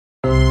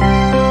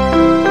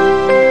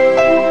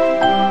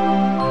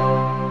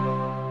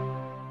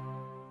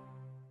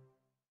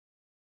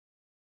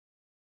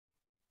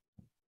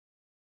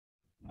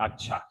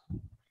আচ্ছা,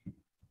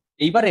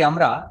 এইবারে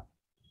আমরা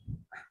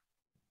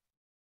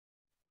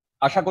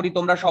আশা করি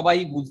তোমরা সবাই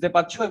বুঝতে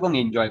পারছো এবং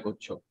এনজয়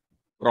করছো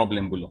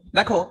প্রবলেমগুলো।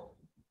 দেখো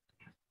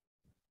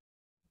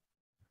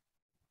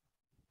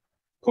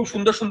খুব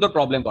সুন্দর সুন্দর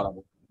প্রবলেম করাবো।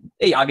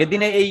 এই আগের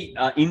দিনে এই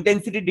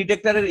ইন্টেন্সিটি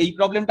ডিটেক্টরের এই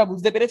প্রবলেমটা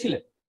বুঝতে পেরেছিলে?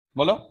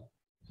 বলো,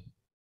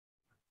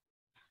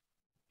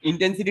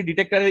 ইন্টেন্সিটি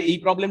ডিটেক্টরের এই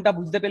প্রবলেমটা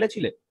বুঝতে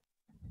পেরেছিলে?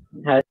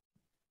 হ্যাঁ।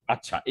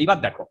 আচ্ছা, এইবার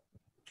দেখো,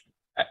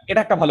 এটা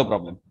একটা ভালো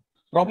প্রবলেম।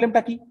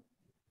 প্রবলেমটা কি?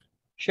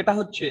 সেটা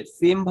হচ্ছে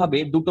সেম ভাবে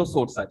দুটো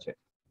সোর্স আছে।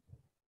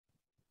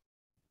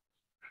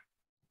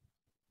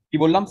 কি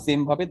বললাম? সেম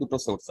ভাবে দুটো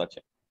সোর্স আছে,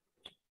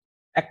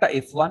 একটা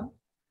S1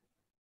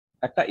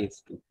 একটা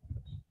S2,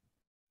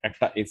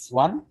 একটা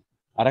S1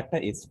 আর একটা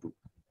S2।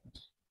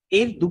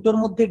 এর দুটোর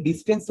মধ্যে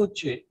ডিসটেন্স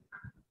হচ্ছে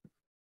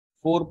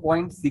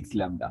 4.6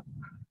 ল্যামডা।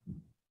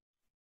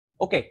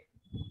 ওকে,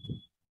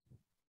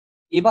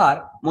 এবার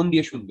মন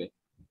দিয়ে শুনবে।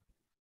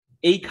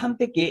 এইখান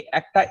থেকে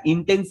একটা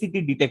ইন্টেন্সিটি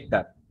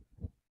ডিটেক্টর,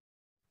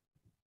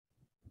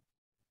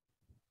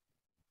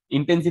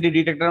 ইন্টেন্সিটি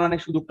ডিটেক্টর মানে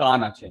শুধু কান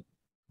আছে,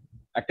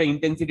 একটা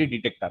ইন্টেন্সিটি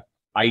ডিটেক্টর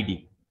আইডি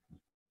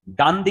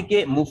ডান দিকে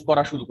মুভ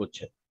করা শুরু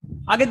করছে।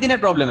 আগের দিনের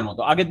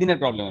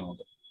প্রবলেমের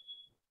মতো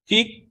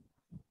ঠিক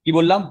কি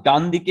বললাম?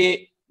 ডান দিকে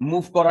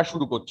মুভ করা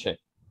শুরু করছে।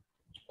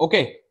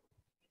 ওকে,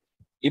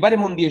 এবারে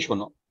মন দিয়ে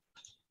শোনো,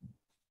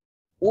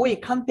 ও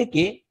এখান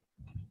থেকে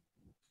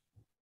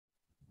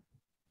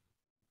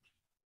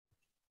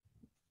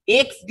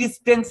এক্স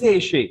ডিস্টেন্সে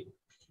এসে,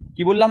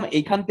 কি বললাম,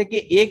 এখান থেকে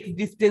এক্স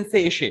ডিস্টেন্সে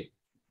এসে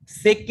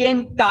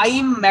সেকেন্ড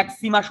টাইম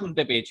ম্যাক্সিমা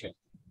শুনতে পেয়েছে।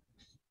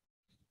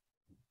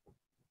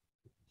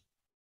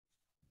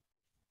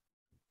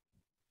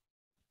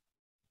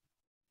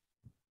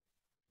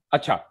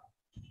 আচ্ছা,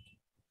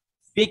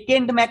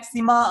 সেকেন্ড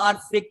ম্যাক্সিমা আর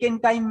সেকেন্ড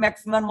টাইম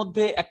ম্যাক্সিমার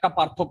মধ্যে একটা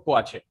পার্থক্য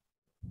আছে,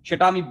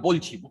 সেটা আমি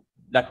বলছি।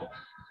 দেখো,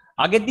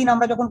 আগের দিন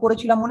আমরা যখন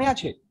করেছিলাম মনে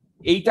আছে,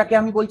 এইটাকে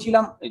আমি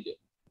বলছিলাম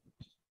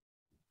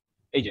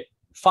এই যে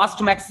ফার্স্ট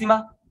ম্যাক্সিমা।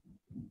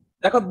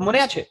 দেখো মনে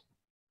আছে?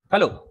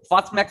 হ্যালো,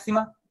 ফার্স্ট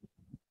ম্যাক্সিমা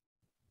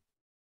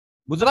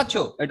বুঝতে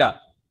পারছো?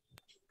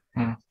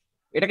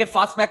 এটাকে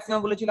ফার্স্ট ম্যাক্সিমা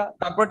বলেছিলাম,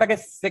 তারপর এটাকে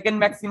সেকেন্ড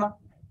ম্যাক্সিমা।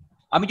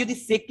 আমি যদি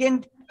সেকেন্ড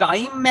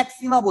টাইম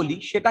ম্যাক্সিমা বলি,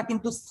 সেটা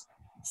কিন্তু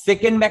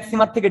সেকেন্ড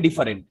ম্যাক্সিমার থেকে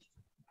ডিফারেন্ট।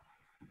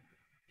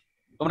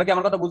 তোমরা কি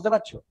আমার কথা বুঝতে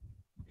পারছো?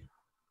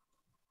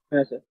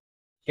 হ্যাঁ স্যার।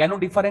 কেন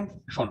ডিফারেন্ট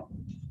শোনো।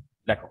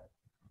 দেখো,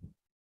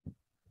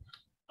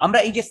 আমরা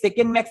এই যে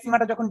সেকেন্ড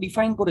ম্যাক্সিমাটা যখন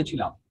ডিফাইন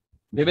করেছিলাম,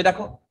 ভেবে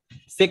দেখো,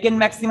 সেকেন্ড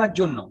ম্যাক্সিমার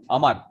জন্য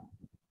আমার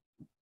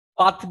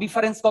পাথ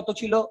ডিফারেন্স কত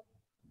ছিল?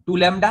 2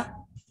 ল্যামডা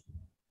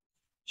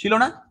ছিল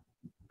না?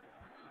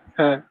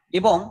 হ্যাঁ।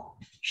 এবং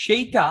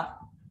সেইটা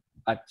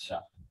আচ্ছা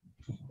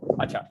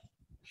আচ্ছা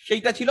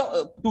সেইটা ছিল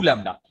 2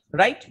 ল্যামডা,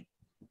 রাইট?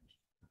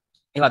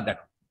 এবার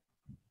দেখো,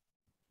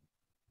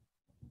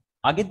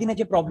 আগের দিনে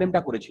যে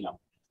প্রবলেমটা করেছিলাম,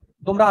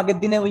 তোমরা আগের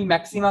দিনে ওই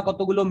ম্যাক্সিমা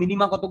কতগুলো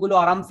মিনিমা কতগুলো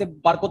আরামসে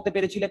বার করতে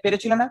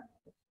পেরেছিলে না?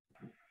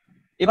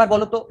 এবার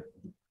বলো তো,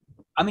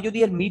 আমি যদি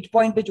এর মিড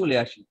পয়েন্টে চলে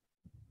আসি,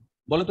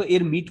 বলো তো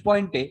এর মিড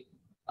পয়েন্টে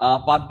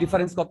পাথ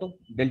ডিফারেন্স কত?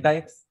 Delta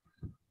x.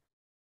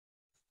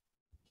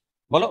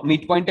 বলো,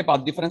 মিড পয়েন্টে পাথ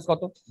ডিফারেন্স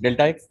কত?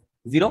 Delta x.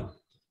 0,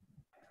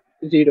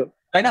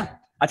 তাই না?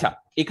 আচ্ছা,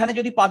 এখানে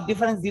যদি পাথ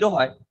ডিফারেন্স 0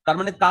 হয়, তার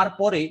মানে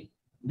তারপরে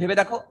ভেবে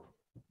দেখো,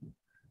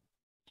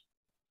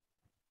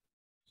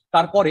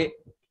 তারপরে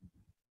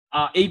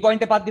এই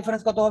পয়েন্টে পাথ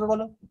ডিফারেন্স কত হবে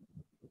বলো?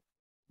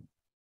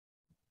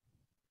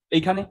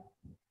 এইখানে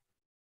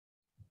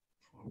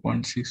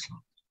 4.6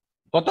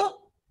 কত?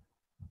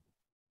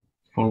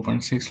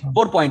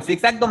 4.6।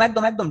 একদম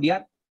একদম একদম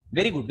deer,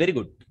 very good very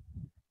good.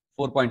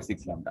 4.6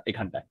 lambda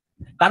এখানটায়।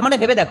 তার মানে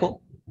ভেবে দেখো,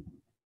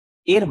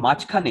 এর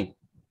মাঝখানে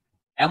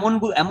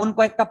এমন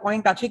কয়েকটা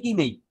পয়েন্ট আছে কি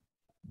নেই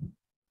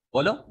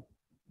বলো?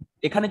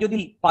 এখানে যদি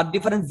পাথ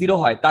ডিফারেন্স 0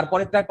 হয়,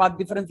 তারপরেরটায় পাথ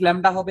ডিফারেন্স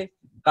ল্যামডা হবে,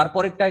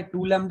 তারপরেরটায়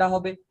 2 ল্যামডা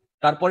হবে,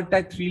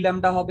 তারপরেরটায় 3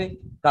 ল্যামডা হবে,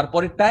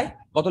 তারপরেরটায়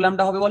কত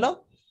ল্যামডা হবে বলো?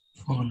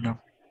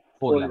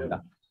 4 ল্যামডা,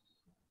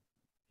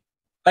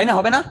 তাই না?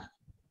 হবে না?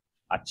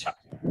 আচ্ছা,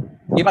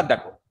 এবার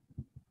দেখো,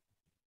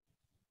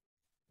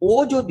 ও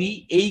যদি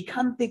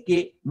এইখান থেকে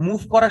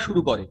মুভ করা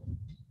শুরু করে,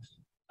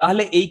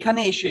 তাহলে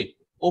এইখানে এসে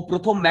ও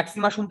প্রথম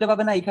ম্যাক্সিমা শুনতে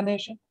পাবে না? এইখানে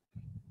এসে,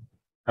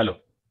 হ্যালো,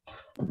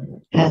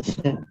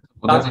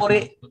 তারপরে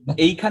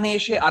এইখানে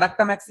এসে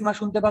আরেকটা ম্যাক্সিমা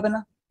শুনতে পাবে না?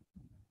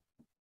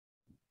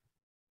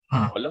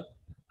 বলো,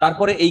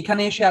 তারপরে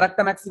এইখানে এসে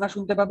আরেকটা ম্যাক্সিমা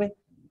শুনতে পাবে,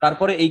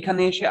 তারপরে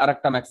এইখানে এসে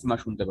আরেকটা ম্যাক্সিমা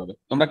শুনতে পাবে।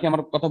 তোমরা কি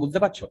আমার কথা বুঝতে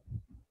পারছো?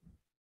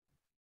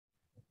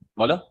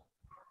 বলো।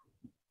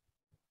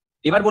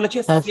 এবার বলেছে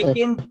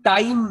সেকেন্ড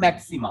টাইম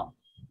ম্যাক্সিমা,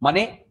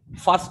 মানে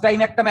ফার্স্ট টাইম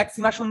একটা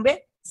ম্যাক্সিমা শুনবে,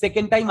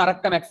 সেকেন্ড টাইম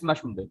আরেকটা ম্যাক্সিমা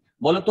শুনবে।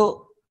 বলো তো,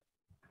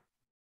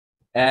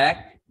 1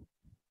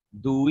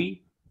 2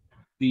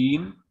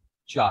 3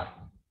 4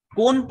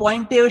 কোন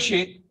পয়েন্টে এসে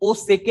ও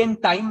সেকেন্ড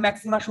টাইম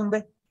ম্যাক্সিমা শুনবে?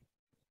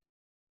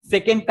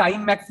 সেকেন্ড টাইম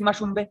ম্যাক্সিমা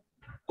শুনবে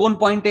কোন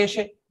পয়েন্টে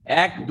এসে?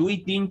 1 2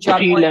 3 4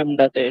 3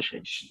 ল্যামডাতে এসে।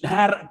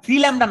 হ্যাঁ, 3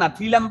 ল্যামডা না,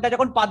 3 ল্যামডা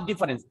যখন পাথ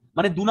ডিফারেন্স,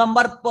 মানে 2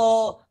 নাম্বার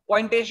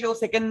পয়েন্টে এসে ও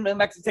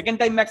সেকেন্ড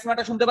টাইম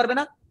ম্যাক্সিমাটা শুনতে পারবে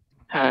না?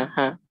 হ্যাঁ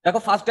হ্যাঁ দেখো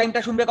ফার্স্ট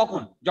টাইমটা শুনবে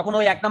কখন, যখন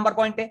ওই 1 নাম্বার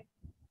পয়েন্টে।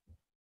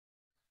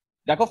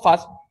 দেখো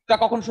ফার্স্টটা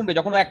কখন শুনবে,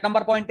 যখন ও 1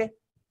 নাম্বার পয়েন্টে,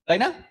 তাই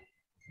না?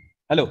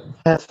 হ্যালো।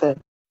 হ্যাঁ স্যার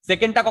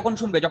সেকেন্ডটা কখন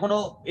শুনবে, যখন ও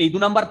এই 2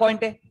 নাম্বার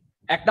পয়েন্টে।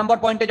 1 নাম্বার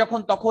পয়েন্টে যখন,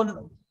 তখন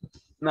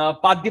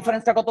পাথ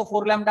ডিফারেন্সটা কত,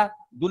 4 ল্যামডা।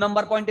 2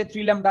 নাম্বার পয়েন্টে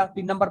 3 ল্যামডা,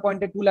 3 নাম্বার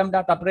পয়েন্টে 2 ল্যামডা,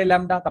 তারপরে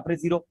ল্যামডা, তারপরে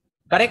 0।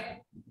 কারেক্ট।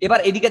 এবার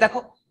এদিকে দেখো,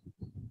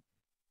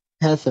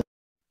 হ্যাঁ স্যার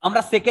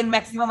আমরা সেকেন্ড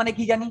ম্যাক্সিমাম মানে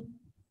কি জানি?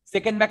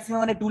 সেকেন্ড ম্যাক্সিমাম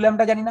মানে 2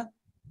 ল্যামডা, জানি না?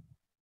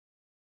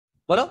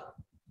 বলো।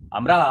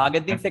 আমরা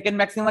আগের দিন সেকেন্ড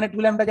ম্যাক্সিমাম মানে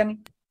 2 ল্যামডা জানি।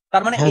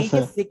 তার মানে হ্যাঁ এই যে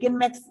স্যার সেকেন্ড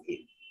ম্যাক্স,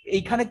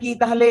 এইখানে কি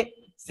তাহলে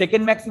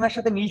সেকেন্ড ম্যাক্সিমার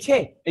সাথে মিলছে?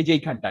 এই যে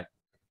এইখানটায়,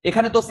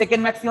 এখানে তো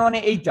সেকেন্ড ম্যাক্সিমাম মানে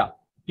এইটা,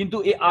 কিন্তু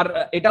আর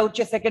এটা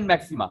হচ্ছে সেকেন্ড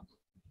ম্যাক্সিমা,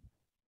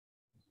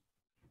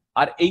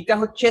 আর এইটা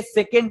হচ্ছে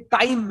সেকেন্ড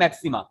টাইম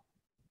ম্যাক্সিমা।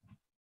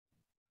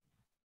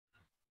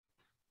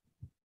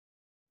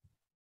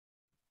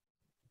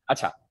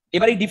 আচ্ছা,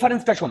 এবার এই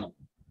ডিফারেন্সটা শোনো।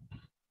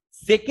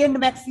 সেকেন্ড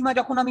ম্যাক্সিমা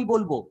যখন আমি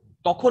বলবো,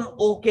 তখন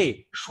ওকে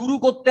শুরু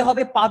করতে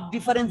হবে পাথ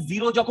ডিফারেন্স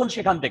 0 যখন,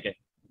 সেখান থেকে।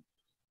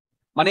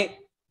 মানে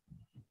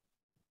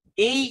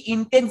এই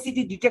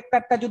ইন্টেন্সিটি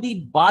ডিটেক্টরটা যদি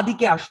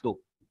বাদিকে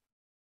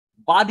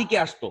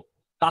আসতো,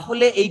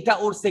 তাহলে এইটা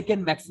ওর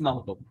সেকেন্ড ম্যাক্সিমা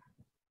হতো।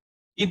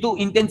 কিন্তু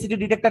ইন্টেন্সিটি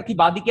ডিটেক্টর কি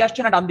বাদিকে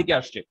আসছে না ডান দিকে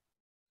আসছে?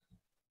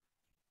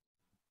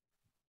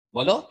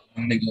 বলো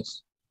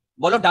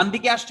বলো, ডান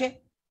দিকে আসছে।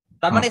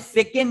 তার মানে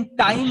সেকেন্ড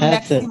টাইম হ্যাঁ স্যার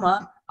ম্যাক্সিমা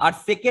আর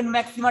সেকেন্ড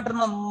ম্যাক্সিমাটার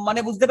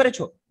মানে বুঝতে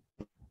পেরেছো?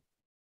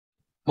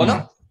 বলো।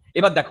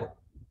 এবার দেখো,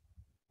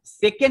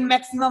 সেকেন্ড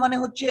ম্যাক্সিমা মানে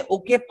হচ্ছে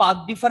ওকে পাথ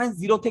ডিফারেন্স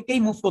 0 থেকেই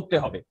মুভ করতে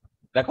হবে।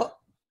 দেখো,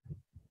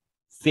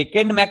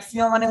 সেকেন্ড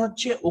ম্যাক্সিমা মানে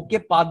হচ্ছে ওকে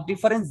পাথ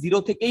ডিফারেন্স 0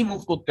 থেকেই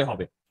মুভ করতে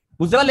হবে।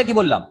 বুঝতে পারলে কি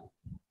বললাম?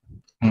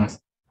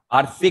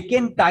 আর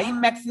সেকেন্ড টাইম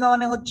ম্যাক্সিমা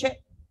মানে হচ্ছে,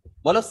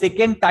 বলো,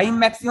 সেকেন্ড টাইম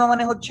ম্যাক্সিমা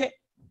মানে হচ্ছে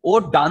ও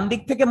ডান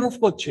দিক থেকে মুভ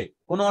করছে,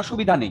 কোনো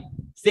অসুবিধা নেই,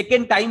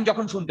 সেকেন্ড টাইম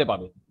যখন শুনতে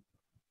পাবে।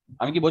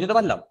 আমি কি বোঝাতে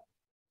পারলাম?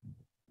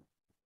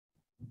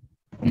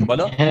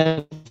 বলো। হ্যাঁ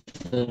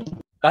স্যার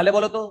তাহলে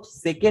বলো তো,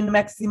 সেকেন্ড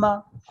ম্যাক্সিমা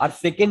আর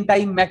সেকেন্ড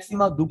টাইম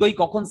ম্যাক্সিমা দুটোই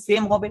কখন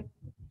সেম হবে?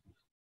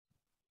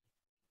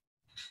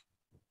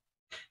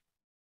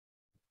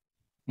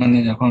 মানে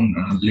যখন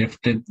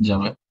লেফটে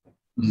যাবে,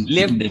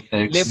 left, delta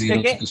x left zero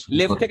থেকে, থেকে শুরু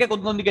লেফট করে। থেকে কোন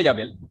কোন দিকে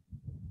যাবে?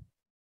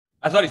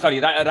 সরি সরি,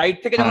 রাইট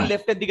থেকে যখন হ্যাঁ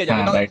লেফটের দিকে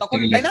যাবে, হ্যাঁ, রাইট তখন,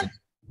 থেকে তাই না? লেফটে।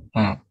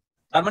 হ্যাঁ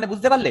তার মানে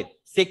বুঝতে পারলে,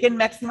 সেকেন্ড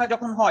ম্যাক্সিমা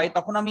যখন হয়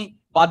তখন আমি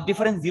পাথ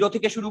ডিফারেন্স 0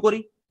 থেকে শুরু করি,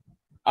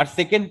 আর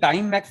সেকেন্ড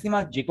টাইম ম্যাক্সিমা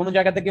যে কোনো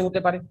জায়গা থেকে হতে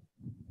পারে।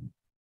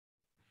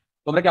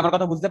 তোমরা কি আমার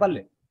কথা বুঝতে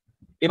পারলে?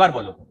 এবার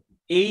বলো,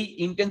 এই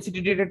ইন্টেন্সিটি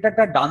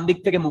ডিটেক্টরটা ডান দিক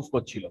থেকে মুভ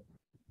করছিল,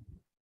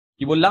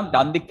 কি বললাম,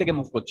 ডান দিক থেকে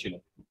মুভ করছিল।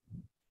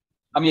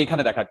 আমি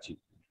এখানে দেখাচ্ছি।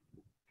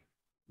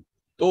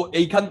 তো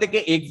এইখান থেকে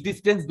এক্স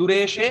ডিস্টেন্স দূরে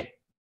এসে,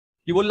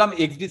 কি বললাম,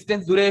 এক্স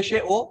ডিস্টেন্স দূরে এসে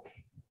ও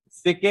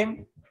সেকেন্ড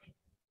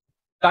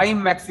টাইম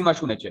ম্যাক্সিমা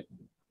শুনেছে।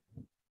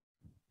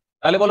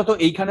 তাহলে বলো তো,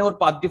 এইখানে ওর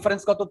পাথ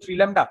ডিফারেন্স কত, 3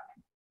 ল্যামডা।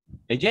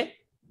 এই যে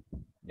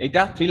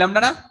এইটা 3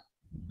 ল্যামডা না?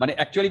 মানে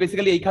অ্যাকচুয়ালি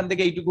বেসিক্যালি এইখান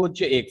থেকে এইটুকু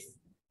হচ্ছে এক্স,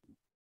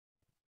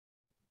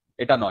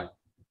 এটা নয়।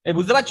 এই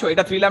বুঝতে পারছো,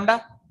 এটা 3 ল্যামডা।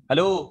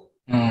 হ্যালো।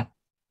 হ্যাঁ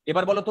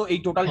এবার বলো তো, এই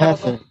টোটালটা হ্যাঁ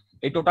কত? স্যার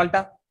এই টোটালটা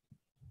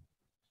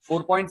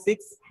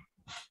 4.6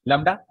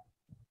 ল্যামডা।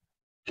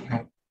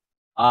 হ্যাঁ।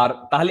 আর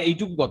তাহলে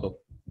এইটুকু কত?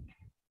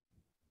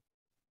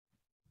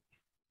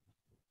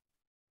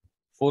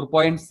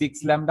 4.6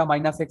 ল্যামডা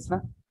মাইনাস এক্স না?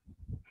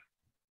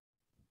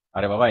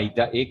 আরে বাবা,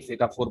 এইটা এক্স,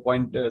 এটা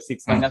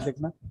 4.6 মাইনাস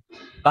এক্স না?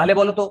 তাহলে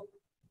বলো তো,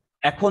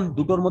 এখন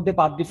দুটোর মধ্যে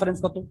পাথ ডিফারেন্স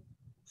কত?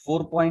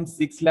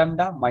 4.6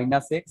 ল্যামডা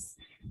মাইনাস এক্স।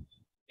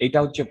 এইটা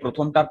হচ্ছে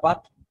প্রথমটার পাথ,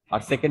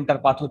 আর সেকেন্ডটার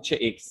পাথ হচ্ছে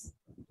এক্স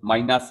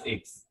মাইনাস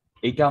এক্স।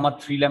 এইটা আমার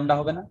 3 ল্যামডা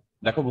হবে না?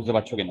 দেখো বুঝতে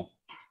পারছো কিনা।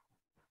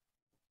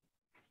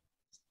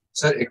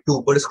 স্যার একটু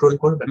উপরে স্ক্রল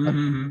করবেন না?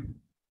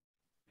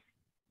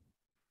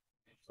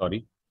 সরি।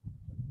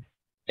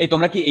 এই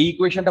তোমরা কি এই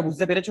ইকুয়েশনটা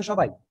বুঝতে পেরেছো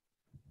সবাই?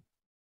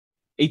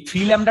 এই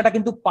 3 ল্যামডাটা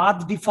কিন্তু পাথ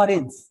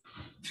ডিফারেন্স,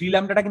 3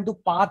 ল্যামডাটা কিন্তু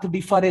পাথ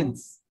ডিফারেন্স।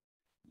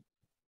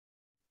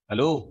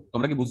 হ্যালো,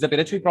 তোমরা কি বুঝতে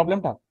পেরেছো এই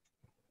প্রবলেমটা?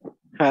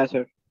 হ্যাঁ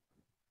স্যার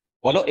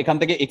বলো, এখান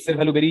থেকে এক্স এর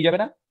ভ্যালু বেরিয়ে যাবে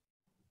না?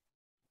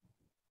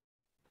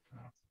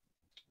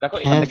 দেখো,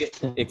 এখান হ্যাঁ থেকে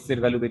স্যার এক্স এর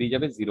ভ্যালু বেরিয়ে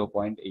যাবে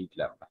 0.8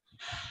 ল্যামডা।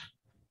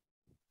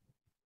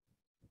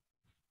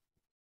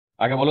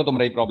 আগে বলো,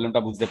 তোমরা এই প্রবলেমটা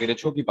বুঝতে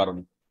পেরেছো কি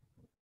পারোনি?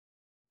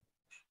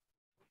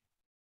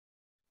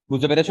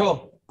 বুঝতে পেরেছো?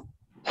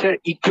 স্যার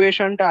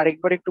ইকুয়েশনটা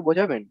আরেকবার একটু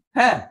বোঝাবেন?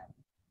 হ্যাঁ।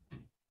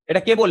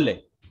 এটা কে বললে?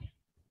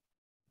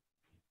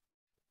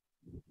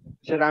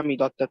 স্যার আমি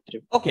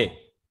দত্তাত্রেয়। ওকে,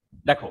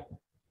 দেখো,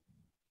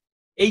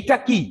 এইটা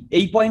কি,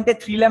 এই পয়েন্টে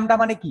 3 ল্যামডা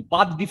মানে কি,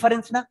 পাথ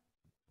ডিফারেন্স না?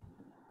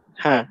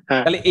 হ্যাঁ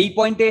হ্যাঁ তাহলে এই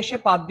পয়েন্টে এসে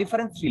পাথ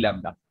ডিফারেন্স 3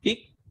 ল্যামডা, ঠিক?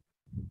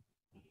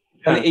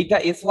 তাহলে হ্যাঁ এইটা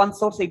S1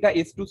 সোর্স, এইটা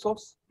S2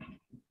 সোর্স।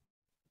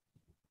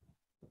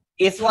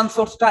 S1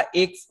 সোর্সটা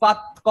x পাথ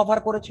কভার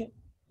করেছে,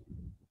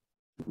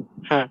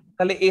 হ্যাঁ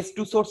তাহলে S2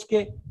 সোর্সকে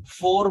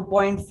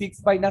 4.6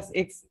 মাইনাস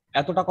x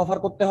এতটা কভার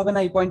করতে হবে না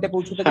এই পয়েন্টে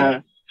পৌঁছতে গেলে? হ্যাঁ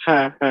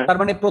হ্যাঁ হ্যাঁ তার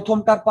মানে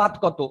প্রথমটার পাথ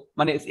কত,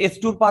 মানে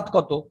S2 এর পাথ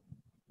কত,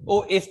 ও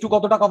S2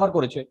 কতটা কভার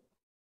করেছে,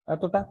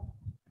 এতটা।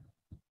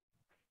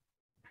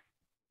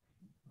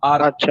 আর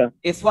আচ্ছা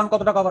S1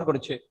 কতটা কভার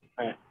করেছে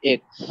হ্যাঁ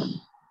এক্স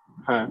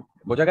হ্যাঁ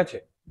বোঝা গেছে?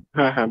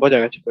 হ্যাঁ হ্যাঁ বোঝা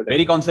গেছে বোঝা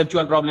ভেরি গেছে।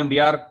 কনসেপচুয়াল প্রবলেম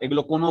ডিয়ার,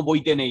 এগুলো কোনো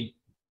বইতে নেই,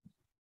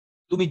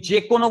 তুমি যে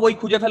কোনো বই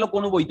খুঁজে ফেলো,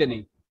 কোনো বইতে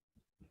নেই।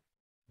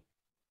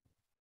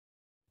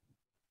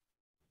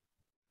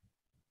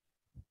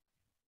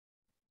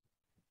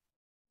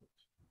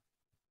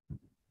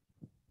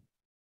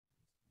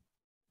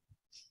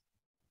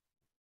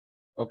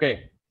 ওকে,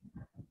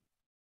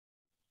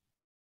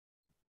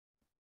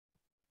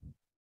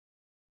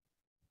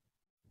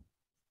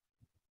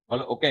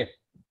 বলো ওকে।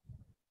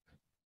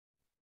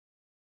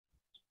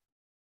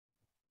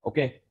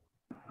 ওকে,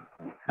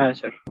 হ্যাঁ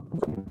sir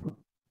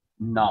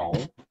now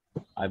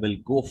I will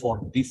go for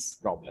this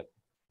problem.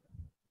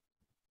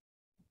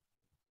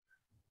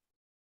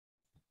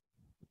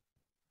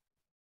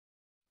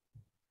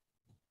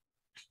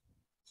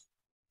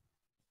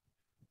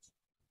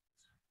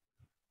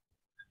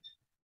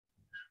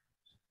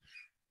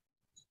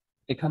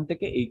 এখান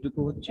থেকে এইটুকু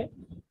হচ্ছে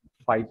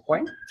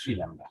 5.3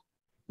 ল্যাম্ডা,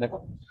 দেখো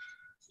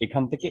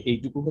এখান থেকে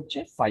এইটুকু হচ্ছে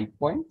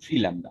 5.3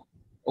 ল্যাম্ডা।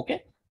 ওকে,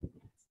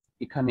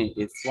 এখানে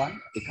S1,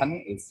 এখানে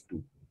S2,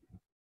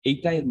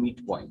 এইটা এর মিড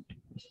পয়েন্ট।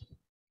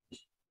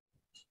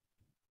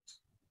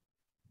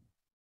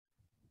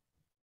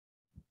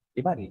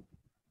 এবারে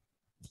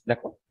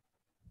দেখো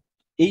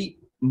এই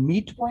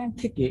মিড পয়েন্ট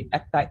থেকে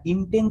একটা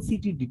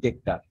ইন্টেন্সিটি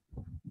ডিটেক্টর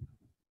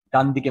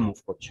ডান দিকে মুভ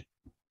করছে।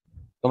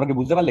 তোমরা কি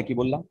বুঝতে পারলে কি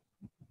বললাম?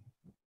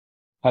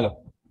 হ্যালো,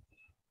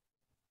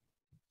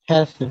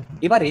 হ্যাঁ স্যার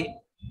এবারে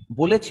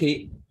বলেছে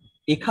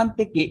এখান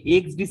থেকে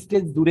এক্স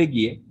ডিস্টেন্স দূরে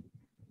গিয়ে,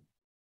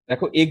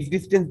 দেখো এক্স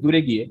ডিস্টেন্স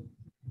দূরে গিয়ে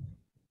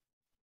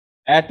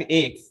at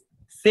x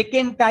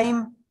second time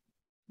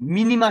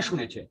minima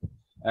শুনেছে,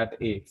 at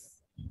x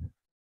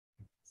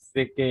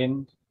second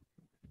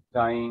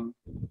time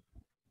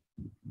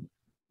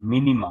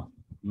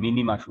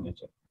minima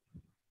শুনেছে।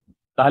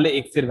 তাহলে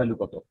এক্স এর ভ্যালু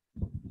কত?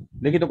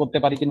 দেখি তো করতে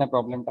পারি কিনা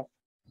প্রবলেমটা।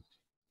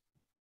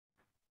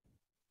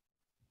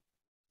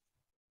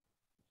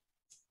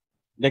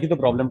 দেখি তো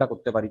প্রবলেমটা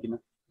করতে পারি কিনা।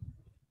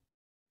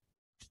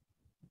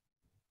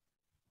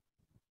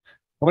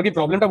 তোমরা কি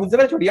প্রবলেমটা বুঝতে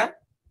পেরেছো রিয়া?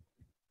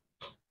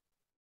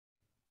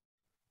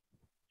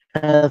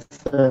 হ্যাঁ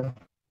স্যার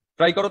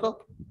ট্রাই করো তো,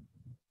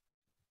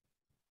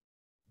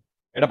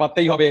 এটা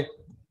পারতেই হবে।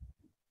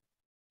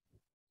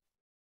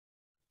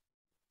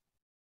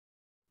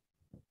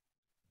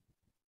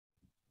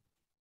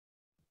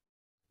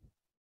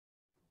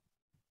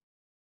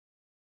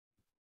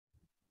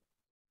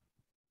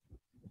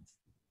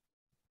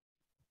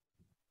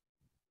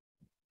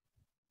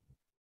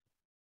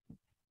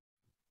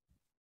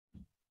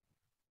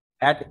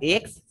 at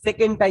x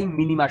second time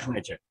minima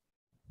শুনেছে,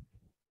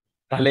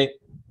 তাহলে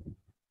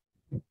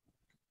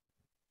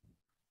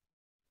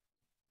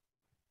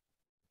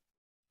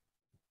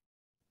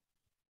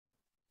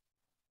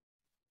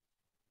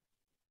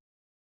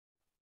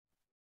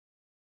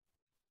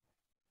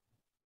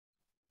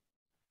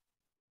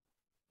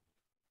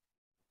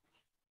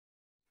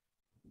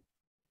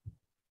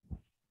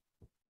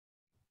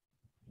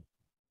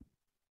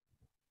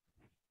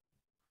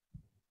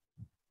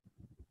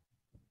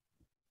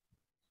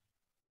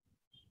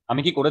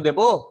আমি কি করে দেব?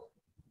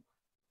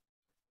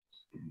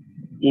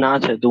 না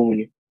স্যার 2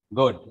 মিনিট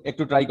গুড,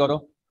 একটু ট্রাই করো।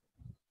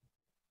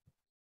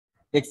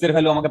 এক্স এর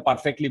ভ্যালু আমাকে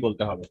পারফেক্টলি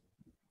বলতে হবে।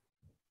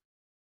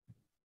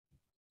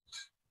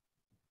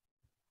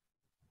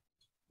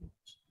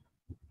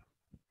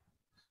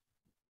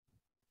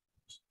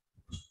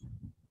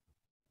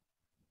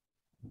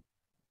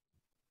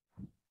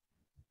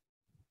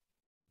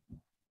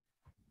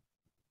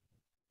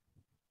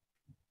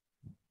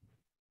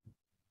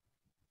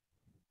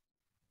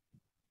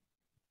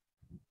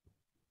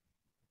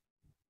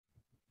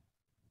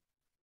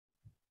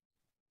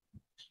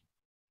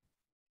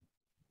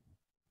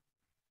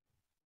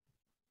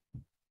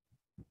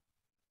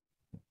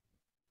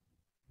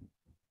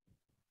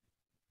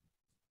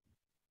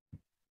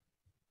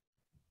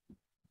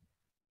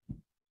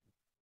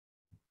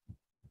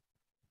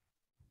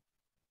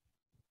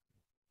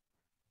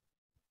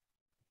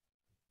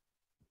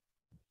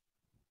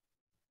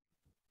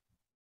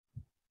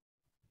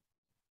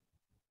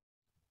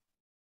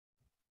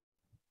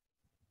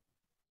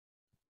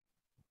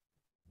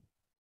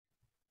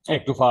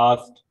 একটু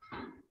ফাস্ট।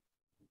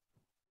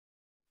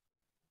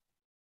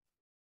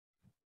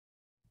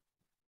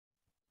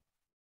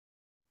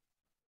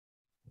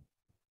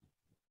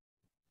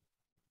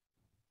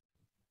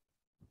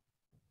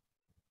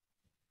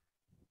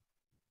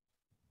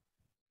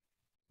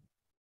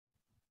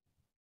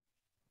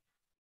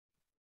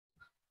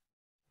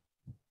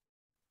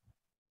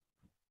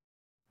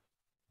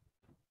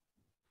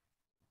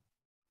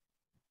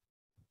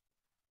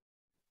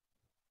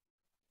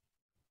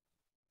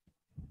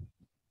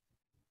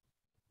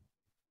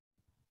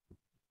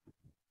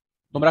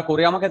 তোমরা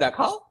করে আমাকে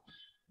দেখাও,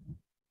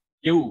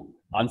 কেউ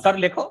আনসার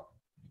লেখো।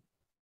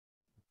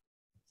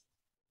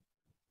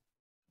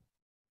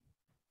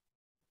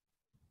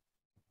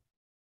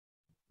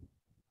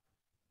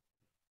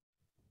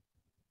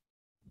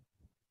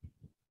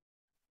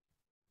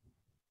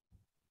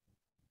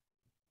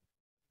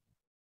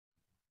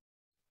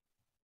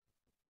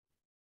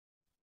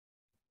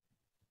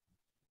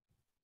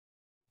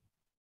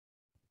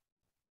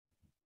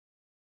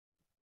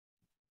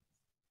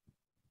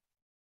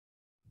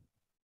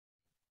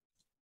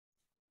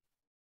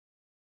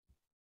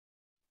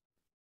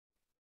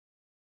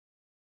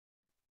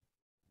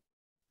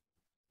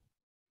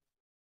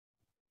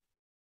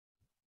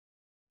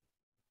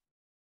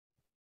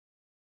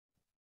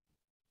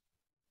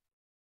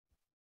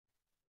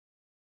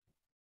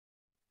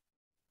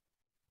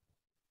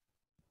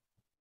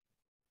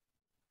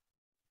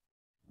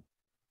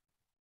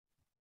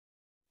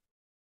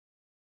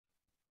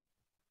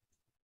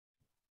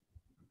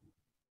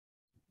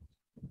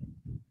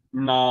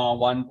 না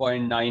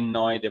 1.9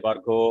 নয়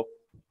দেবার্ঘ,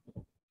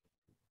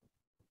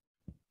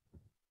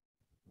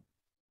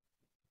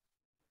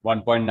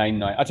 1.9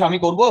 নয়। আচ্ছা আমি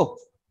করব,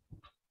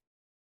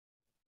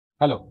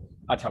 হ্যালো,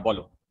 আচ্ছা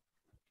বলো,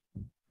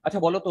 আচ্ছা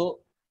বলো তো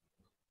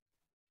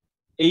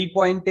এই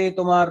পয়েন্টে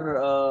তোমার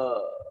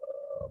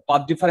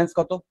পাথ ডিফারেন্স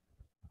কত?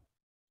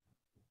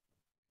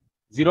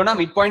 0 না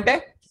মিড পয়েন্টে?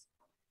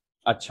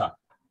 আচ্ছা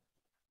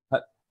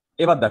হ্যাঁ,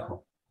 এবার দেখো,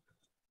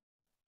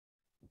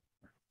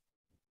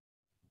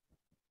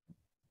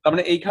 তার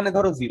মানে এইখানে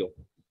ধরো 0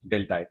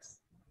 ডেল্টা এক্স,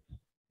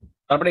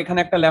 তারপরে এখানে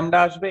একটা ল্যামডা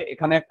আসবে,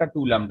 এখানে একটা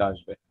 2 ল্যামডা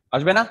আসবে,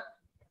 আসবে না?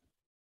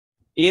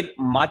 এর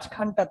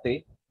মাঝখানটাতে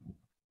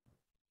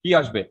কি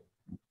আসবে?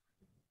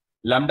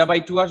 ল্যামডা বাই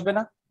 2 আসবে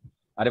না?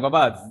 আরে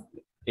বাবা,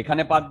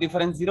 এখানে পাথ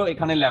ডিফারেন্স 0,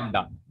 এখানে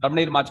ল্যামডা, তার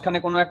মানে এর মাঝখানে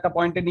কোনো একটা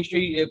পয়েন্টে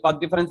নিশ্চয়ই পাথ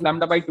ডিফারেন্স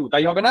ল্যামডা বাই 2,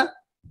 তাই হবে না?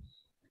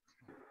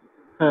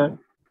 হ্যাঁ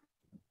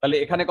তাহলে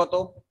এখানে কত?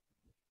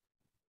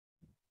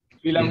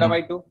 3 ল্যামডা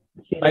বাই 2,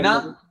 তাই না?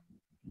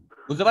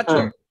 বুঝতে পারছো?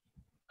 হ্যাঁ।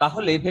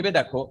 তাহলে ভেবে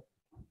দেখো,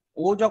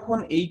 ও যখন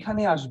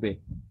এইখানে আসবে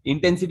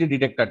ইন্টেন্সিটি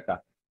ডিটেক্টরটা,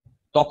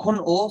 তখন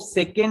ও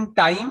সেকেন্ড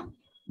টাইম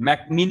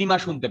মিনিমা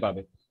শুনতে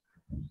পাবে।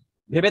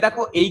 ভেবে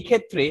দেখো এই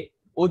ক্ষেত্রে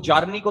ও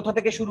জার্নি কোথা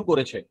থেকে শুরু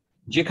করেছে?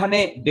 যেখানে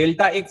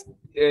ডেল্টা এক্স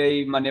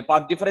মানে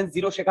পাথ ডিফারেন্স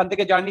 0, সেখান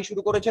থেকে জার্নি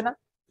শুরু করেছে না?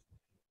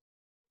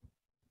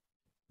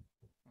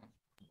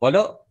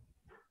 বলো।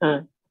 হ্যাঁ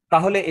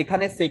তাহলে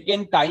এখানে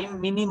সেকেন্ড টাইম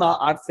মিনিমা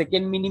আর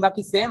সেকেন্ড মিনিমা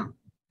কি সেম?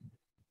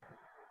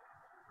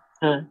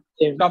 হ্যাঁ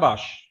same।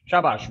 শাবাশ,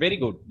 শাবাশ, very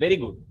good, very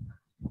good.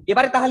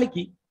 এবারে তাহলে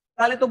কি?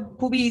 তাহলে তো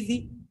খুবই ইজি।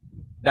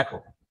 দেখো,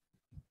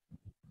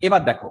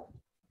 এবার দেখো,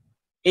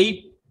 এই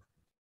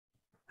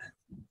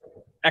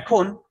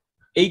এখন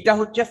এইটা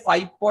হচ্ছে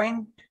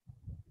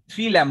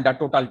 5.3 ল্যামডা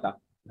টোটালটা,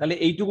 তাহলে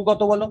এইটুকু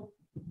কত বলো?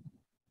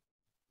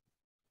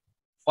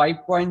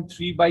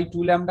 5.3 বাই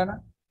 2 ল্যামডা না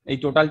এই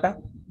টোটালটা,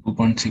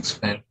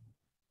 2.65।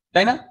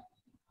 তাই না?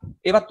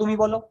 এবার তুমি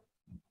বলো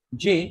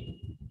যে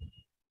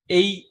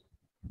এই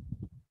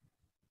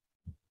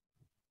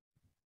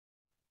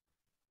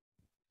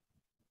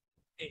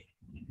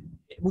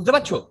বুঝতে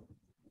পারছো?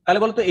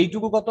 তাহলে বলো তো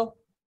এইটুকু কত?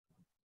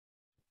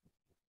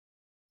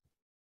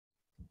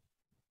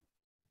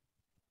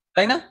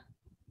 তাই না?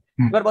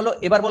 হুম।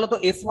 এবার বলো তো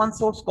S1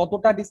 সোর্স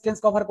কতটা ডিস্টেন্স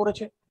কভার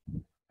করেছে?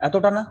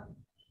 এতটা না?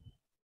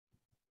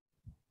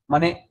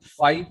 মানে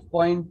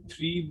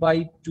 5.3 বাই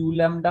 2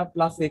 ল্যামডা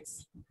প্লাস এক্স,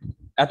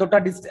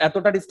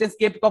 এতটা ডিস্টেন্স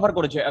কে কভার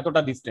করেছে?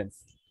 এতটা ডিস্টেন্স,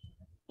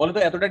 বলো তো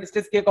এতটা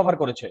ডিস্টেন্স কে কভার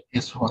করেছে?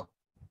 S1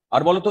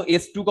 আর বলো তো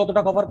S2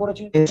 কতটা কভার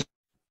করেছে?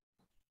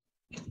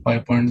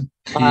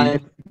 5.3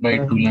 by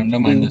 2 lambda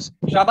minus।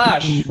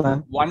 শাবাশ,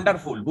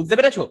 ওয়ান্ডারফুল, বুঝতে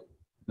পেরেছো?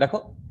 দেখো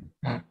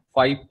হ্যাঁ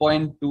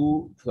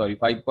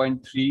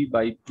 5.3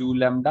 বাই 2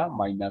 ল্যামডা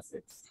মাইনাস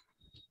এক্স,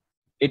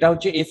 এটা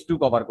হচ্ছে S2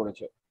 কভার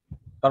করেছে,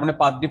 তার মানে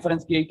পাথ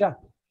ডিফারেন্স কি এইটা?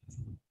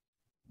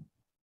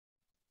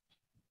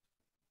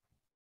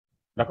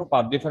 দেখো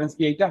পাথ ডিফারেন্স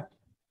কি এইটা?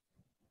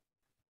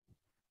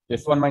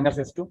 S1 minus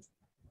S2।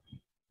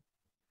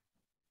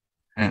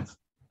 হ্যাঁ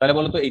তাহলে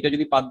বলো তো এইটা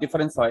যদি পাথ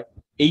ডিফারেন্স হয়,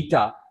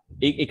 এইটা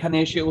এখানে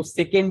এসে ও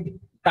সেকেন্ড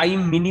টাইম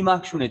মিনিমা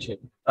শুনেছে,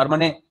 তার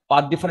মানে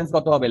পাথ ডিফারেন্স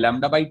কত হবে?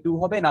 ল্যামডা বাই 2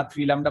 হবে না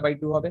 3 ল্যামডা বাই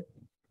 2 হবে?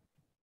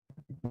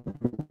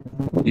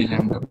 3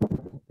 lambda।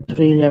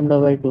 3 lambda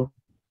by 2।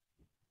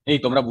 এই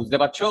তোমরা বুঝতে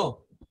পারছো?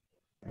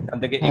 এখান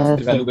থেকে হ্যাঁ, এক্স এর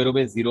স্যার। ভ্যালু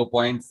বেরোবে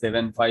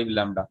 0.75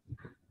 ল্যামডা।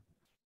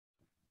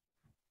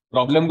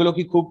 প্রবলেম গুলো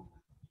কি খুব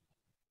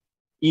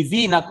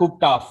ইজি না খুব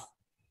টাফ?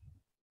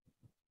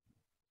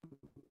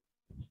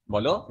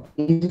 বলো।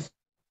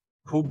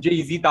 খুব যে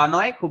ইজি তা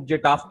নয়, খুব যে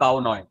টাফ তাও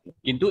নয়,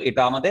 কিন্তু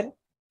এটা আমাদের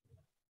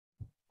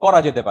করা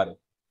যেতে পারে।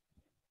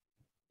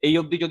 এই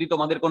অবধি যদি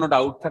তোমাদের কোনো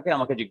ডাউট থাকে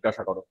আমাকে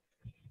জিজ্ঞাসা করো।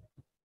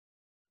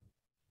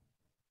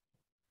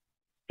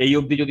 এই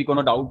অবধি যদি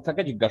কোনো ডাউট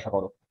থাকে জিজ্ঞাসা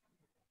করো।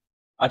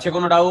 আছে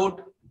কোনো ডাউট?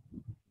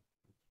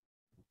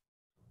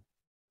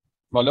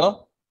 বলো।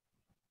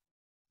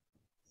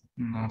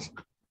 না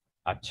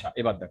আচ্ছা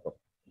এবার দেখো,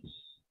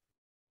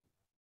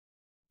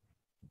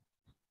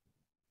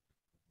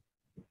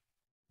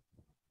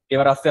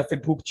 এবার আস্তে আস্তে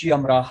ঢুকছি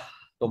আমরা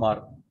তোমার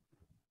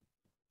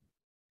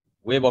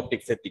ওয়েব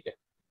অপটিক্স এর দিকে।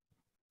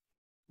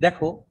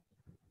 দেখো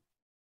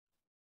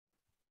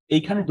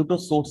এইখানে দুটো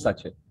সোর্স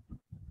আছে,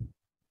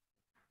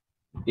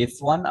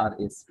 S1 আর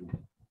S2,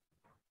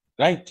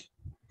 রাইট?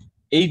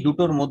 এই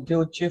দুটোর মধ্যে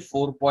হচ্ছে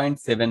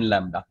 4.7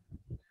 ল্যামডা।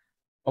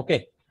 ওকে,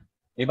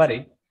 এবারে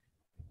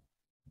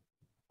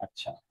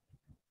আচ্ছা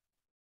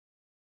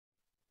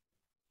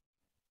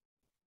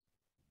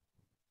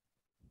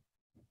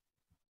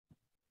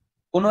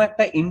কোনো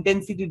একটা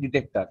ইন্টেন্সিটি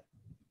ডিটেক্টর,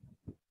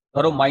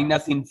 ধরো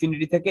মাইনাস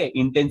ইনফিনিটি থেকে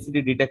ইন্টেন্সিটি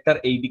ডিটেক্টর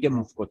এই দিকে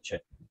মুভ করছে।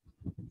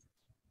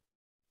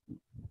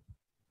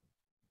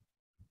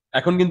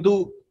 এখন কিন্তু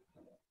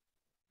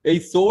এই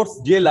সোর্স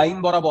যে লাইন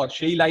বরাবর,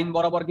 সেই লাইন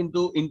বরাবর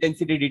কিন্তু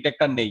ইন্টেন্সিটি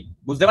ডিটেক্টর নেই,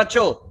 বুঝতে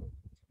পারছো?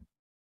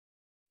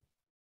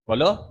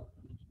 বলো।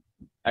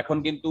 এখন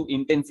কিন্তু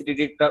ইন্টেন্সিটি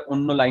ডিটেক্টর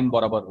অন্য লাইন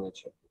বরাবর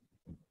রয়েছে,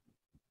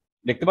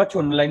 দেখতে পাচ্ছ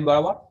অন্য লাইন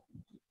বরাবর?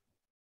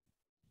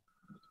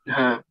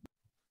 হ্যাঁ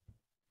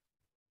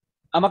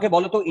আমাকে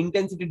বলো তো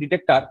ইন্টেন্সিটি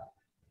ডিটেক্টর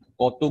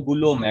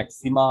কতগুলো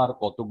ম্যাক্সিমা আর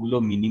কতগুলো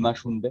মিনিমা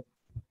শুনবে?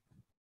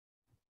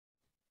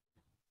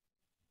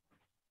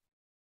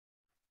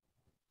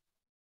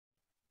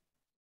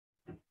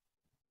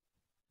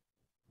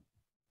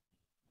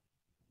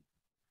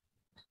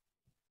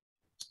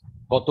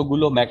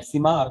 কতগুলো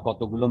ম্যাক্সিমা আর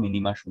কতগুলো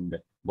মিনিমা শুনবে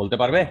বলতে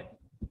পারবে?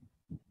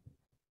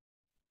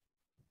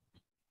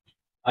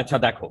 আচ্ছা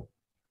দেখো,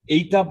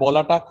 এইটা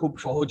বলাটা খুব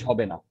সহজ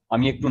হবে না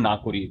আমি একটু না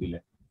করিয়ে দিলে।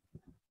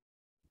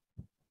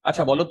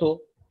 আচ্ছা বলো তো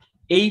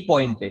এই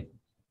পয়েন্টে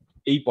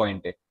এই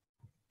পয়েন্টে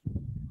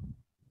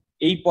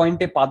এই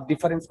পয়েন্টে পাথ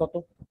ডিফারেন্স কত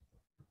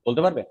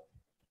বলতে পারবে?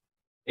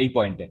 এই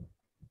পয়েন্টে,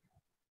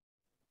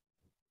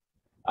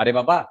 আরে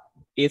বাবা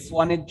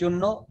S1 এর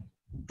জন্য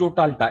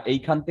টোটালটা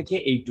এইখান থেকে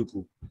এইটুকু,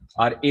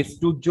 আর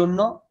S2 এর জন্য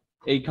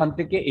এইখান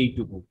থেকে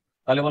এইটুকু,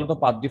 তাহলে বলো তো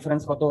পাথ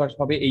ডিফারেন্স কত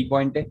হবে এই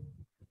পয়েন্টে?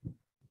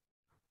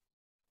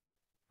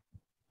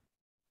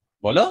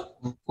 বলো।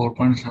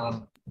 4.7.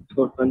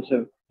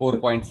 4.7.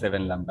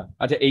 4.7 ল্যাম্ডা।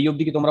 আচ্ছা এই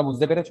অবধি কি তোমরা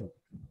বুঝতে পেরেছো?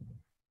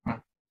 হ্যাঁ।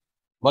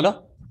 বলো।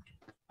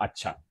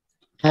 আচ্ছা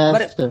হ্যাঁ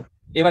এবারে স্যার।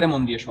 এবারে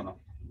মন দিয়ে শোনো,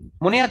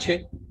 মনে আছে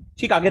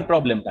ঠিক আগের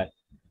প্রবলেমটায়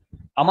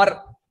আমার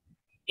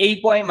এই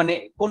পয়েন্ট মানে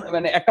কোন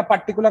মানে একটা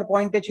পার্টিকুলার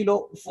পয়েন্টে ছিল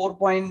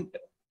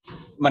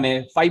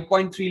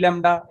 5.3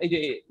 ল্যাম্ডা, এই যে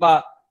বা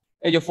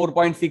এই যে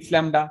 4.6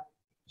 ল্যাম্ডা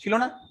ছিল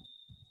না,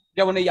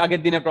 যেমন এই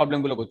আগের দিনের প্রবলেম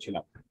গুলো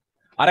করছিলাম।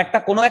 আর একটা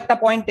কোনো একটা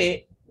পয়েন্টে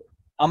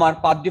আমার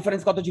পাথ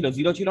ডিফারেন্স কত ছিল?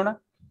 0 ছিল না?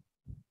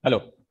 হ্যালো।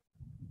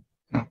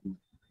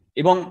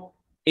 এবং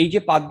এই যে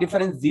পাথ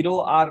ডিফারেন্স 0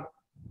 আর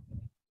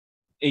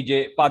এই যে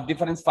পাথ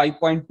ডিফারেন্স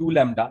 5.2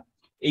 ল্যাম্ডা,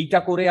 এইটা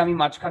করে আমি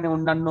মাঝখানে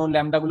অন্যান্য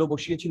ল্যাম্ডা গুলো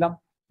বসিয়েছিলাম,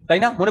 তাই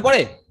না? মনে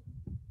পড়ে?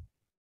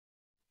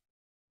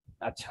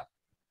 আচ্ছা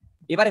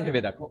এবারে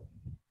ভেবে দেখো,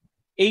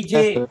 এই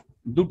যে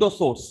দুটো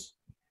সোর্স,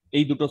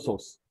 এই দুটো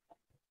সোর্স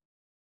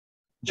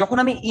যখন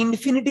আমি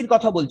ইনফিনিটির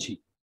কথা বলছি,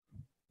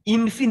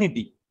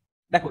 ইনফিনিটি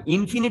দেখো,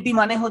 ইনফিনিটি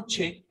মানে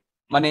হচ্ছে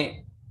মানে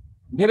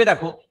ভেবে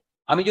দেখো,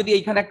 আমি যদি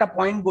এইখানে একটা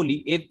পয়েন্ট বলি,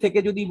 এর থেকে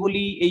যদি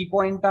বলি এই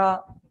পয়েন্টটা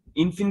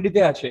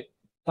ইনফিনিটিতে আছে,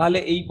 তাহলে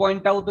এই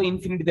পয়েন্টটাও তো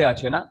ইনফিনিটিতে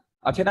আছে না?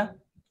 আছে না?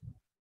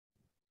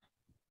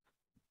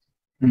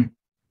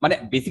 মানে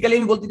বেসিক্যালি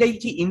আমি বলতে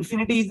চাইছি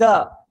ইনফিনিটি ইজ আ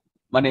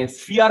মানে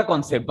স্ফিয়ার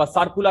কনসেপ্ট বা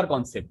সার্কুলার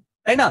কনসেপ্ট,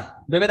 তাই না?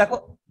 ভেবে দেখো,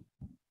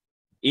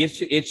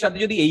 এর সাথে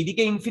যদি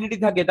এইদিকে ইনফিনিটি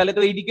থাকে তাহলে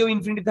তো এইদিকেও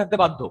ইনফিনিটি থাকতে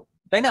বাধ্য,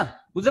 তাই না?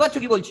 বুঝতে পারছো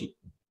কি বলছি?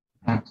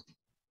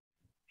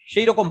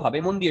 সেই রকম ভাবে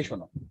মন দিয়ে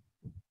শোনো,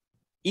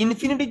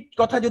 ইনফিনিটির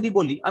কথা যদি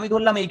বলি, আমি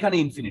ধরলাম এইখানে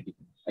ইনফিনিটি,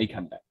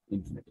 এইখানটা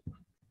ইনফিনিটি,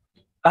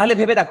 তাহলে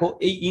ভেবে দেখো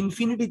এই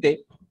ইনফিনিটিতে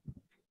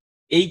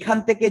এইখান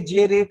থেকে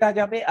যে রেটা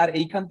যাবে আর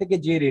এইখান থেকে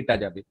যে রেটা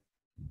যাবে,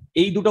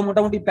 এই দুটো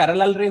মোটামুটি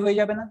প্যারালাল রে হয়ে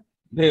যাবে না?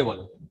 ভেবে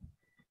বলো,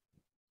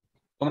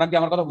 তোমরা কি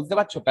আমার কথা বুঝতে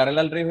পারছো?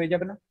 প্যারালাল রে হয়ে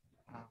যাবে না?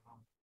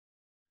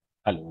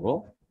 হ্যালো,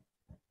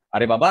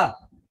 আরে বাবা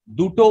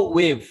দুটো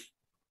ওয়েভ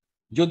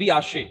যদি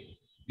আসে,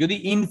 যদি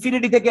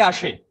ইনফিনিটি থেকে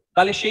আসে,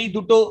 তাহলে সেই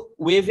দুটো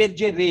ওয়েভের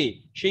যে রে,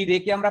 সেই রে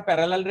কে আমরা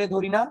প্যারালাল রে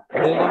ধরি না?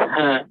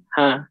 হ্যাঁ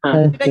হ্যাঁ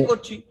হ্যাঁ এটাই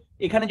করছি।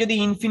 এখানে যদি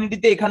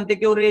ইনফিনিটিতে এখান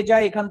থেকেও রে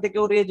যায় এখান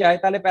থেকেও রে যায়,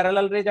 তাহলে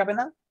প্যারালাল রে যাবে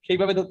না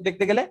সেইভাবে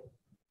দেখতে গেলে?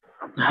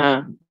 হ্যাঁ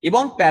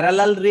এবং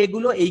প্যারালাল রে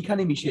গুলো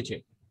এইখানে মিশেছে,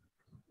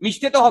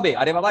 মিশতে তো হবে।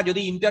 আরে বাবা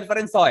যদি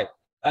ইন্টারফারেন্স হয়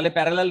তাহলে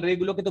প্যারালাল রে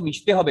গুলোকে তো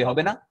মিশতে হবে,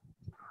 হবে না?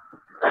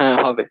 হ্যাঁ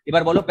হবে।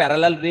 এবার বলো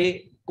প্যারালাল রে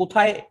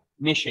কোথায়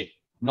মেশে?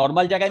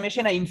 নর্মাল জায়গায়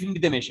মেশে না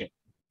ইনফিনিটিতে মেশে?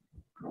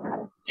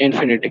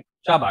 ইনফিনিটি।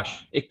 শাবাশ,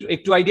 একটু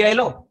একটু আইডিয়া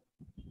এলো?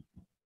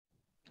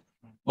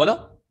 বলো,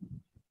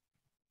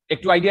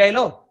 একটু আইডিয়া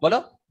এলো? বলো।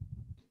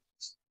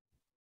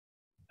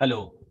 হ্যালো,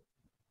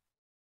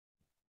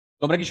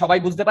 তোমরা কি সবাই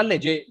বুঝতে পারলে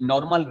যে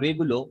নর্মাল রে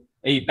গুলো,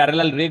 এই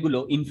প্যারালাল রে গুলো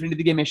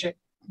ইনফিনিটি দিয়ে মেশে?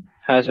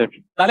 হ্যাঁ স্যার।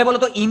 তাহলে বলো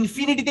তো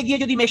ইনফিনিটিতে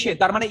গিয়ে যদি মেশে,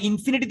 তার মানে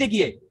ইনফিনিটিতে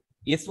গিয়ে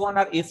S1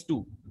 আর S2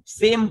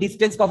 সেম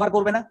ডিসটেন্স কভার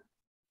করবে না?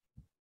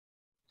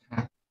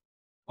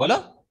 বলো।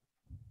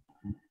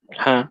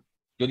 হ্যাঁ।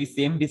 যদি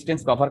সেম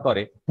ডিসটেন্স কভার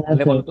করে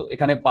তাহলে বলো তো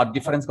এখানে পাথ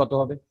ডিফারেন্স কত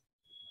হবে?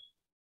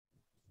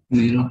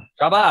 0.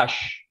 শাবাশ,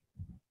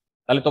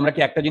 তাহলে তোমরা কি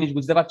একটা জিনিস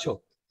বুঝতে পারছো?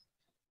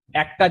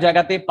 একটা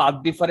জায়গাতে পাথ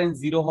ডিফারেন্স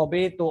 0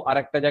 হবে, তো আর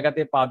একটা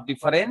জায়গাতে পাথ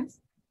ডিফারেন্স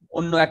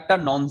অন্য একটা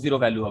নন জিরো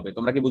ভ্যালু হবে।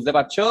 তোমরা কি বুঝতে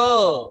পারছো?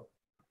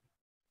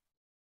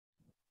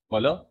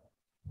 বলো।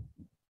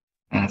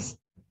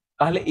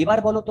 তাহলে এবার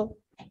বলো তো,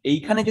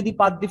 এইখানে যদি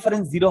পাথ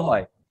ডিফারেন্স 0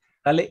 হয়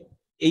তাহলে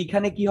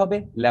এইখানে কি হবে?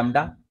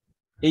 ল্যামডা,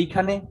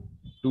 এইখানে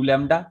 2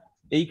 ল্যামডা,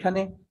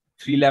 এইখানে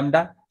 3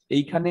 ল্যামডা,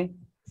 এইখানে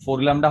 4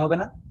 ল্যামডা হবে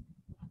না?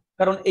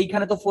 কারণ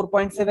এইখানে তো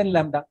 4.7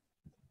 ল্যামডা।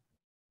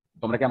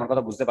 তোমরা কি আমার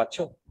কথা বুঝতে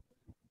পারছো?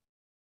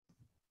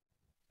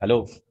 হ্যালো।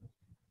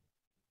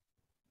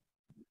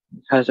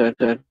 হ্যাঁ স্যার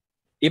স্যার।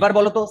 এবার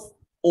বলো তো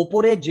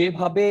ওপরে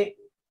যেভাবে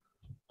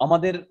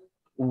আমাদের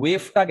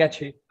ওয়েভটা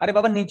গেছে, আরে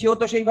বাবা নিচেও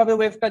তো সেইভাবে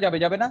ওয়েভটা যাবে,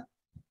 যাবে না?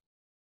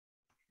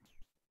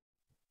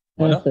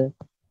 বলো।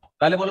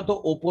 তাহলে বলো তো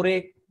ওপরে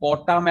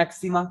কটা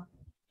ম্যাক্সিমা?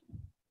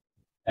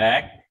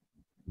 1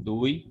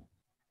 2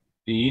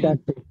 3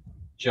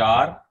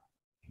 4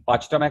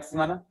 5টা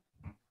ম্যাক্সিমা না?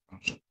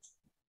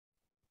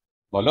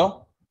 বলো,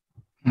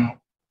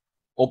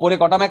 ওপরে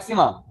কটা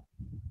ম্যাক্সিমা?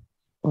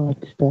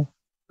 পাঁচটা।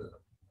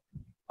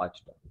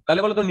 5টা।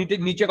 তাহলে বলো তো নিচে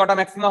নিচে কটা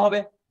ম্যাক্সিমা হবে?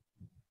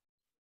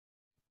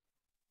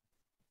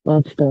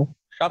 5টা।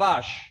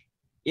 সাবাস।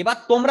 এবার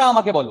তোমরা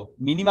আমাকে বলো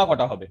মিনিমা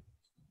কটা হবে?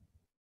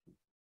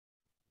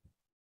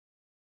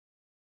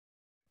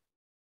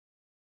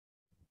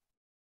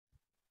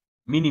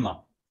 মিনিমা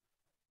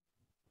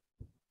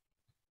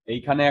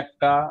এইখানে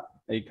একটা,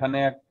 এইখানে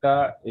একটা,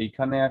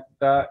 এইখানে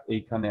একটা,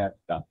 এইখানে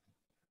একটা,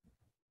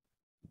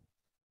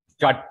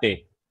 4টে।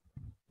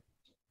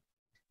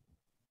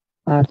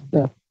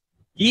 8টা।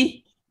 কি?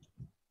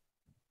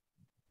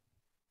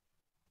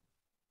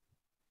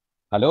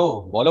 হ্যালো,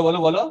 বলো বলো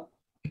বলো।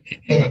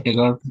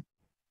 11।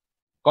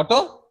 কত?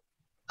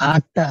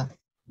 8টা।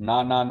 না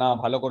না না,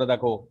 ভালো করে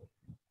দেখো।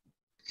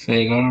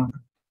 11।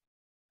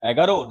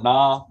 11 না।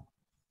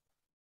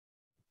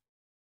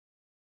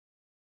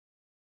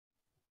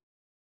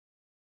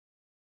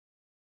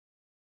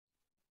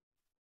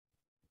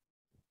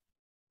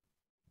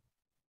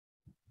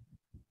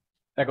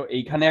 দেখো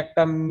এইখানে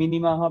একটা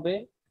মিনিমা হবে,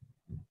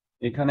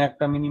 এখানে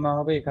একটা মিনিমা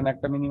হবে, এখানে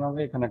একটা মিনিমা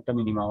হবে, এখানে একটা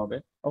মিনিমা হবে।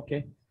 ওকে।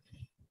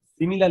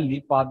 সিমিলারলি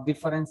পাথ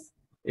ডিফারেন্স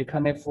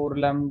এখানে 4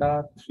 ল্যামডা,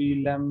 3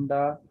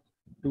 ল্যামডা,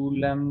 2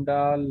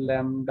 ল্যামডা,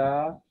 ল্যামডা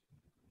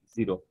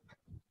 0।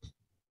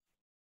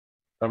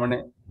 তার মানে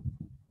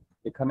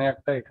এখানে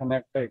একটা, এখানে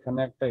একটা, এখানে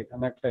একটা,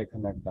 এখানে একটা,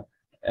 এখানে একটা,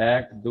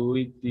 1 2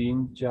 3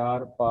 4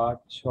 5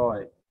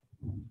 6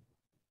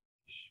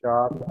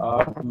 7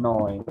 8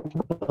 9।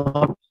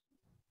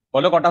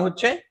 বলো কটা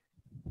হচ্ছে?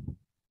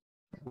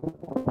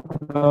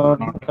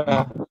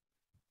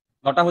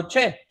 9টা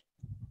হচ্ছে।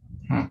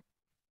 হ্যাঁ।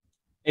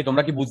 এই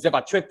তোমরা কি বুঝতে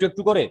পারছো একটু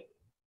একটু করে?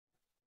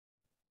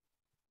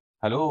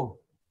 হ্যালো,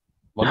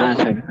 বলো। হ্যাঁ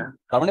স্যার।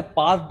 তার মানে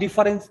পাথ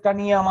ডিফারেন্সটা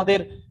নিয়ে আমাদের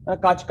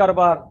কাজ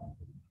কারবার,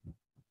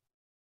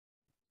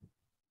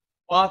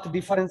 পাথ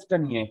ডিফারেন্সটা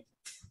নিয়ে।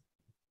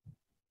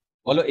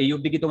 বলো এই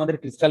অবধি কি তোমাদের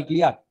ক্রিস্টাল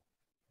ক্লিয়ার?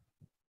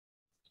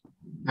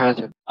 হ্যাঁ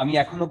স্যার। আমি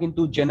এখনো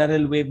কিন্তু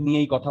জেনারেল ওয়েভ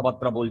নিয়েই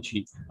কথাবার্তা বলছি,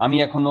 আমি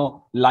এখনো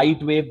লাইট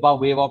ওয়েভ বা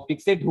ওয়েভ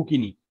অপটিক্সে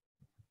ঢুকিনি।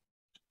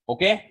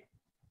 ওকে।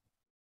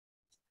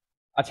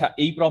 আচ্ছা,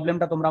 এই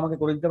প্রবলেমটা তোমরা আমাকে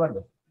করে দিতে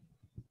পারবে?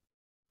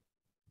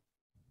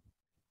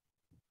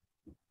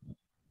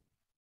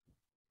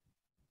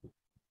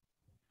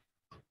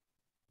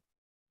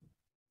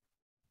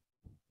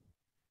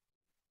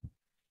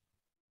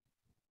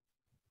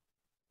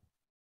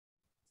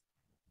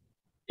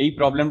 এই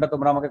প্রবলেমটা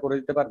তোমরা আমাকে করে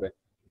দিতে পারবে?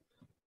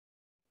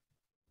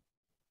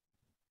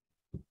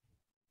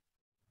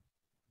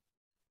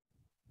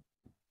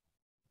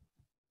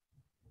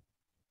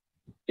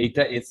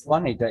 এইটা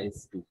S1, এইটা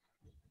S2,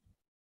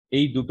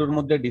 এই দুটোর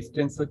মধ্যে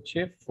ডিস্টেন্স হচ্ছে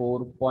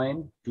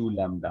 4.2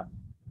 ল্যামডা।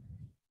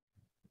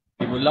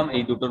 কি বললাম?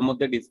 এই দুটোর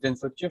মধ্যে ডিস্টেন্স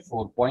হচ্ছে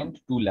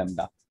 4.2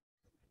 ল্যামডা।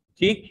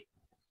 ঠিক।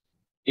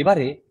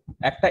 এবারে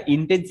একটা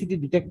ইন্টেন্সিটি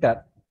ডিটেক্টর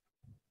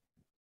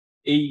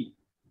এই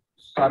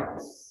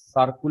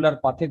সার্কুলার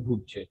পাথে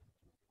ঘুরছে।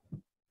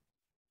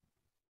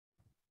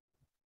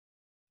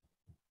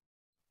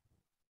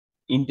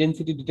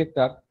 ইন্টেন্সিটি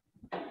ডিটেক্টর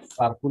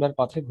সার্কুলার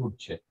পাথে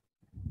ঘুরছে।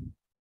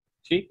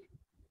 ঠিক।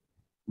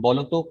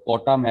 বলো তো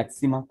কটা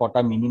ম্যাক্সিমা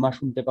কটা মিনিমা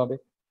শুনতে পাবে?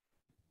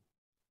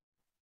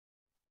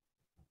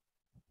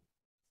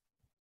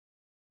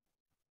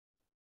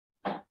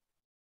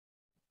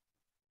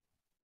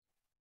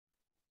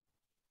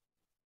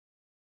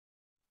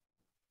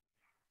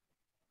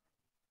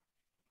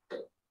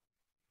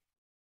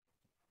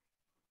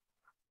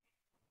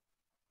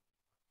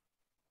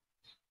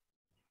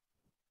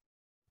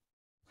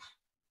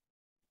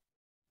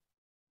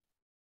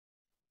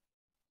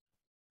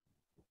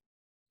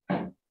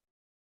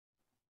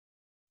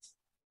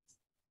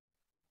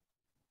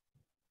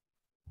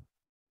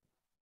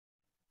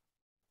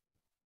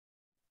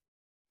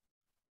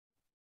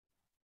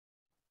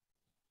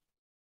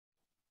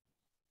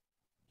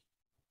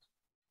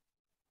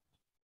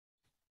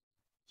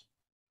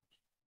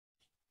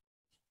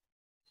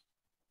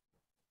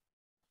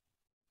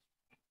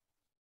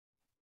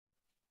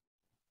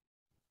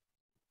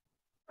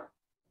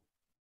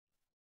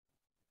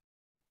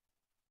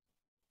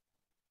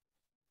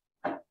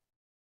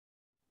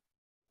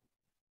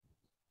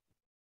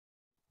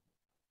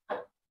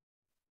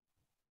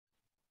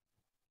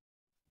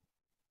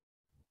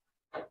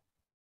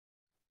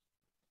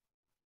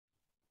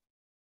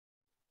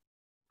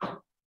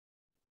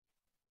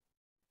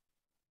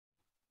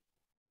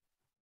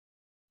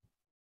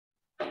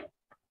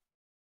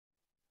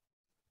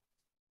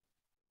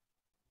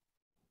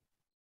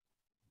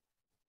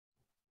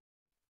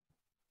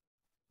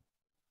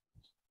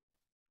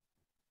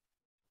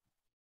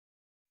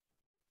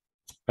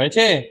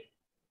 হয়েছে?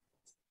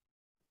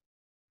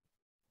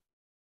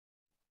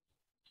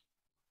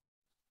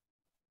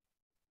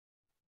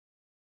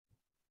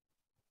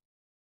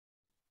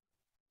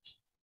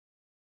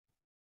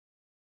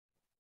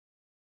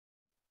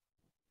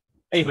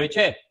 এই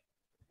হয়েছে।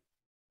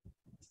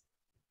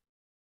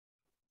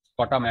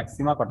 কটা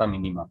ম্যাক্সিমা কটা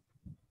মিনিমা?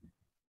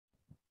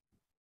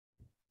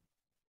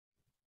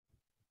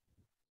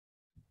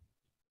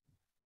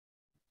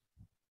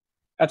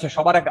 আচ্ছা,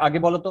 সবার আগে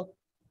বলো তো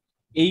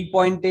এই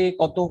পয়েন্টে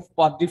কত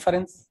পাথ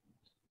ডিফারেন্স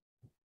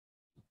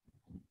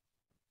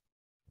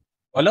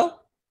বলো?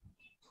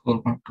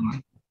 4.2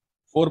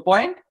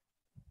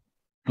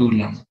 4.2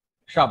 ল্যাম্ডা।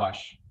 সাবাস।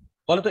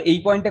 বলো তো এই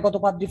পয়েন্টে কত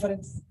পাথ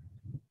ডিফারেন্স?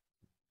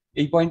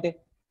 এই পয়েন্টে,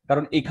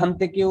 কারণ এখান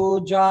থেকেও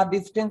যা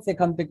ডিস্টেন্স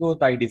এখান থেকেও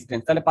তাই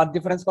ডিস্টেন্স, তাহলে পাথ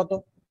ডিফারেন্স কত?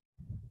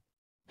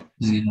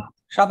 0।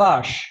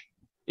 সাবাস।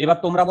 এবার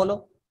তোমরা বলো,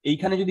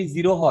 এইখানে যদি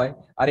 0 হয়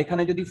আর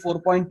এখানে যদি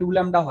 4.2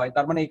 ল্যাম্ডা হয়,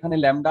 তার মানে এখানে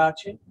ল্যাম্ডা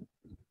আছে,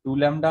 2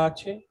 ল্যাম্ডা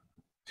আছে,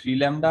 3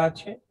 ল্যাম্ডা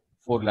আছে,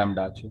 4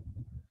 ল্যাম্ডা আছে।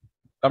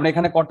 তার মানে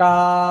এখানে কটা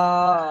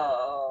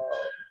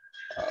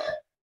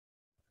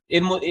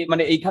এর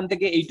মানে এইখান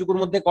থেকে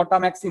এইটুকুর মধ্যে কটা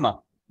ম্যাক্সিমা?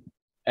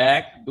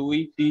 1 2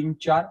 3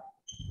 4,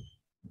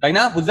 তাই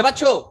না? বুঝতে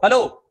পারছো? হ্যালো,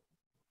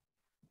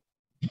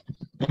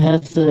 হ্যাঁ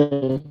স্যার।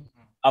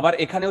 আবার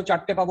এখানেও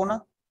 4টে পাবো না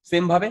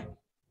সেম ভাবে?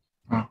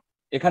 হ্যাঁ।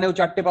 এখানেও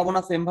 4টে পাবো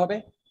না সেম ভাবে?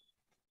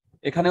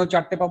 এখানেও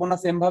 4টে পাবো না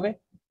সেম ভাবে?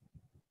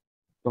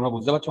 তোমরা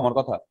বুঝতে পারছো আমার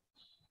কথা?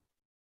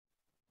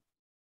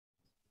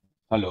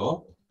 হ্যালো,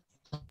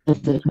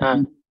 হ্যাঁ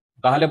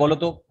তাহলে বলো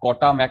তো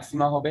কটা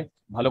ম্যাক্সিমা হবে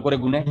ভালো করে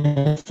গুনে?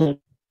 হ্যাঁ স্যার।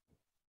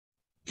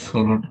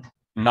 16টা।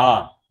 না,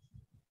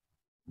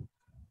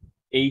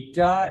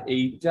 এইটা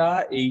এইটা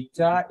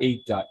এইটা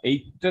এইটা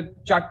এইটা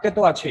 4টে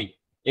তো আছেই,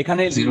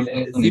 এখানে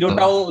জিরোটাও তো নিতে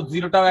জিরোটাও হবে।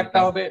 জিরোটাও একটা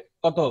হবে,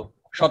 কত?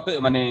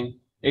 মানে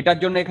এটার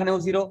জন্য এখানেও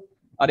 0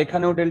 আর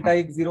এখানেও ডেল্টা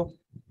এক্স 0,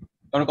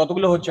 কারণ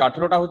কতগুলো হচ্ছে?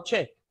 18টা হচ্ছে।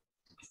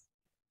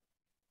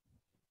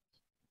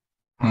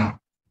 হ্যাঁ।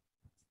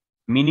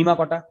 মিনিমা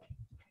কটা?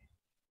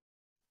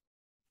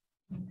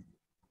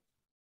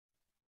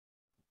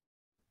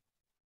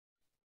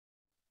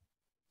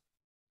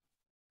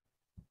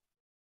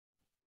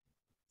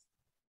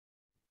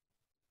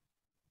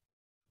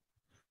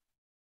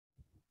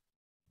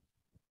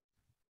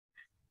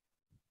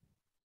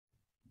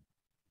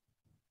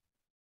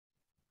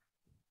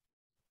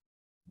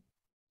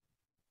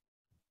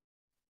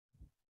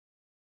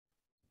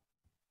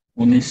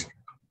 উনিশ।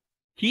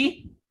 কি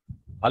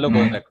ভালো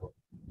করে দেখো,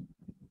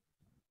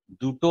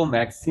 দুটো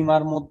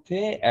ম্যাক্সিমার মধ্যে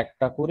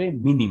একটা করে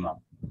মিনিমাম,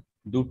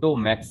 দুটো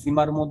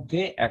ম্যাক্সিমার মধ্যে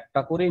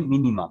একটা করে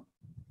মিনিমাম।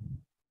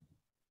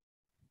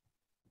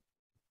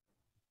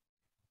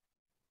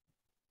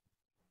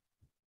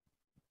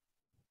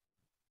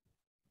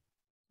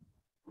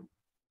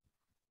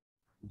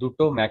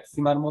 দুটো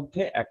ম্যাক্সিমার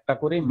মধ্যে একটা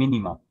করে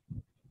মিনিমাম।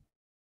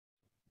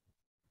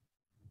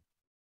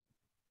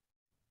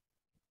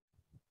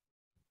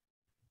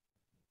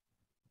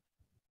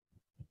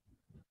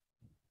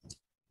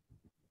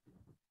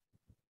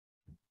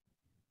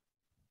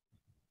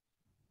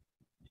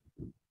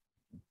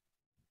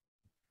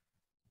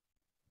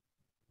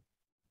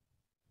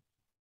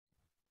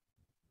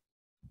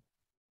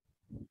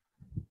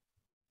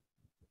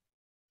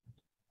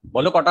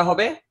 বলো কটা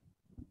হবে?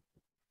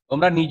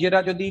 তোমরা নিজেরা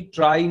যদি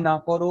ট্রাই না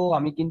করো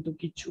আমি কিন্তু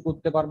কিচ্ছু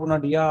করতে পারবো না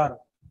ডিয়ার,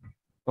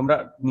 তোমরা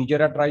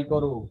নিজেরা ট্রাই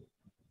করো।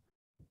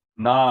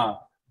 না,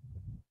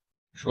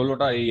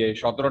 16টা, এই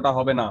 17টা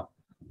হবে না,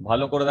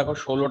 ভালো করে দেখো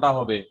 16টা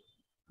হবে,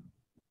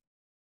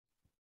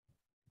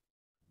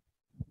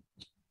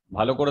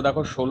 ভালো করে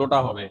দেখো 16টা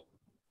হবে।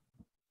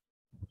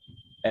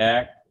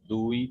 1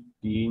 2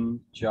 3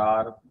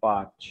 4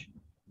 5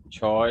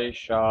 6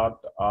 7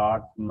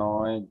 8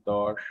 9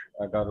 10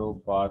 11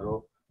 12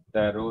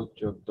 13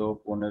 14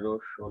 15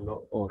 16,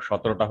 ও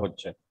 17টা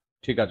হচ্ছে,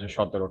 ঠিক আছে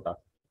 17টা।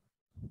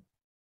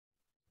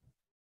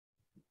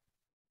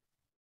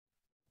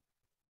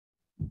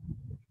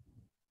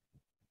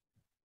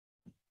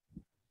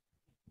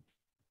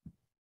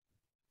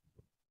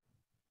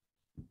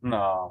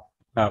 না,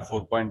 হ্যাঁ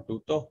 4.2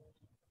 তো।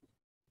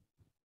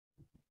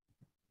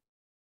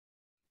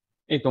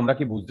 এই তোমরা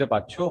কি বুঝতে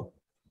পারছো?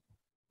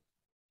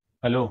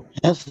 হ্যালো,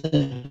 হ্যাঁ স্যার।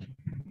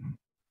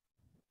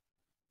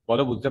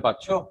 বলো বুঝতে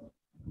পারছো?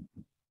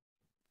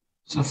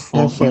 স্যার হ্যাঁ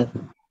 4 স্যার।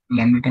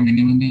 ল্যাম্ডাটা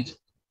মিনিমাম নিয়েছে।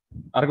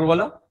 আরেকবার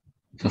বলো।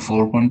 স্যার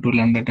 4.2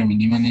 ল্যাম্ডাটা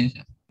মিনিমাম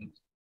নিয়েছে।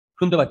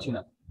 শুনতে পাচ্ছি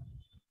না।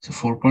 স্যার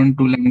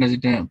 4.2 ল্যাম্ডা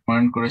যেটা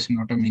পয়েন্ট করেছেন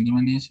ওটা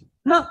মিনিমাম নিয়েছে।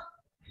 না,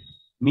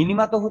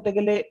 মিনিমা তো হতে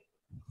গেলে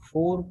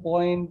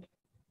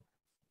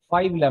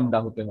 4.5 ল্যাম্ডা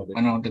হতে হবে।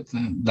 মানে ওটাতে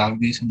দাগ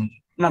দিয়েছেন।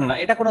 না না না,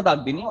 এটা কোনো দাগ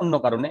দিইনি, অন্য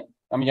কারণে,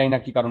 আমি জানি না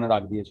কি কারণে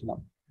দাগ দিয়েছিলাম।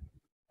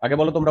 আগে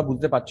বলো তোমরা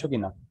বুঝতে পারছো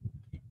কিনা?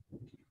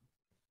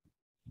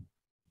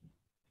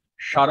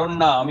 কারণ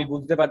না, আমি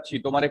বুঝতে পারছি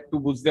তোমার একটু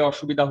বুঝতে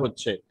অসুবিধা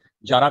হচ্ছে,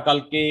 যারা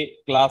কালকে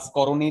ক্লাস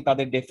করনি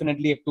তাদের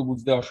ডেফিনেটলি একটু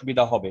বুঝতে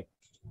অসুবিধা হবে।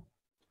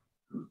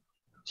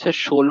 স্যার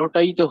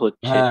 16টাই তো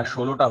হচ্ছে। হ্যাঁ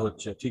 16টা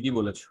হচ্ছে, ঠিকই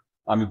বলেছো,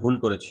 আমি ভুল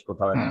করেছি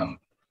কোথাও একটা। হ্যাঁ,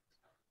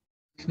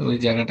 ওই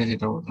জায়গাটা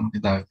যেটা বললাম কি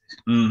দাগ দিয়েছে।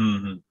 হুম হুম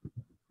হুম,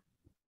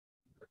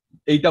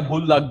 এইটা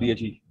ভুল দাগ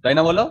দিয়েছি তাই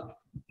না বলো?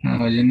 হ্যাঁ,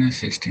 ওই জন্য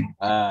 16।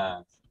 হ্যাঁ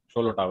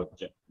 16টা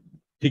হচ্ছে,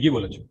 ঠিকই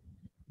বলেছো।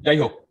 যাই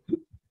হোক,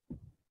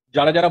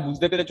 যারা যারা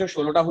বুঝতে পেরেছো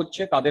 16টা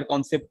হচ্ছে তাদের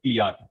কনসেপ্ট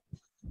ক্লিয়ার।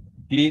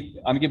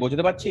 আমি কি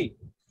বোঝাতে পারছি?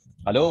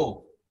 হ্যালো,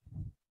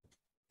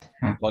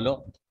 হ্যাঁ। বলো।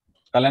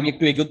 তাহলে আমি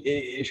একটু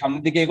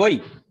সামনের দিকে এগোই,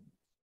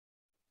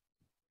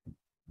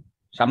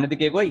 সামনের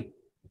দিকে এগোই।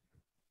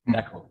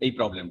 দেখো এই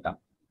প্রবলেমটা,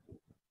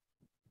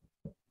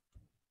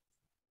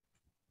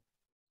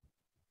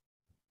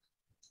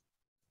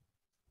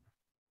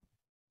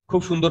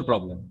 খুব সুন্দর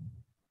প্রবলেম।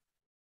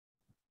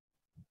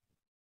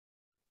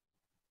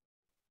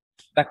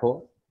 দেখো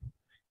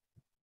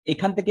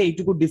এখান থেকে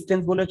এইটুকু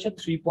ডিস্টেন্স বলেছে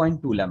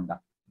 3.2 ল্যাম্ডা,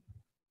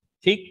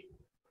 ঠিক?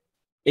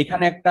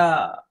 এখানে একটা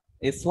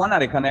S1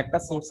 আর এখানে একটা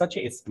সোর্স আছে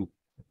S2,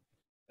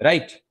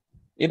 রাইট?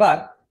 এবার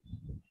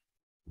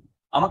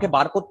আমাকে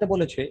বার করতে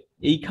বলেছে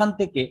এইখান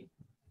থেকে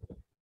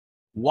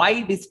y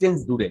ডিস্টেন্স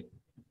দূরে,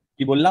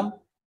 কি বললাম,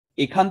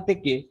 এখান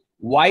থেকে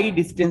y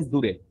ডিস্টেন্স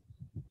দূরে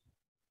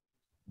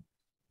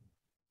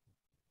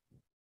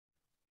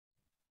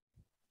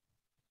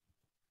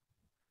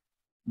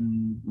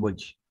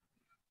বলছি,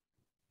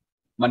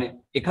 মানে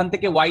এখান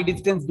থেকে y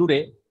ডিস্টেন্স দূরে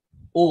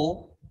ও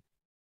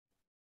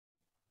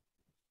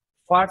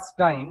ফার্স্ট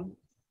টাইম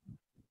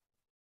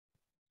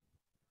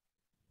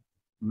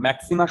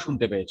ম্যাক্সিমা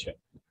শুনতে পেয়েছে,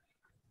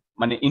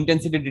 মানে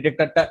ইন্টেন্সিটি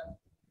ডিটেক্টরটা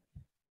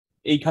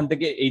এইখান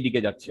থেকে এই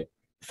দিকে যাচ্ছে,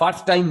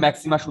 ফার্স্ট টাইম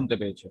ম্যাক্সিমা শুনতে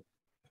পেয়েছে।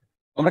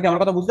 তোমরা কি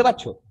আমার কথা বুঝতে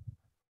পারছো?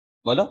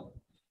 বলো,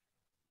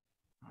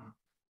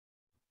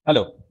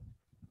 হ্যালো,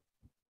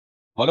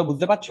 বলো,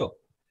 বুঝতে পারছো?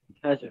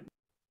 হ্যাঁ স্যার।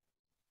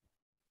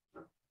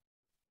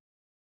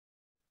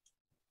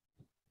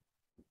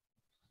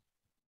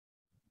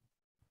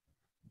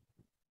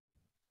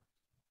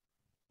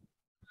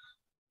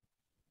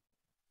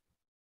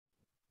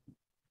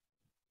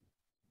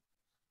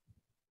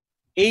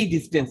 এই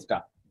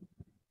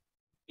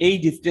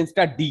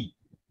ডিস্টেন্সটা ডি,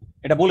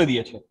 এটা বলে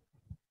দিয়েছে,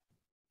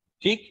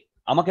 ঠিক?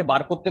 আমাকে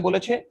বার করতে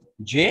বলেছে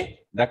যে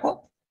দেখো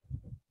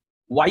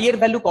y এর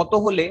ভ্যালু কত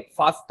হলে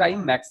ফার্স্ট টাইম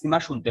ম্যাক্সিমা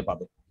শুনতে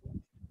পাবে।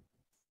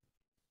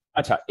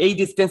 আচ্ছা, এই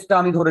ডিস্টেন্সটা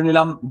আমি ধরে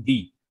নিলাম ডি,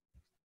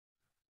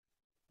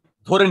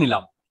 ধরে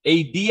নিলাম এই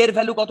ডি এর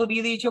ভ্যালু কত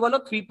দিয়ে দিয়েছে বলো,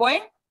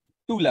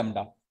 3.2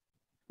 ল্যাম্ডা।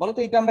 বলো তো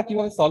এটা আমরা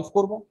কিভাবে সলভ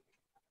করব?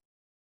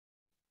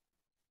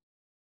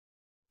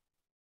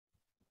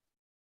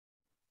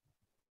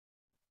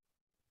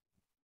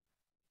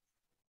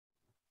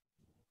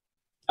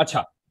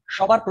 আচ্ছা,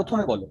 সবার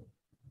প্রথমে বলো,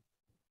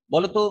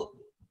 বলো তো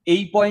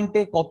এই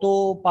পয়েন্টে কত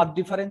পাথ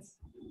ডিফারেন্স?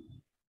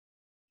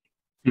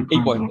 এই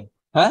পয়েন্টে,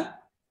 হ্যাঁ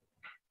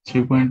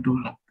 3.2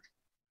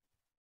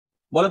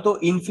 বলো তো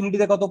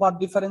ইনফিনিটিতে কত পাথ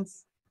ডিফারেন্স?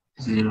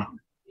 0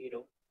 0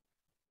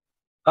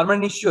 তার মানে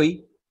নিশ্চয়ই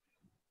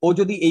ও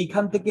যদি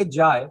এইখান থেকে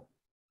যায়,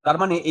 তার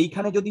মানে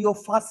এইখানে যদি ও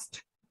ফার্স্ট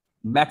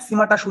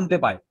ম্যাক্সিমাটা শুনতে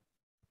পায়,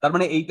 তার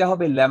মানে এইটা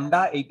হবে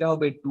ল্যামডা, এইটা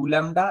হবে 2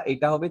 ল্যামডা,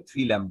 এটা হবে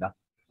 3 ল্যামডা।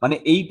 মানে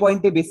এই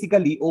পয়েন্টে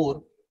বেসিক্যালি ওর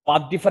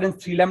পাথ ডিফারেন্স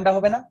 3 ল্যামডা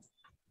হবে না?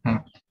 হ্যাঁ।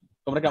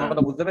 তোমরা কি আমার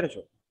কথা বুঝতে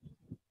পেরেছো?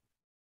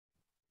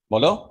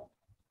 বলো।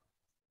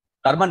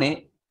 তার মানে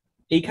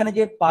এইখানে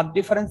যে পাথ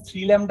ডিফারেন্স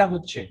 3 ল্যামডা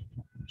হচ্ছে,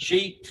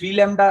 সেই 3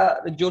 ল্যামডার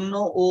জন্য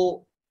ও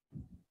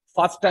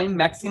ফার্স্ট টাইম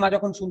ম্যাক্সিমা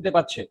যখন শুনতে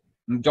পাচ্ছে,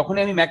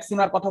 যখনই আমি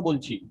ম্যাক্সিমার কথা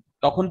বলছি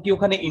তখন কি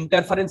ওখানে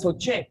ইন্টারফারেন্স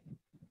হচ্ছে?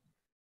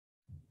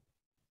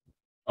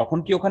 তখন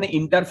কি ওখানে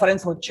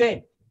ইন্টারফারেন্স হচ্ছে?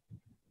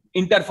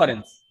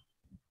 ইন্টারফারেন্স,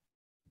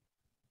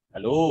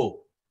 হ্যালো,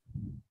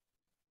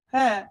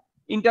 হ্যাঁ,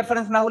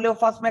 ইন্টারফারেন্স না হলেও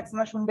ফার্স্ট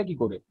ম্যাক্সিমা শুনবে কি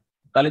করে?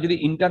 তাহলে যদি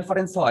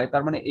ইন্টারফারেন্স হয়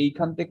তার মানে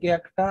এইখান থেকে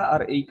একটা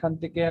আর এইখান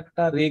থেকে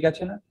একটা রে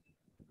গেছে না?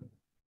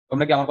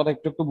 তোমরা কি আমার কথা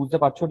একটু একটু বুঝতে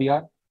পারছো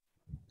ডিয়ার?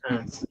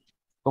 হ্যাঁ।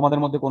 তোমাদের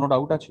মধ্যে কোনো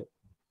ডাউট আছে?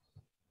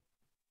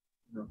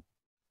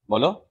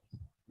 বলো।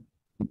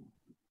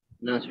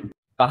 না স্যার।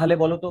 তাহলে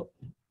বলো তো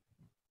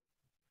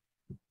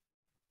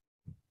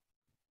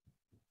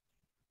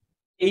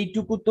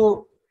এইটুকু তো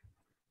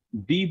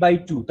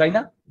d/2, তাই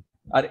না?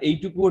 আর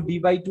এইটুকুও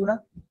d/2 না?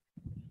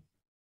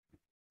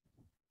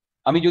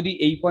 আমি যদি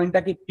এই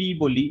পয়েন্টটাকে P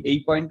বলি, এই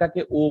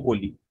পয়েন্টটাকে O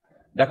বলি,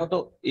 দেখো তো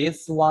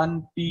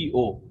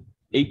S1PO,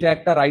 এইটা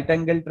একটা রাইট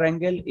অ্যাঙ্গেল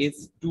ট্রায়াঙ্গেল,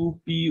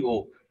 S2PO,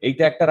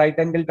 এইটা একটা রাইট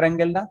অ্যাঙ্গেল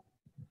ট্রায়াঙ্গেল না?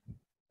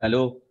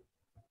 হ্যালো,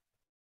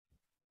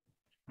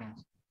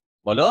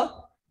 বলো,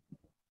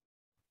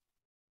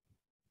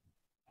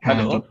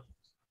 হ্যালো,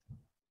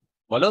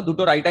 বলো,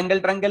 দুটো রাইট অ্যাঙ্গেল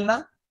ট্রায়াঙ্গেল না?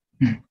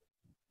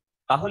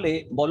 তাহলে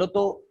বলো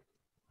তো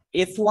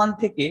S1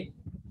 থেকে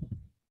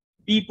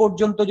P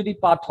পর্যন্ত যদি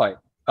পাথ হয়,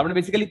 তার মানে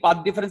বেসিক্যালি পাথ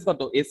ডিফারেন্স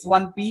কত?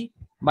 S1P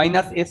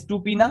মাইনাস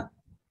S2P না?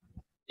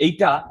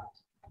 এইটা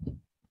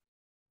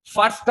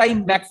ফার্স্ট টাইম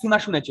ম্যাক্সিমা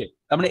শুনেছে,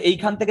 তার মানে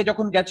এইখান থেকে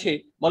যখন গেছে,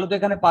 বলো তো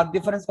এখানে পাথ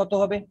ডিফারেন্স কত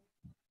হবে?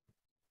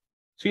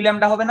 3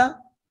 ল্যামডা হবে না?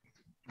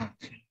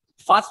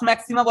 ফার্স্ট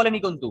ম্যাক্সিমা বলেনি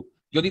কিন্তু,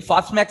 যদি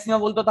ফার্স্ট ম্যাক্সিমা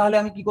বলতো তাহলে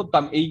আমি কি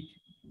করতাম, এই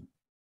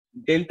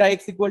ডেল্টা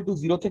x ইকুয়াল টু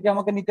 0 থেকে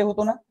আমাকে নিতে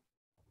হতো না?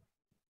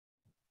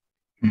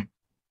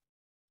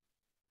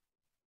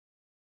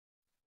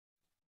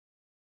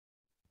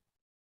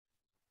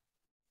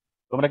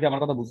 তোমরা কি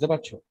আমার কথা বুঝতে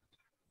পারছো?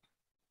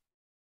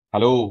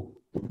 হ্যালো,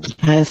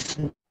 হ্যাঁ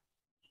স্যার।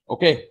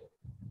 ওকে।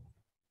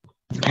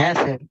 হ্যাঁ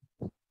স্যার।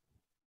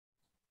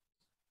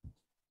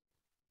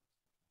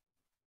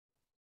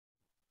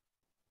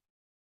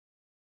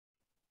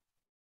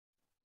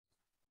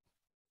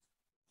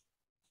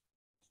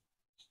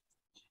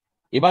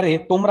 এবারে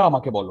তোমরা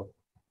আমাকে বলো,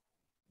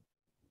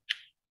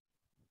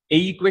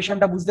 এই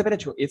ইকুয়েশনটা বুঝতে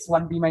পেরেছো?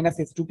 S1P মাইনাস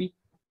S2P,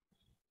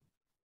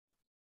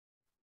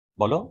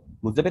 বলো,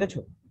 বুঝতে পেরেছো?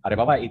 আরে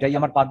বাবা, এটাই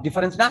আমার পাথ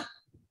ডিফারেন্স না?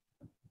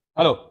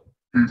 হ্যালো,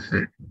 হ্যাঁ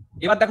স্যার।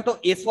 এবার দেখো তো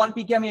S1P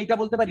কে আমি এইটা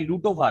বলতে পারি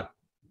root over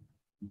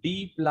d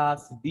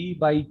plus d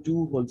by 2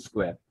 whole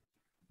square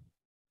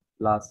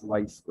plus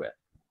y square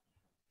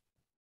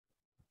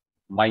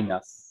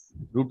minus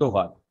root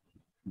over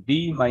d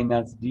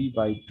minus d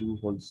by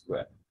 2 whole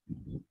square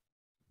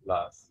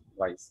plus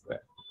y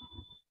square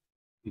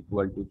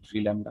equal to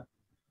 3 lambda.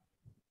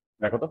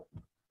 দেখো তো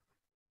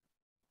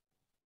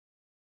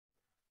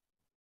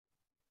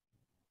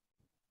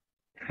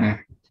হ্যাঁ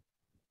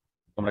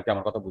তোমরা কি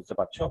আমার কথা বুঝতে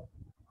পারছো?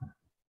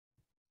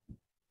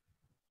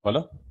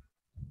 বলো।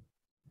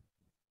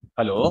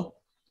 হ্যালো,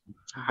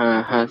 হ্যাঁ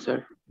হ্যাঁ স্যার।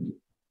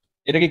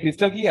 এটা কি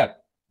ক্রিস্টাল ক্লিয়ার?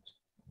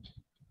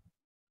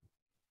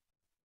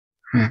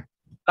 হ্যাঁ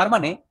তার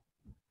মানে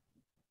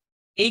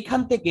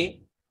এইখান থেকে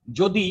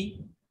যদি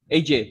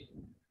এই যে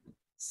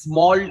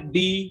স্মল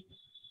ডি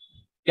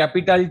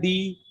ক্যাপিটাল ডি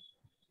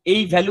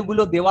এই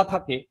ভ্যালুগুলো দেওয়া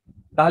থাকে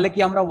তাহলে কি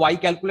আমরা ওয়াই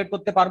ক্যালকুলেট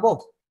করতে পারবো?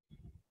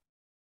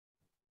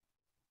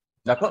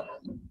 দেখো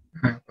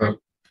হ্যাঁ পারবো।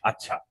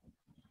 আচ্ছা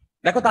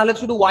দেখো তাহলে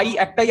শুধু ওয়াই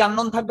একটাই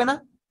আননোন থাকবে না?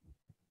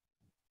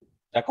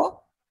 দেখো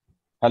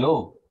হ্যালো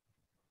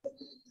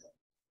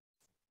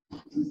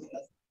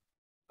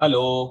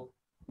হ্যালো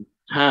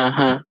হ্যাঁ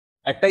হ্যাঁ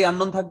একটাই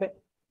আননোন থাকবে।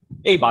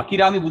 এই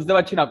বাকিরা আমি বুঝতে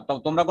পারছি না,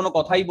 তোমরা কোনো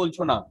কথাই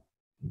বলছো না,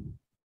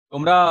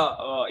 তোমরা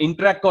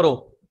ইন্টারঅ্যাক্ট করো,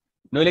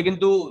 নইলে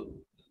কিন্তু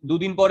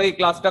দুদিন পরে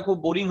ক্লাসটা খুব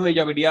বোরিং হয়ে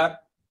যাবে ডিয়ার।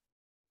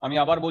 আমি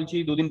আবার বলছি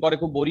দুদিন পরে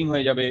খুব বোরিং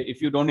হয়ে যাবে ইফ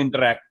ইউ ডোন্ট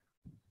ইন্টারঅ্যাক্ট।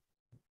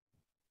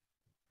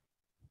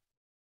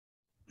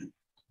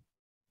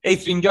 এই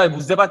সৃঞ্জয়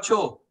বুঝতে পারছো?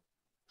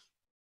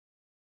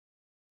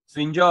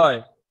 সৃঞ্জয়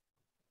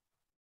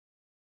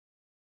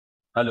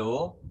হ্যালো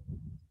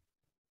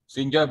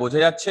সৃঞ্জয় বোঝা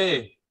যাচ্ছে?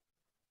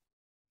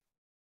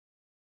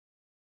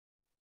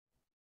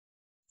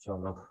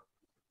 চলো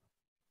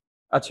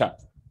আচ্ছা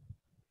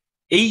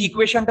এই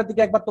ইকুয়েশনটার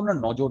দিকে একবার তোমরা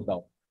নজর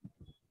দাও।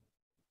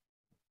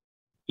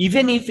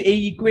 ইভেন ইফ এই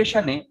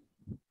ইকুয়েশনে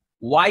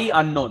ওয়াই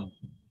আননোন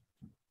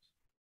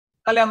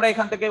তাহলে আমরা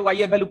এখান থেকে ওয়াই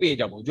এর ভ্যালু পেয়ে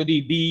যাব যদি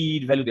ডি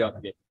এর ভ্যালু দেওয়া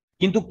থাকে,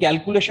 কিন্তু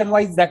ক্যালকুলেশন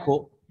ওয়াইজ দেখো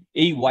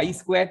এই ওয়াই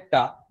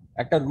স্কোয়ারটা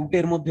একটা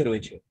রুটের মধ্যে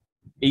রয়েছে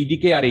এই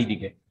দিকে আর এই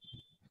দিকে,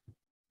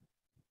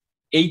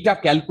 এইটা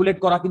ক্যালকুলেট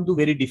করা কিন্তু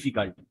ভেরি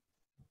ডিফিকাল্ট।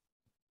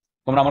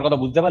 তোমরা আমার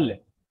কথা বুঝতে পারলে?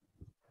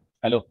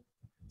 হ্যালো,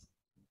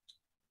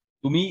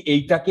 তুমি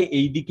এইটাকে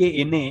এই দিকে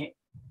এনে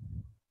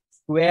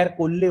স্কোয়ার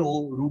করলেও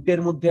রুটের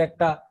মধ্যে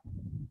একটা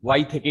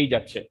ওয়াই থেকেই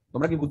যাচ্ছে,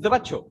 তোমরা কি বুঝতে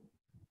পারছো?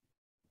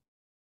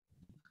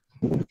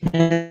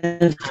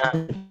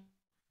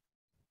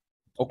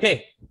 ওকে,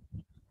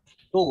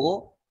 তো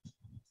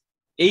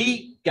এই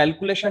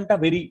ক্যালকুলেশনটা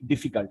ভেরি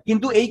ডিফিকাল্ট,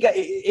 কিন্তু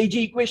এই যে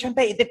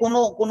ইকুয়েশনটা এতে কোনো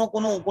কোনো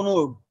কোনো কোনো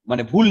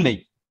মানে ভুল নেই,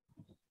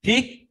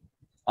 ঠিক?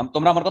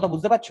 তোমরা আমার কথা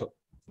বুঝতে পারছো?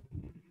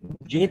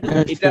 যেহেতু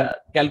এটা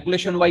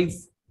ক্যালকুলেশন ওয়াইজ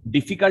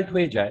ডিফিকাল্ট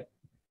হয়ে যায়,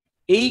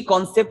 এই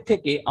কনসেপ্ট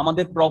থেকে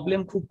আমাদের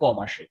প্রবলেম খুব কম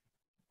আসে।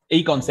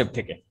 এই কনসেপ্ট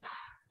থেকে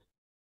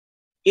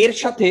এর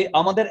সাথে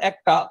আমাদের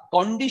একটা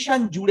কন্ডিশন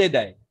জুড়ে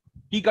দেয়।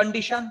 কি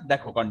কন্ডিশন?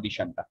 দেখো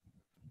কন্ডিশনটা,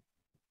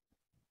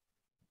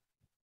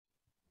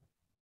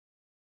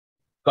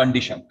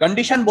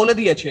 কন্ডিশন বলে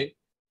দিয়েছে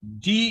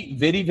D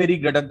very very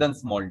greater than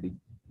small D.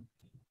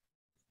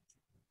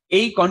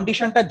 এই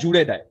কন্ডিশনটা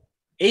জুড়ে দেয়,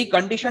 এই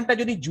কন্ডিশনটা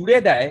যদি জুড়ে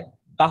দেয়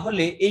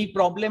তাহলে এই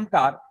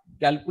প্রবলেমটার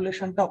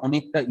ক্যালকুলেশনটা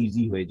অনেকটা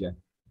ইজি হয়ে যায়।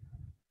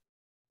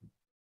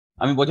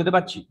 আমি বোঝাতে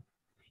পারছি?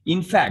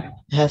 ইনফ্যাক্ট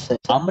হ্যাঁ স্যার।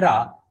 আমরা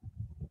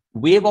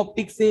ওয়েভ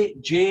অপটিক্সে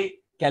যে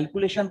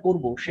ক্যালকুলেশন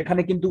করব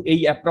সেখানে কিন্তু এই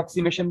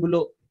অ্যাপ্রক্সিমেশন গুলো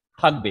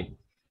থাকবে।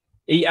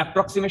 এই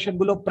অ্যাপ্রক্সিমেশন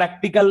গুলো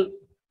প্র্যাকটিক্যাল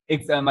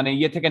মানে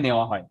ইয়ে থেকে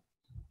নেওয়া হয়।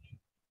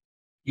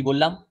 কি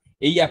বললাম?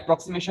 এই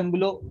অ্যাপ্রক্সিমেশন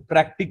গুলো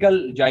প্র্যাকটিক্যাল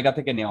জায়গা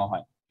থেকে নেওয়া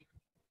হয়,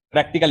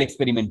 প্র্যাকটিক্যাল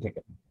এক্সপেরিমেন্ট থেকে।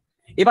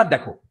 এবার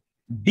দেখো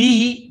D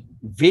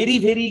very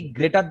very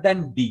greater than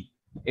D,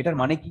 এটার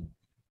মানে কি?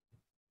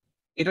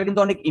 এটার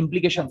কিন্তু অনেক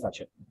ইমপ্লিকেশনস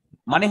আছে।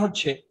 মানে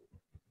হচ্ছে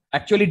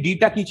অ্যাকচুয়ালি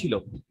ডিটা কি ছিল,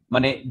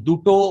 মানে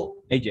দুটো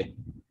এই যে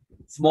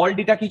স্মল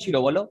ডিটা কি ছিল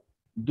বলো?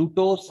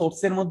 দুটো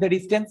সোর্সের মধ্যে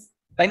ডিস্টেন্স,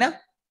 তাই না?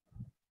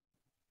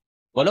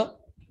 বলো,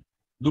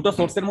 দুটো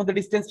সোর্সের মধ্যে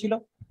ডিস্টেন্স ছিল।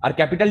 আর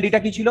ক্যাপিটাল ডিটা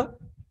কি ছিল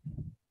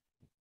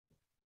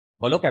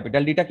বলো?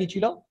 ক্যাপিটাল ডিটা কি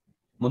ছিল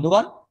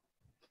বন্ধুগণ?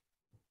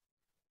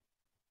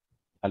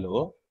 হ্যালো,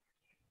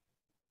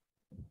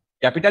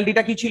 ক্যাপিটাল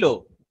ডিটা কি ছিল?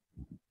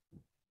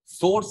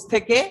 সোর্স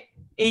থেকে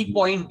এই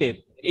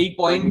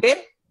পয়েন্টের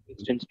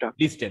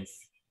ডিস্টেন্স।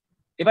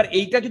 এবার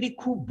এইটা যদি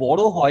খুব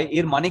বড় হয়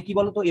এর মানে কি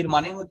বলতো? এর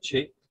মানে হচ্ছে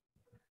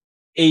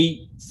এই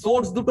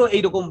সোর্স দুটো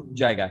এইরকম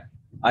জায়গায়,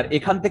 আর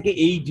এখান থেকে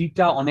এই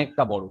ডিটা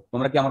অনেকটা বড়।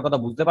 তোমরা কি আমার কথা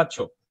বুঝতে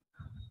পারছো?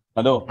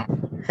 হ্যালো,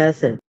 হ্যাঁ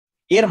স্যার।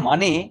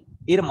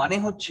 এর মানে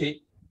হচ্ছে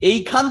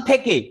এইখান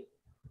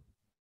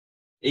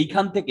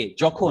থেকে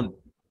যখন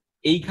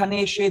এইখানে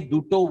এসে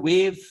দুটো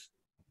ওয়েভ,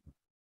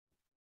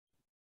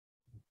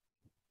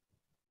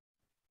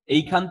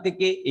 এইখান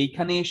থেকে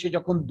এইখানে এসে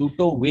যখন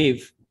দুটো ওয়েভ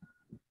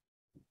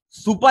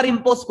সুপার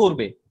ইম্পোজ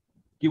করবে,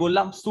 কি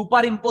বললাম?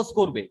 সুপার ইম্পোজ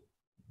করবে,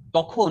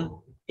 তখন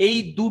এই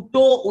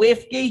দুটো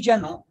ওয়েভকেই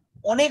যেন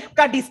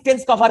অনেকটা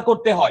ডিস্টেন্স কভার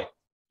করতে হয়।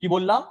 কি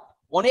বললাম?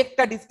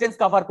 অনেকটা ডিস্টেন্স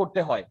কভার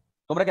করতে হয়,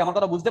 তোমরা কি আমার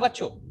কথা বুঝতে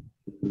পারছো?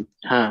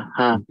 হ্যাঁ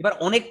হ্যাঁ এবার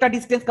অনেকটা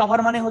ডিস্টেন্স কভার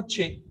মানে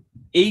হচ্ছে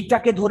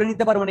এইটাকে ধরে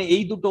নিতে পারো, মানে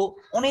এই দুটো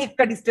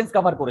অনেকটা ডিস্টেন্স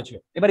কভার করেছে।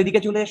 এবার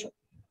এদিকে চলে এসো,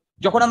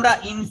 যখন আমরা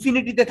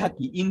ইনফিনিটিতে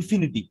থাকি,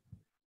 ইনফিনিটি,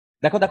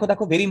 দেখো দেখো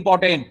দেখো, ভেরি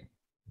ইম্পর্টেন্ট,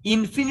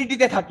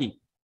 ইনফিনিটিতে থাকি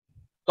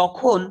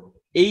তখন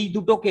এই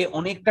দুটোকে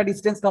অনেকটা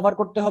ডিস্টেন্স কভার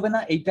করতে হবে না,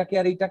 এইটাকে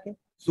আর এইটাকে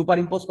সুপার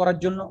ইম্পোজ করার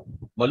জন্য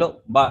বলো,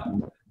 বা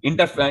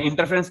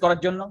ইন্টারফারেন্স করার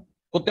জন্য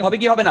করতে হবে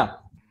কি হবে না?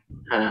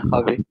 হ্যাঁ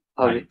হবে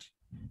হবে।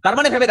 তার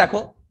মানে ভেবে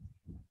দেখো,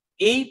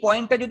 এই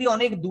পয়েন্টটা যদি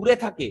অনেক দূরে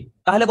থাকে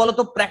তাহলে বলো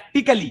তো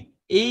প্র্যাকটিক্যালি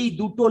এই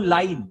দুটো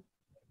লাইন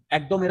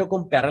একদম এরকম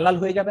প্যারালাল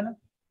হয়ে যাবে না?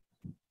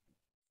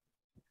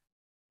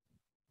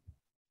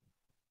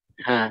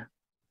 হ্যাঁ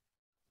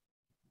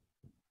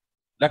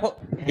দেখো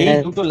এই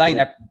দুটো লাইন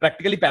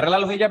প্র্যাকটিক্যালি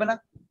প্যারালাল হয়ে যাবে না?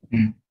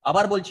 হুম।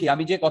 আবার বলছি,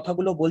 আমি যে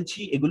কথাগুলো বলছি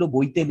এগুলো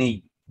বইতে নেই,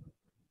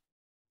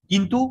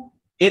 কিন্তু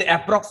এর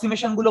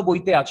অ্যাপ্রক্সিমেশন গুলো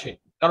বইতে আছে,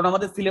 কারণ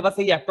আমাদের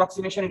সিলেবাসে এই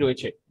অ্যাপ্রক্সিমেশনই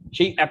রয়েছে।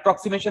 সেই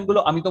অ্যাপ্রক্সিমেশন গুলো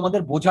আমি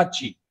তোমাদের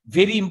বোঝাচ্ছি,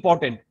 ভেরি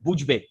ইম্পর্টেন্ট,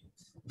 বুঝবে।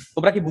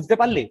 তোমরা কি বুঝতে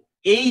পারলে?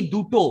 এই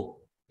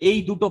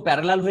দুটো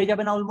প্যারালাল হয়ে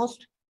যাবে না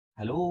অলমোস্ট?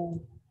 হ্যালো,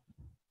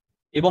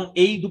 এবং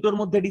এই দুটোর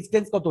মধ্যে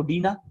ডিসটেন্স কত, ডি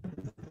না?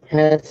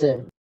 হ্যাঁ স্যার।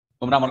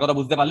 তোমরা আমার কথা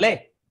বুঝতে পারলে?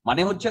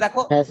 মানে হচ্ছে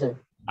দেখো, হ্যাঁ স্যার।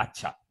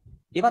 আচ্ছা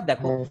এবার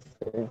দেখো, হ্যাঁ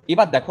স্যার।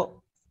 এবার দেখো,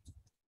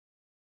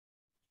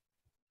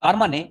 তার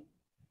মানে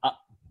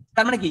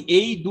তার মানে কি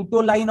এই দুটো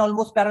লাইন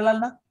অলমোস্ট প্যারালাল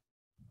না?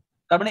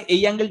 তার মানে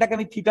এই অ্যাঙ্গেলটাকে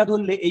আমি থিটা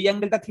ধরলে এই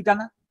অ্যাঙ্গেলটা থিটা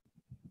না,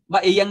 বা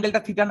এই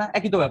অ্যাঙ্গেলটা থিটা না,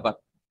 একই তো ব্যাপার,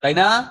 তাই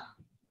না?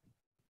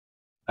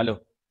 হ্যালো,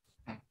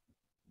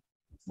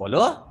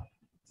 বলো।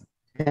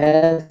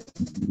 হ্যাঁ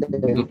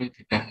দুটোই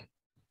থিটা।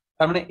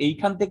 তার মানে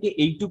এইখান থেকে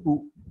এইটুকু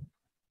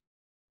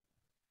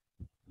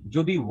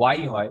যদি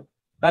ওয়াই হয়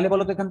তাহলে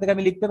বলো তো এখান থেকে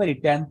আমি লিখতে পারি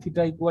tan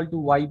theta equal to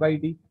Y by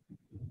D,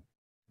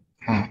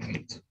 হ্যাঁ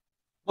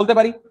বলতে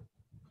পারি?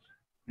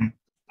 হুম।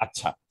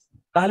 আচ্ছা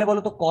তাহলে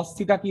বলো তো cos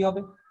থিটা কি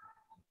হবে?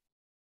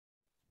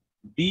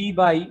 d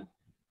by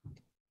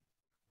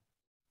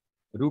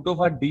root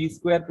over D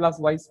square plus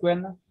Y square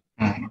না?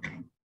 হ্যাঁ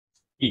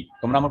কি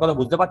তোমরা আমার কথা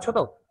বুঝতে পারছো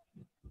তো?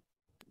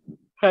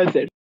 হ্যাঁ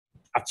স্যার।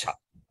 আচ্ছা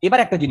এবার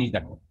একটা জিনিস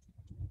দেখো,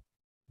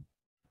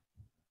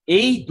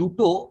 এই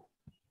দুটো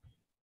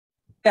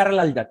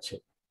প্যারালাল যাচ্ছে,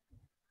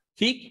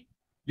 ঠিক?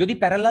 যদি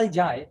প্যারালাল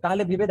যায়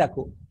তাহলে ভেবে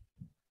দেখো,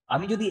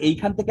 আমি যদি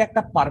এইখান থেকে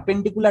একটা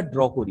পারপেন্ডিকুলার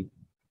ড্র করি,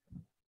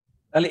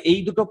 তাহলে এই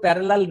দুটো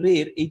প্যারালাল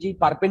রের এই যে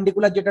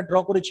পারপেন্ডিকুলার যেটা ড্র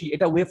করেছি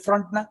এটা ওয়েভ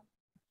ফ্রন্ট না?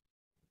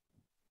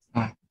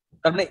 হ্যাঁ।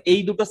 তার মানে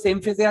এই দুটো সেম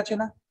ফেজে আছে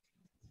না?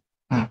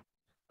 হ্যাঁ।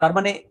 তার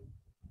মানে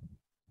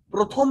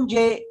প্রথম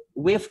যে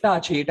ওয়েভটা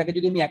আছে এটাকে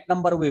যদি আমি 1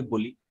 নাম্বার ওয়েভ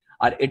বলি,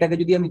 আর এটাকে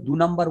যদি আমি 2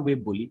 নাম্বার ওয়েভ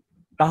বলি,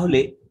 তাহলে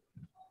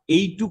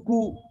এইটুকু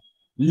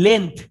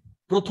লেন্থ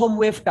প্রথম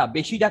ওয়েভটা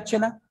বেশি যাচ্ছে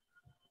না?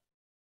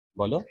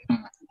 বলো,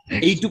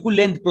 এইটুকু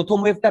লেন্থ প্রথম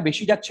ওয়েভটা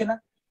বেশি যাচ্ছে না?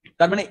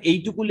 তার মানে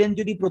এইটুকু লেন্থ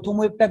যদি প্রথম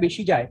ওয়েভটা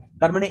বেশি যায়,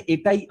 তার মানে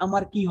এটাই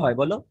আমার কি হয়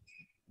বলো?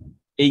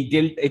 এই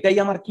ডেল্টা, এটাই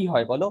আমার কি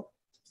হয় বলো?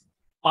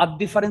 পাথ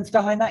ডিফারেন্সটা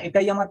হয় না?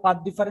 এটাই আমার পাথ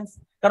ডিফারেন্স,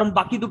 কারণ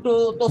বাকি দুটো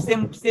তো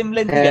সেম সেম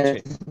লেন্থই আছে।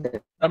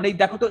 তার মানে এই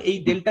দেখো তো, এই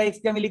ডেল্টা এক্স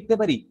কে আমি লিখতে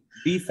পারি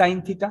ডি সাইন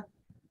থিটা।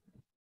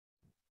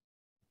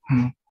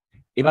 হুম।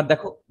 এবার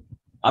দেখো,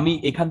 আমি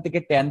এখান থেকে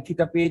ট্যান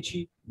থিটা পেয়েছি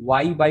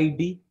ওয়াই বাই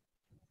ডি,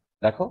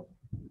 দেখো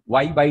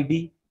ওয়াই বাই ডি,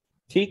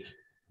 ঠিক?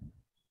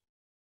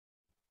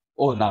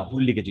 ও না,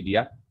 ভুল লিখেছি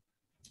ডিয়ার,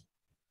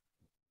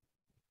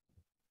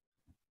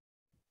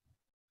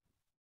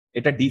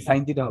 এটা ডি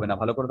সাইন থিটা হবে না,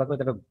 ভালো করে দেখো,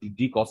 এটা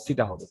ডি কস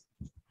থিটা হবে,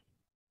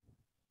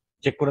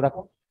 চেক করে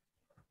দেখো।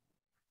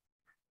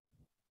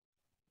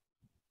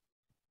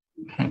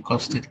 হ্যাঁ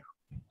cos থিটা।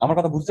 আমার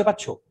কথা বুঝতে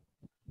পারছো?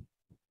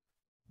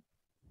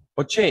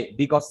 হচ্ছে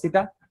ডি কস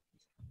থিটা।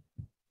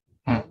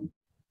 হ্যাঁ।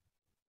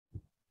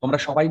 তোমরা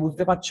সবাই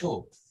বুঝতে পারছো?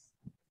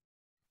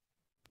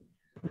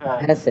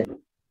 হ্যাঁ স্যার।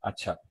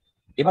 আচ্ছা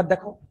এবার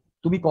দেখো,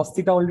 তুমি cos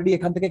থিটা অলরেডি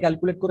এখান থেকে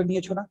ক্যালকুলেট করে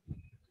নিয়েছো না?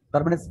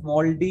 তার মানে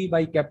small D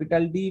by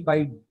capital D by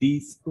D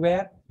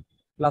square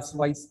plus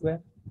Y square.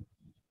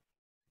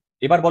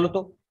 এবার বলো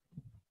তো,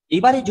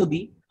 এবারে যদি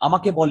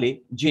আমাকে বলে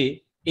যে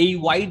এই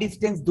ওয়াই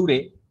ডিস্টেন্স দূরে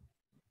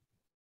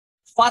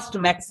ফার্স্ট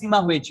ম্যাক্সিমা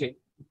হয়েছে,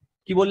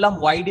 কি বললাম?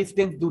 ওয়াই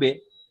ডিস্টেন্স দূরে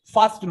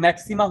ফার্স্ট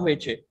ম্যাক্সিমা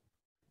হয়েছে,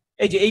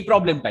 এই যে এই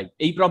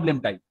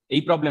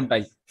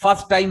প্রবলেমটাই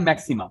ফার্স্ট টাইম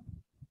ম্যাক্সিমা,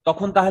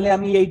 তখন তাহলে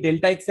আমি এই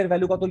ডেল্টা এক্স এর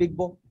ভ্যালু কত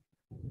লিখবো?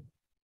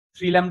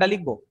 3 ল্যামডা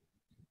লিখবো?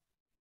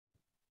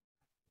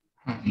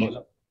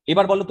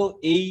 এবার বলো তো,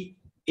 এই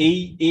এই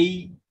এই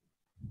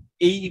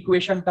এই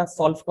ইকুয়েশনটা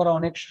সলভ করা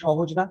অনেক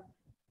সহজ না?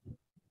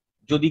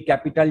 যদি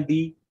ক্যাপিটাল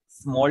ডি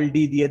স্মল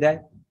ডি দিয়ে দেয়,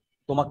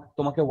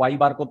 তোমাকে ওয়াই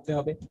বার করতে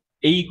হবে,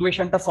 এই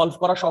ইকুয়েশনটা সলভ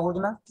করা সহজ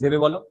না? ভেবে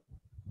বলো।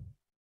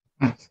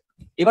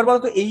 এবার বলো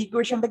তো, এই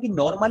ইকুয়েশনটা কি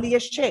নরমালি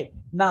এসছে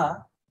না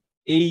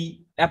এই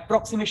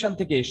অ্যাপ্রক্সিমেশন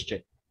থেকে এসছে?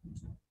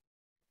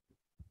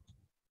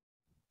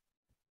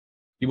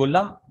 কি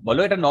বললাম বলো,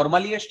 এটা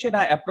নরমালি এসছে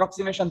না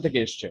অ্যাপ্রক্সিমেশন থেকে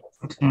এসছে?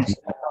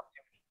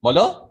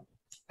 বলো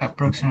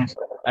অ্যাপ্রক্সিমেশন।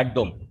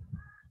 একদম।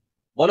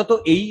 বলো তো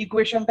এই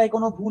ইকুয়েশনটায়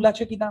কোনো ভুল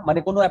আছে কিনা, মানে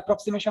কোনো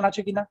অ্যাপ্রক্সিমেশন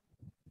আছে কিনা?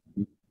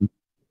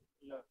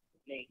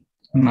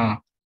 না।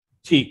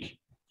 ঠিক।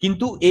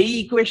 কিন্তু এই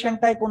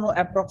ইকুয়েশনটায় কোনো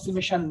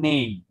অ্যাপ্রক্সিমেশন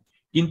নেই,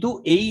 কিন্তু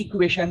এই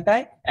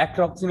ইকুয়েশনটায়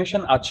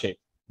অ্যাপ্রক্সিমেশন আছে,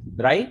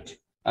 রাইট?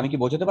 আমি কি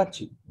বোঝাতে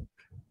পারছি?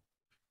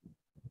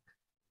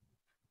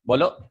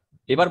 বলো,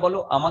 এবার বলো,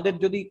 আমাদের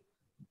যদি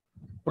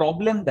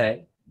প্রবলেম দেয়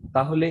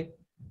তাহলে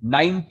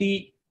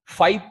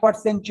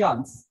 95%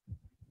 চান্স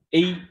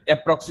এই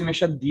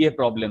অ্যাপ্রক্সিমেশন দিয়ে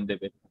প্রবলেম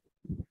দেবে,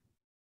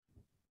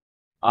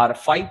 আর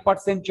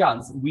 5%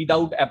 চান্স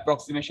উইদাউট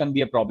অ্যাপ্রক্সিমেশন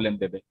দিয়ে প্রবলেম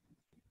দেবে।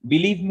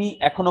 বিলিভ মি,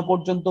 এখনো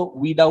পর্যন্ত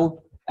উইদাউট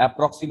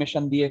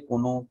অ্যাপ্রক্সিমেশন দিয়ে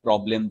কোনো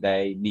প্রবলেম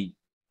দেয়নি।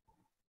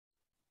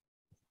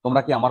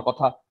 তোমরা কি আমার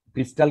কথা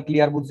ক্রিস্টাল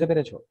ক্লিয়ার বুঝতে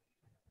পেরেছো?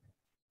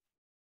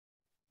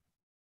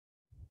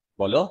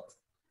 বলো,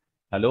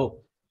 হ্যালো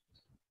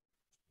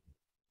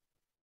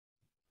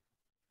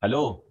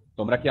হ্যালো,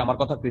 তোমরা কি আমার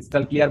কথা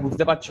ক্রিস্টাল ক্লিয়ার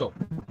বুঝতে পারছো?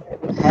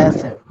 হ্যাঁ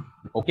স্যার।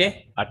 ওকে,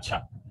 আচ্ছা।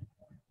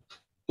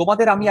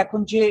 তোমাদের আমি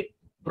এখন যে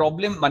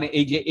প্রবলেম, মানে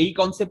এই যে এই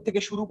কনসেপ্ট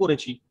থেকে শুরু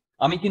করেছি,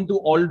 আমি কিন্তু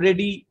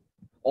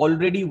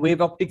অলরেডি ওয়েভ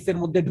অপটিক্স এর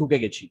মধ্যে ঢুকে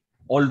গেছি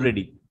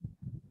অলরেডি।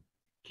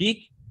 ঠিক,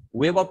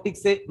 ওয়েভ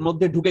অপটিক্স এর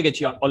মধ্যে ঢুকে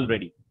গেছি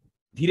অলরেডি,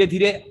 ধীরে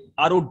ধীরে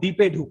আরো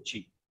ডিপে ঢুকছি।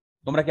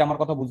 তোমরা কি আমার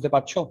কথা বুঝতে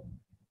পারছো?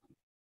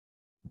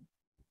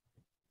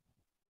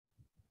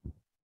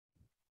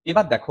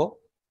 এবার দেখো,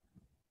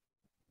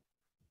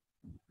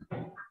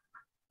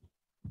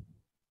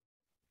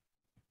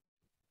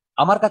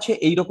 আমার কাছে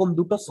এইরকম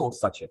দুটো সোর্স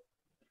আছে।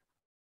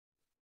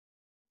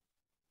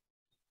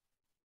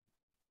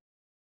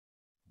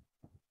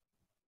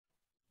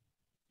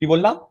 কি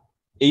বললাম?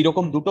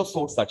 এইরকম দুটো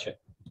সোর্স আছে,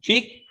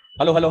 ঠিক?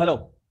 Hello hello hello.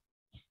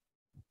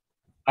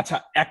 আচ্ছা,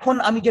 এখন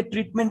আমি যে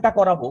ট্রিটমেন্টটা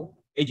করাবো,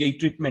 এই যে এই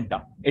ট্রিটমেন্টটা,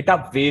 এটা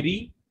ভেরি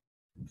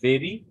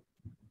ভেরি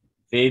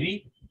ভেরি,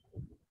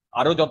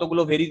 আরো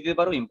যতগুলো ভেরি দিতে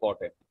পারো,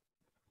 ইম্পর্টেন্ট।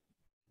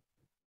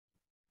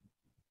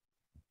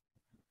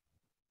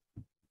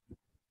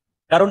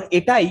 কারণ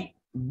এটাই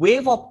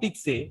ওয়েভ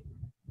অপটিক্সে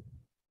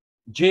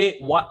যে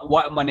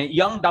মানে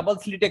ইয়াং ডাবল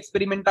স্লিট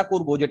এক্সপেরিমেন্টটা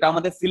করব, যেটা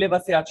আমাদের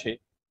সিলেবাসে আছে,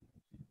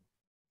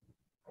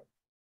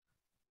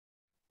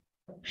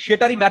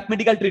 সেটারই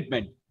ম্যাথমেটিক্যাল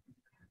ট্রিটমেন্ট।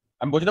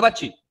 আমি বুঝতে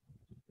পারছি,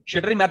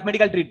 সেটারই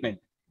ম্যাথমেটিক্যাল ট্রিটমেন্ট।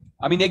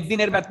 আমি নেক্সট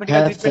দিনের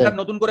ম্যাথমেটিক্যাল ট্রিটমেন্ট আর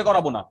নতুন করে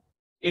করাবো না,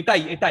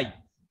 এটাই এটাই।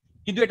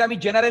 কিন্তু এটা আমি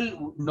জেনারেল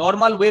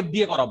নর্মাল ওয়েভ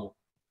দিয়ে করাবো,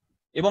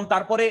 এবং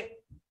তারপরে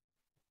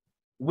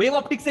ওয়েভ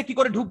অপটিক্সে কি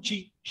করে ঢুকছি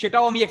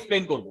সেটাও আমি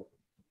এক্সপ্লেইন করব,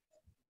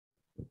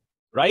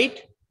 রাইট?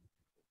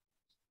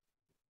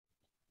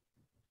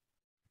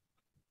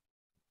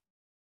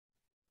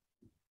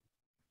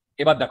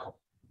 এবার দেখো,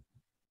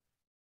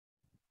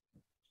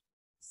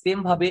 সেম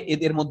ভাবে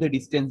এদের মধ্যে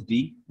ডিস্টেন্স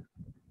ডি,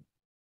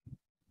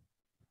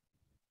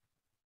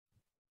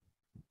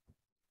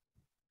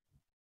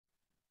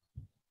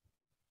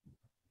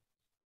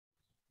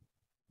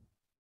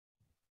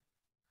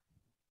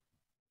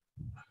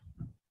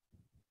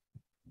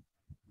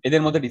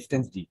 এদের মধ্যে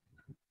ডিস্টেন্স ডি।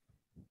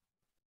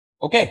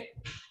 ওকে,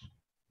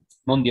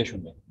 মন দিয়ে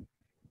শুনবে।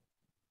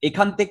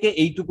 এখান থেকে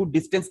এইটুকু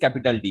distance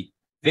capital D,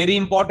 very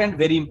important,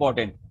 very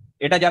important.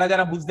 এটা যারা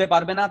যারা বুঝতে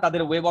পারবে না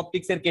তাদের ওয়েভ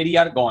অপটিক্স এর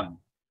কেরিয়ার গন।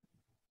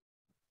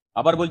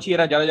 আবার বলছি,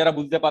 এরা যারা যারা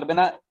বুঝতে পারবে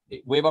না,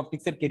 ওয়েভ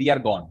অপটিক্স এর কেরিয়ার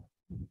গন।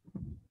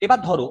 এবার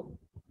ধরো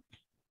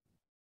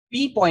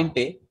পি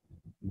পয়েন্টে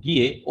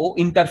গিয়ে ও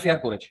ইন্টারফেয়ার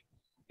করেছে।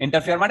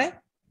 ইন্টারফেয়ার মানে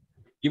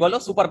কি বলো?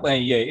 সুপার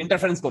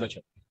ইন্টারফারেন্স করেছে।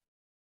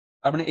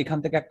 তার মানে এখান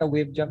থেকে একটা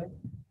ওয়েভ যাবে,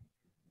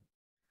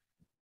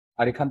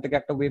 আর এখান থেকে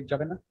একটা ওয়েভ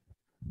যাবে না?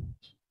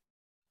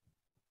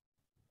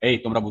 এই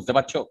তোমরা বুঝতে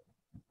পারছো?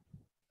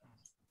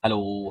 Hello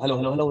hello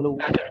hello hello hello.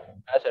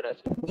 হ্যাঁ স্যার।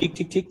 ঠিক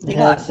ঠিক ঠিক।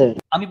 হ্যাঁ স্যার।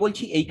 আমি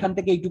বলছি এইখান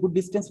থেকে এইটুকু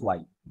ডিস্টেন্স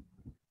ওয়াই।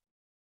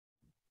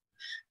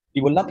 কি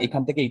বললাম?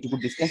 এখান থেকে এইটুকু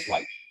ডিস্টেন্স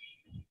ওয়াই।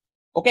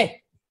 ওকে,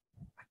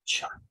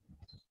 আচ্ছা।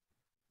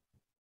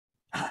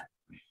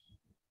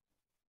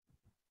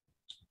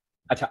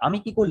 আচ্ছা, আমি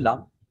কি করলাম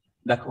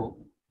দেখো,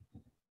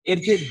 এর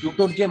যে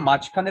দুটোর যে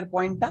মাঝখানের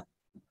পয়েন্টটা,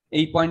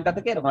 এই পয়েন্টটা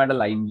থেকে এরকম একটা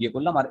লাইন দিয়ে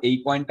করলাম, আর এই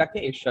পয়েন্টটাকে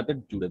এর সাথে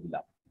জুড়ে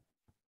দিলাম,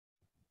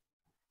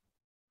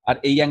 আর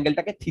এই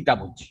অ্যাঙ্গেলটাকে থিটা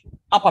বলছি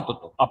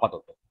আপাতত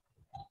আপাতত।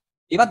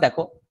 এবার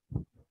দেখো,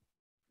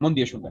 মন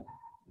দিয়ে শুনবেন।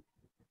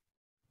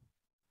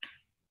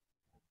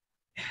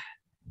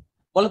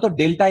 বলো তো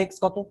ডেল্টা এক্স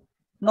কত?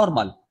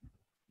 Normal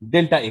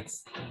delta x.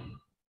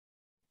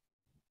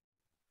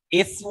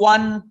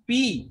 S1P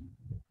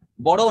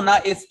বড় না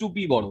S2P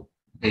বড়?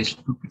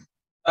 S2P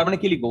তার মানে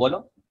কি লিখবো বলো?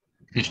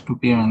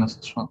 S2P minus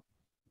S1.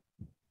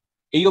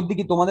 এই অবধি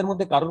কি তোমাদের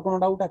মধ্যে কারোর কোনো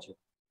ডাউট আছে?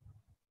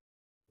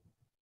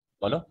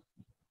 বলো,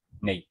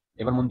 নেই।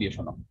 এবার মন দিয়ে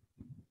শোনো,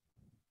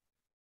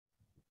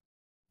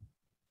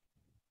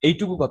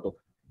 এইটুকু কত?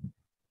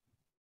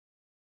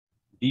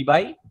 ডি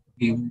বাই,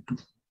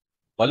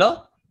 বলো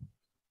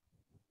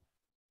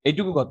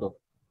এইটুকু কত?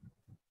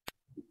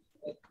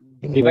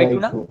 ডি বাই 2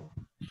 না?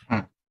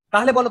 হ্যাঁ।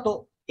 তাহলে বলো তো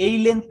এই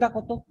লেন্থটা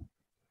কত?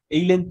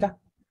 এই লেন্থটা,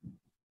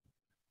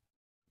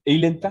 এই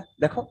লেন্থটা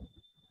দেখো,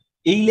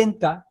 এই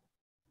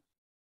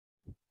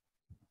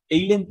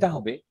লেন্থটা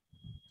হবে,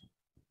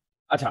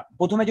 আচ্ছা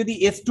প্রথমে যদি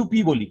S2P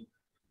বলি,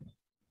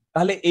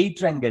 তাহলে এই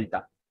ট্রায়াঙ্গেলটা,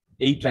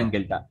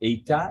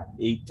 এইটা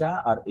এইটা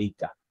আর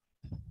এইটা,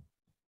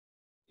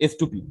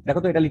 S2P দেখো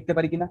তো এটা লিখতে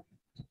পারি কিনা,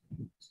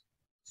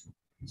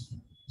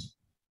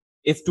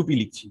 S2P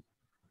লিখছি,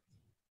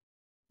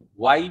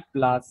 y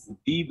plus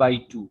d by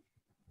 2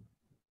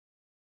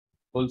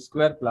 whole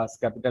square plus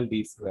capital D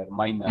square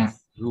minus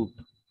root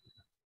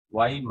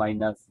y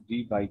minus d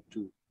by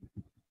 2.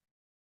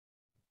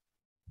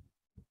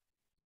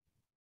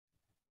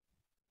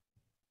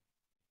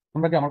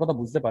 তোমরা কি আমার কথা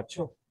বুঝতে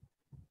পারছো?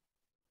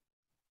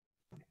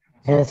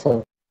 হ্যাঁ স্যার।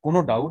 কোনো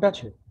ডাউট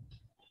আছে?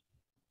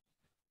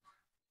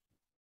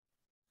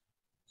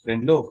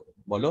 ফ্রেন্ড লোক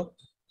বলো,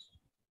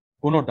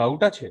 কোনো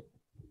ডাউট আছে?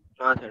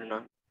 না স্যার না।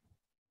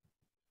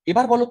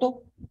 এবার বলো তো,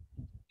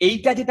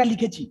 এইটা যেটা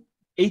লিখেছি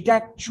এইটা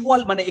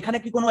অ্যাকচুয়াল মানে এখানে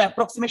কি কোনো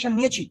অ্যাপ্রক্সিমেশন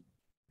নিয়েছি?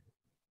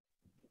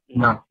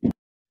 না।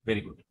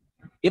 Very good.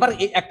 এবার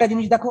একটা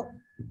জিনিস দেখো,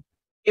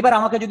 এবার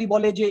আমাকে যদি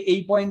বলে যে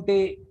এই পয়েন্টে,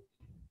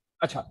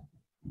 আচ্ছা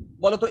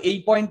বলো তো এই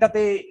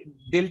পয়েন্টটাতে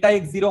ডেল্টা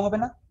এক্স 0 হবে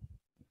না?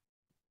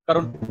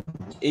 কারণ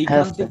এইখান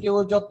হ্যাঁ, স্যার। থেকেও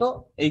যত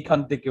এইখান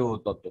থেকেও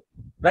তত,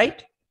 রাইট?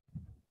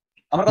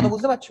 আমার কথা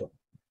বুঝতে পারছো?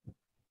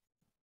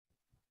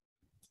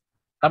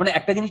 তার মানে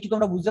একটা জিনিস কি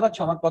তোমরা বুঝতে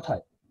পারছো আমার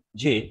কথায়,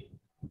 যে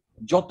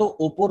যত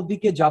ওপর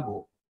দিকে যাব,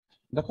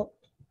 দেখো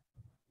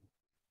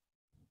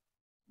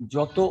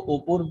যত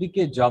ওপর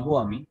দিকে যাব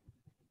আমি,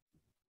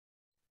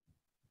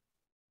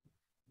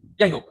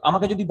 যাই হোক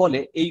আমাকে যদি বলে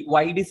এই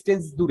ওয়াই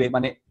ডিস্টেন্স দূরে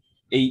মানে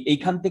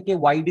এইখান থেকে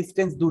ওয়াই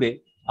ডিস্টেন্স দূরে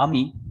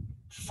আমি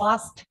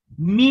ফার্স্ট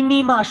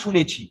মিনিমা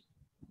শুনেছি,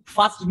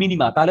 ফার্স্ট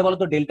মিনিমা, তাহলে বলো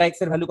তো ডেল্টা এক্স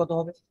এর ভ্যালু কত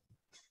হবে?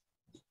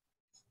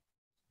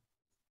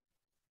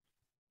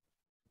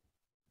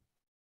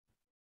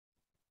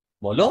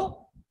 বলো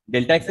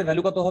ডেল্টা এক্স এর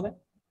ভ্যালু কত হবে?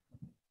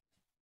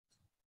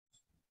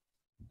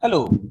 হ্যালো,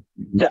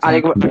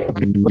 আরেকবার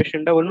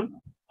কোশ্চেনটা বলুন।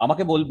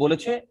 আমাকে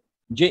বলেছে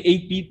যে এই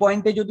পি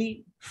পয়েন্টে যদি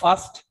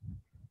ফার্স্ট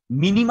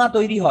মিনিমা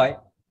তৈরি হয়,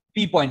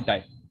 পি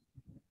পয়েন্টটায়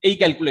এই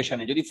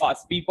ক্যালকুলেশনে যদি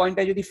ফার্স্ট পি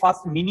পয়েন্টটায় যদি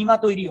ফার্স্ট মিনিমা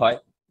তৈরি হয়,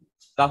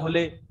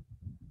 তাহলে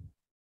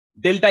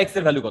ডেল্টা এক্স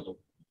এর ভ্যালু কত?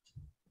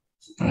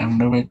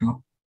 lambda by 2.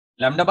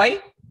 Lambda by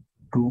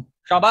 2.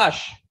 সাবাস।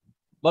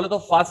 বলো তো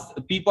ফার্স্ট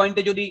পি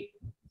পয়েন্টে যদি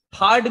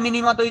থার্ড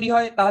মিনিমা তৈরি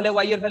হয় তাহলে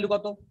ওয়াই এর ভ্যালু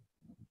কত?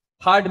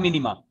 Third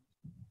minima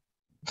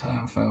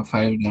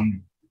 5 lambda.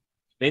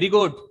 Very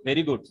good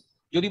very good.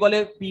 যদি বলে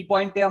পি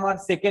পয়েন্টে আমার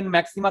সেকেন্ড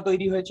ম্যাক্সিমা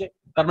তৈরি হয়েছে,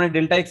 তার মানে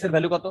ডেল্টা এক্স এর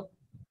ভ্যালু কত?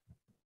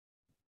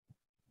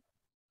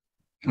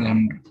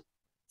 Lambda.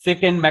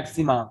 Second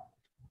maxima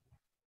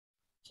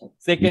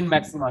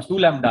 2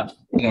 lambda.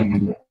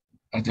 Lambda.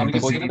 আচ্ছা আমি কি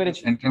এটা বোঝাতে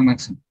পেরেছি? সেন্ট্রাল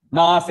ম্যাক্সিমাম,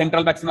 না,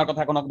 সেন্ট্রাল ম্যাক্সিমার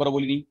কথা এখন একবার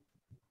বলিনি।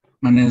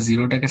 মানে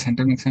 0টাকে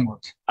সেন্ট্রাল ম্যাক্সিমাম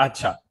বলছে।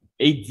 আচ্ছা,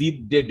 এই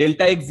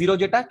ডেল্টা এক্স 0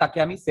 যেটা তাকে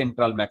আমি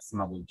সেন্ট্রাল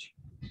ম্যাক্সিমা বলছি।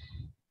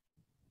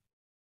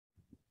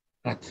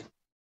 আচ্ছা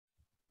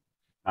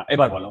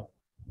এবার বলো,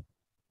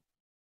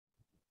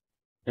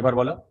 এবার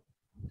বলো।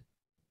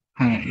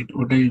 হ্যাঁ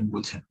ওটাই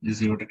বলছে যে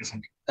 0টাকে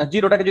সেন্ট্রাল।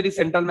 0টাকে যদি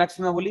সেন্ট্রাল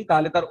ম্যাক্সিমা বলি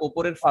তাহলে তার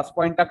উপরের ফার্স্ট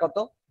পয়েন্টটা কত?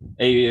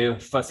 এই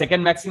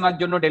সেকেন্ড ম্যাক্সিমার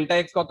জন্য ডেল্টা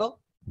এক্স কত?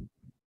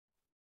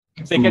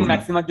 সেকেন্ড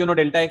ম্যাক্সিমার জন্য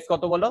ডেল্টা এক্স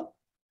কত বলো?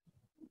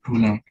 2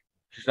 lambda.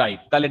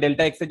 রাইট, তাহলে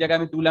ডেল্টা এক্স এর জায়গায়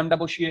আমি 2 ল্যামডা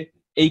বসিয়ে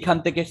এইখান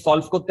থেকে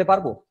সলভ করতে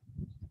পারবো?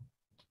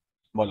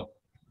 বলো,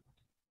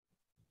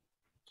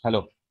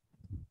 হ্যালো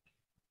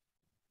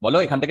বলো,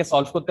 এখান থেকে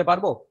সলভ করতে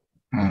পারবো?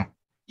 হ্যাঁ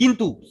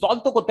কিন্তু সলভ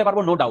তো করতে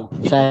পারবো নো ডাউট।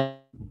 স্যার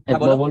হ্যাঁ,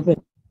 একবার বলো। বলবেন?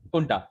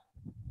 কোনটা?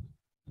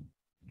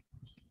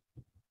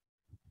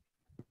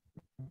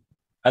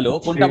 হ্যালো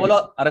কোনটা বলো,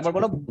 আরেকবার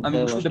বলো, আমি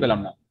শুনতে পেলাম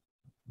না।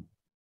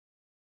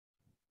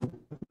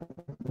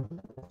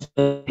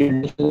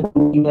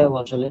 কিভাবে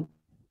বসালেন?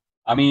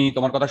 আমি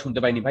তোমার কথা শুনতে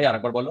পাইনি ভাই,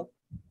 আরেকবার বলো।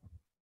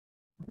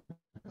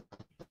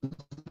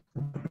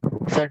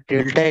 স্যার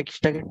ডেল্টা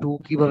এক্সটাকে 2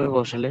 কিভাবে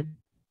বসালেন?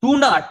 2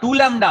 না, 2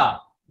 ল্যামডা।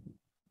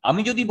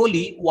 আমি যদি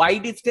বলি ওয়াই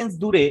ডিস্টেন্স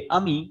দূরে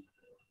আমি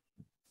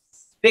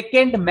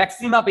সেকেন্ড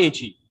ম্যাক্সিমা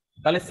পেয়েছি,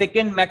 তাহলে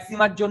সেকেন্ড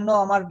ম্যাক্সিমার জন্য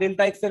আমার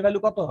ডেল্টা এক্স এর ভ্যালু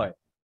কত হয়?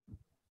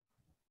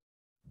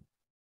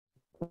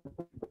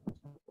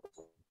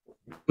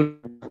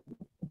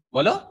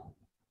 বলো।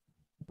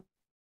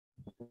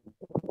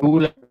 2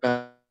 ল্যাম্ডা।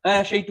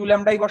 হ্যাঁ, সেই 2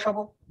 ল্যামডাই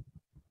বসাবো।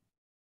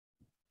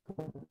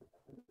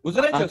 বুঝতে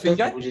পেরেছো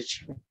সঞ্জয়? বুঝেছি।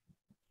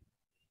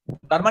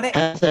 তার মানে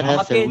হ্যাঁ স্যার, হ্যাঁ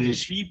আমাকে স্যার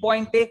বুঝেছি। পি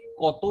পয়েন্টে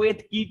কত এট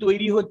কি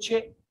তৈরি হচ্ছে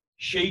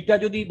সেইটা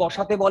যদি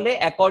বসাতে বলে,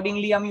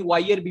 অ্যাকর্ডিংলি আমি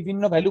ওয়াই এর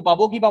বিভিন্ন ভ্যালু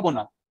পাবো কি পাবো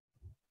না?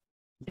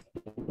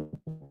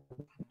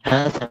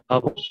 হ্যাঁ স্যার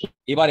পাবো।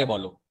 এবারে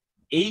বলো,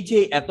 এই যে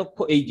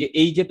এতক্ষণ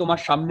এই যে তোমার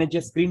সামনে যে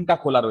স্ক্রিনটা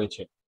খোলা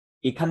রয়েছে,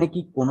 এখানে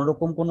কি কোন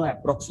রকম কোনো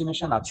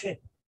অ্যাপ্রক্সিমেশন আছে?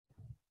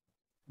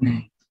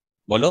 নেই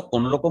বলো,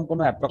 কোন রকম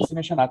কোনো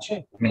অ্যাপ্রক্সিমেশন আছে?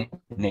 নেই।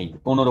 নেই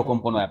কোন রকম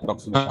কোনো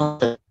অ্যাপ্রক্সিমেশন। হ্যাঁ,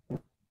 স্যার।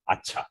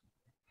 আচ্ছা,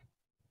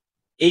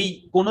 এই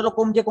কোন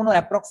রকম যে কোনো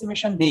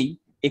অ্যাপ্রক্সিমেশন নেই,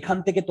 এখান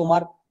থেকে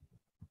তোমার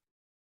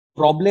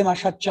প্রবলেম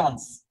আসার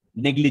চান্স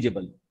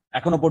নেগলিজেবল,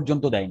 এখনো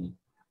পর্যন্ত দেয়নি।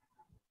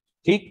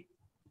 ঠিক,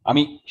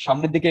 আমি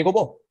সামনের দিকে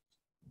এগোবো।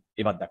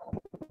 এবার দেখো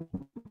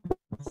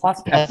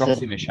ফার্স্ট হ্যাঁ, স্যার।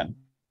 অ্যাপ্রক্সিমেশন।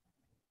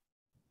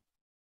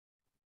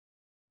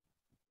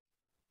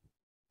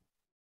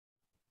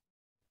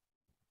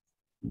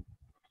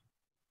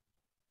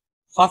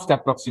 ফার্স্ট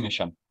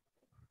অ্যাপ্রক্সিমেশন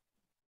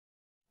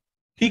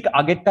ঠিক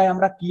আগেরটায়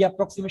আমরা কি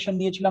অ্যাপ্রক্সিমেশন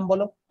নিয়েছিলাম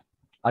বলো?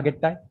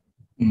 আগেরটায়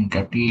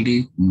capital D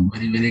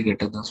very very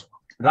greater than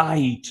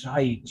right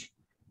right,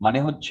 মানে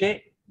হচ্ছে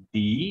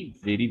D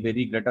very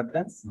very greater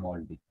than small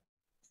D.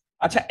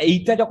 আচ্ছা,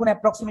 এইটা যখন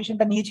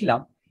অ্যাপ্রক্সিমেশনটা নিয়েছিলাম,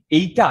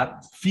 এইটার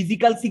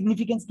ফিজিক্যাল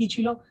সিগনিফিকেন্স কি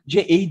ছিল? যে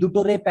এই দুটো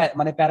রে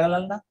মানে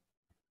প্যারালাল না,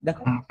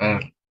 দেখো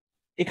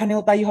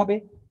এখানেও তাই হবে,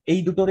 এই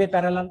দুটো রে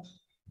প্যারালাল।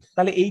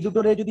 তাহলে এই দুটো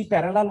রে যদি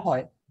প্যারালাল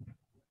হয়,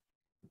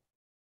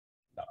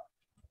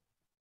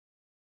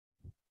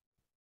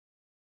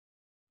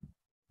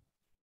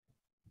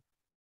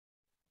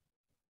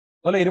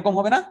 বলো এরকম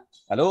হবে না?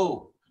 হ্যালো,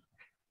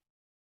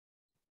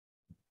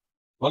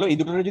 বলো এই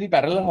দুটো রে যদি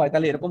প্যারালাল হয়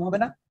তাহলে এরকম হবে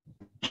না?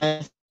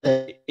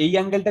 এই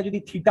অ্যাঙ্গেলটা যদি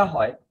থিটা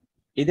হয়,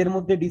 এদের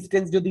মধ্যে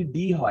ডিস্টেন্স যদি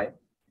ডি হয়,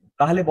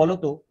 তাহলে বলো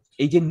তো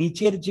এই যে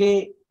নিচের যে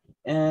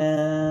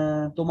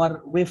তোমার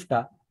ওয়েভটা,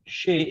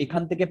 সে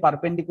এখান থেকে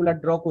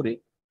পারপেন্ডিকুলার ড্র করে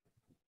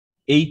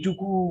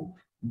এইটুকু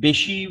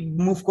বেশি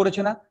মুভ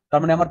করেছে না?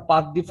 তার মানে আমার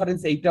পাথ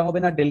ডিফারেন্স এইটা হবে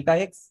না ডেল্টা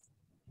এক্স?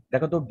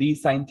 দেখো তো ডি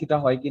সাইন থিটা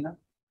হয় কিনা,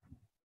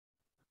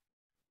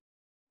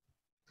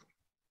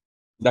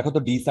 দেখো তো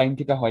ডি সাইন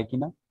থিটা হয়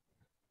কিনা,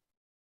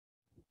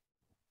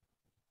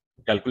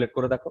 ক্যালকুলেট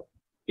করে দেখো।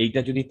 এইটা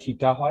যদি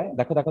থিটা হয়,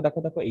 দেখো দেখো দেখো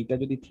দেখো, এইটা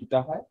যদি থিটা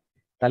হয়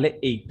তাহলে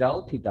এইটাও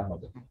থিটা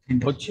হবে।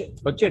 হচ্ছে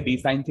হচ্ছে ডি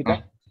সাইন থিটা,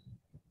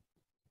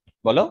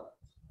 বলো।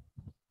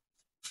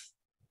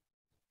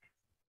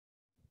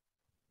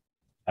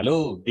 হ্যালো,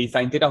 ডি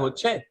সাইন থিটা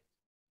হচ্ছে?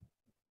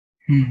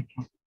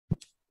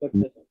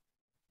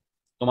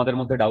 তোমাদের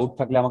মধ্যে ডাউট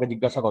থাকলে আমাকে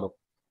জিজ্ঞাসা করো,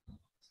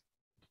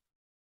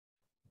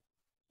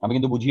 আমি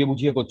কিন্তু বুঝিয়ে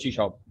বুঝিয়ে করছি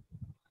সব।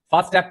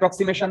 ফার্স্ট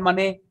অ্যাপ্রক্সিমেশন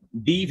মানে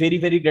D very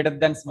very greater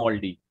than small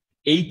D.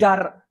 এইটার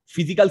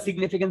ফিজিক্যাল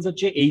সিগনিফিকেন্স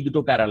হচ্ছে এই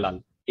দুটো প্যারালাল।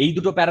 এই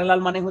দুটো প্যারালাল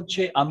মানে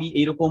হচ্ছে আমি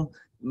এইরকম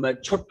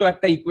ছোট্ট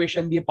একটা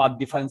ইকুয়েশন দিয়ে পাথ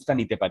ডিফারেন্সটা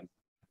নিতে পারি।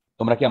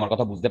 তোমরা কি আমার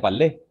কথা বুঝতে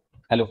পারলে?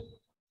 হ্যালো,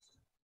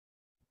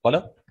 বলো।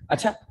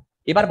 আচ্ছা,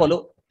 এবার বলো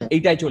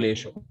এইটাই চলে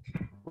এসো।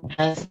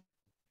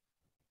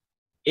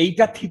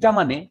 এইটা থিটা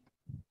মানে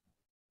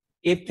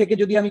এর থেকে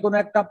যদি আমি কোনো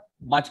একটা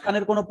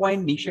মাঝখানের কোনো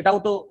পয়েন্ট নিই, সেটাও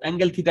তো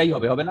অ্যাঙ্গেল থিটাই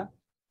হবে, হবে না?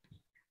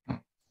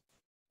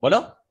 বলো।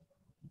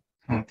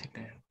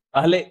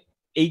 তাহলে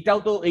এইটাও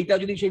তো, এইটা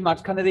যদি সেই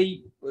মাঝখানের এই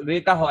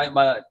রেটা হয়,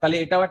 বা তাহলে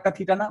এটাও একটা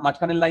থিটা না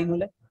মাঝখানের লাইন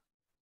হলে?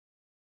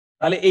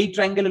 তাহলে এই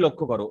ট্রায়াঙ্গেলে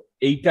লক্ষ্য করো,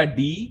 এইটা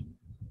ডি,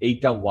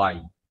 এইটা ওয়াই।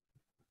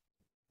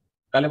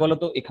 তাহলে বলো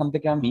তো এখান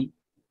থেকে আমি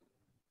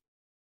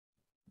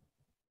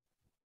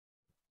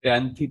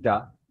tan theta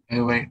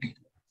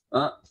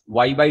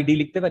Y by D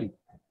লিখতে পারি।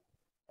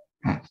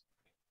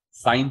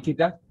 সাইন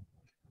থিটা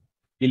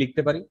কি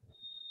লিখতে পারি?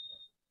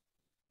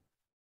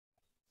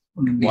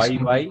 Y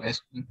by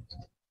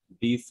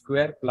D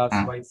square plus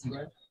Y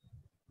square.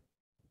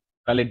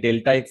 তাহলে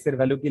ডেল্টা এক্স এর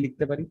ভ্যালু কি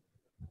লিখতে পারি?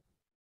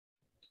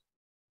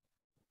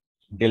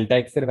 ডেল্টা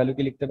এক্স এর ভ্যালু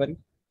কি লিখতে পারি?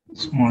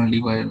 Small D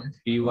by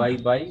D Y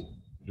by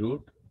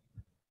root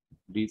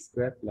D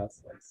square plus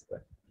Y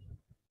square.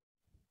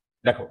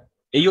 দেখো,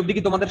 এই অবধি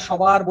কি তোমাদের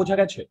সবার বোঝা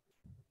গেছে?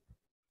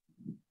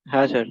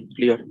 হ্যাঁ sir,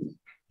 clear.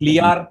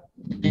 Clear.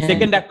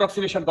 Second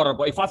approximation করার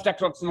পর এই ফার্স্ট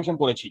অ্যাপ্রক্সিমেশন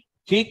করেছি,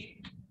 ঠিক?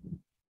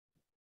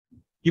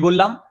 কি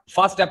বললাম?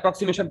 ফার্স্ট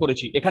অ্যাপ্রক্সিমেশন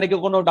করেছি। এখানে কি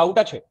কোনো ডাউট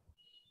আছে?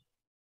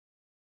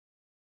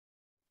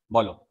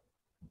 বলো।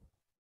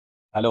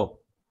 Hello,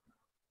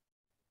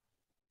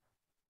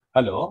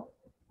 hello.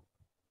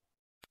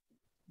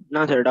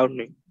 না স্যার, ডাউট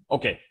নেই।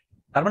 ওকে,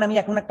 তার মানে আমি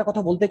এখন একটা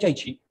কথা বলতে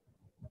চাইছি,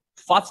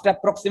 ফার্স্ট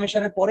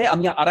অ্যাপ্রক্সিমেশনের পরে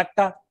আমি আর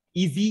একটা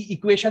ইজি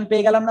ইকুয়েশন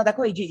পেয়ে গেলাম না?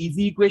 দেখো এই যে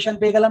ইজি ইকুয়েশন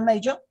পেয়ে গেলাম না,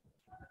 এই যে।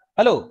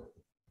 হ্যালো,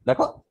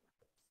 দেখো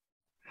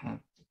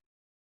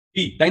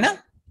কি, তাই না?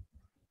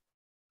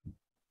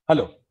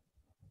 হ্যালো,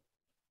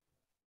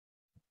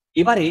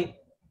 এবারে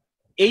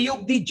এই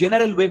অবধি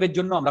জেনারেল ওয়েভের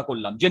জন্য আমরা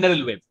করলাম,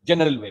 জেনারেল ওয়েভ,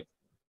 জেনারেল ওয়েভ,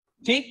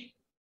 ঠিক?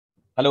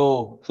 হ্যালো,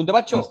 শুনতে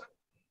পাচ্ছ?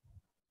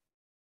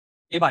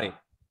 এবারে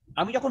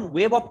আমি যখন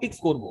ওয়েভ অপটিক্স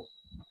করব,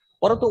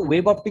 বলো তো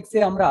ওয়েভ অপটিক্সে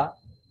আমরা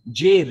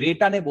যে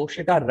রেটা নেব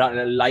সেটা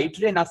লাইট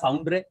রে না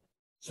সাউন্ড রে?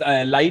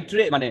 লাইট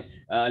রে মানে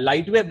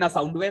লাইট ওয়েভ না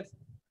সাউন্ড ওয়েভ?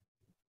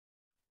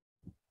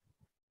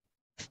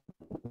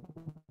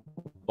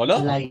 বলো।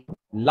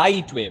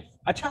 Light wave.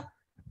 আচ্ছা,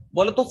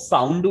 বলো তো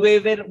সাউন্ড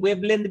ওয়েভের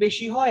ওয়েভলেন্থ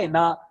বেশি হয়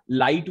না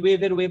লাইট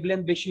ওয়েভের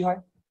ওয়েভলেন্থ বেশি হয়?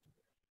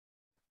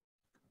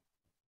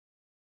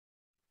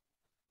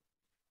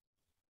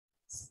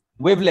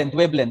 ওয়েভলেন্থ,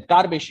 ওয়েভলেন্থ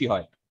কার বেশি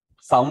হয়,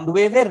 সাউন্ড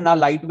ওয়েভের না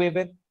লাইট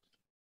ওয়েভের?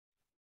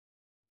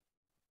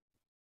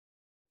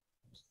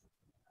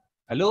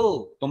 হ্যালো,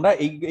 তোমরা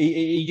এই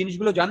এই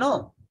জিনিসগুলো জানো?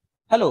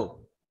 হ্যালো,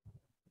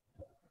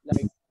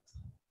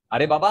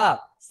 আরে বাবা,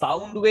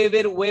 সাউন্ড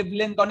ওয়েভের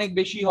ওয়েভলেন্থ অনেক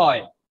বেশি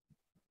হয়।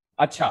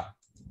 আচ্ছা,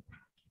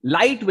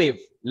 লাইট ওয়েভ,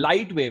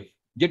 লাইট ওয়েভ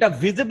যেটা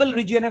ভিজিবল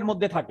রিজিয়নের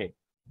মধ্যে থাকে,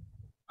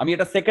 আমি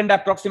এটা সেকেন্ড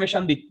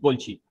অ্যাপ্রক্সিমেশন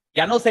বলছি।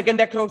 কেন সেকেন্ড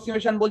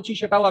অ্যাপ্রক্সিমেশন বলছি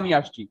সেটাও আমি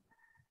আসছি।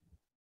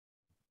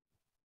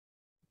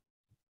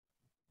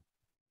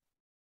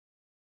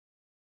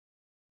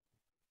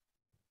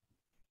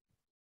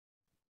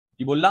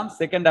 কি বললাম?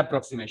 Second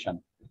approximation.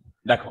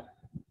 দেখো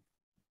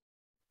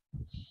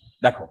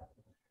দেখো,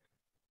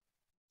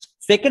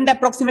 সেকেন্ড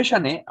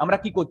অ্যাপ্রক্সিমেশনে আমরা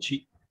কি করছি,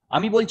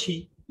 আমি বলছি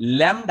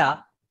ল্যামডা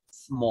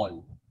স্মল।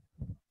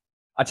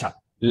 আচ্ছা,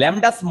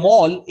 ল্যামডা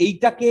স্মল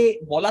এইটাকে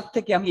বলার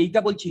থেকে আমি এইটা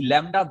বলছি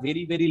lambda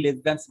very very less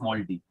than small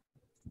D.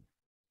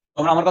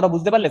 তোমরা আমার কথা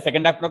বুঝতে পারলে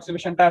সেকেন্ড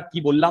অ্যাপ্রক্সিমেশনটা কি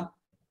বললাম?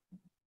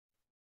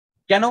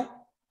 কেন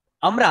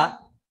আমরা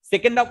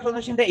সেকেন্ড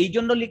অ্যাপ্রক্সিমেশনটা এই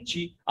জন্য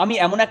লিখছি, আমি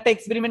এমন একটা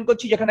এক্সপেরিমেন্ট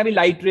করছি যেখানে আমি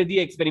লাইট রে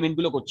দিয়ে এক্সপেরিমেন্ট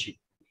গুলো করছি,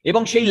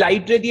 এবং সেই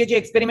লাইট রে দিয়ে যে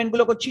এক্সপেরিমেন্ট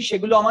গুলো করছি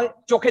সেগুলো আমার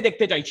চোখে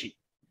দেখতে চাইছি।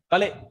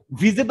 তাহলে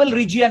ভিজিবল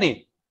রিজিয়নে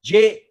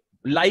যে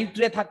লাইট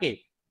রে থাকে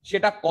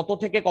সেটা কত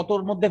থেকে কতর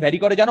মধ্যে ভ্যারি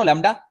করে জানো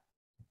ল্যামডা?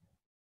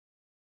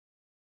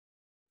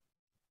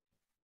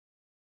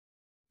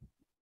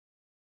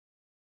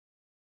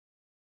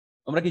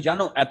 তোমরা কি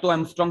জানো এত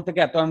অ্যামস্ট্রং থেকে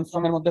এত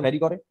অ্যামস্ট্রং এর মধ্যে ভ্যারি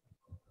করে?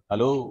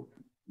 হ্যালো,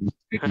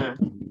 হ্যাঁ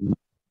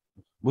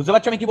বুঝতে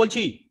পারছো আমি কি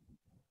বলছি?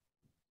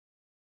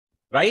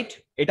 রাইট,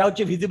 এটা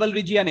হচ্ছে ভিজিবল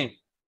রিজিয়নে।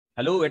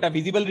 হ্যালো, এটা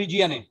ভিজিবল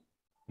রিজিয়নে,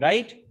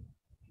 রাইট?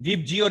 ভিভ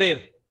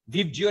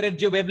জিওরের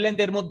যে ওয়েভলেন্থ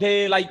এর মধ্যে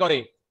লাই করে,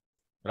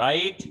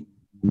 রাইট?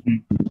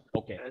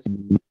 ওকে,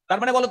 তার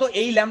মানে বলো তো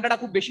এই ল্যামডাটা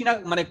খুব বেশি না,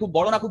 মানে খুব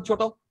বড় না খুব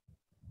ছোট?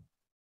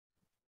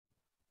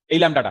 এই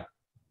ল্যামডাটা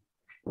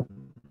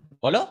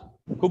বলো,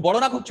 খুব বড়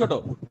না খুব ছোট?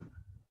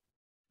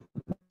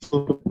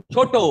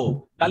 ছোট।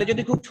 তাহলে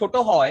যদি খুব ছোট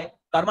হয়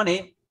তার মানে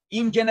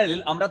ইন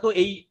জেনারেল আমরা তো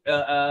এই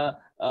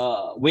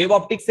ওয়েভ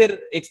অপটিক্স এর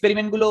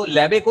এক্সপেরিমেন্ট গুলো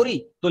ল্যাবে করি,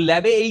 তো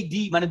ল্যাবে এই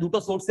ডি মানে দুটো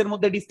সোর্সের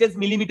মধ্যে ডিসটেন্স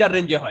মিলিমিটার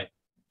রেঞ্জে হয়,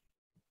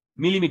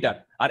 মিলিমিটার।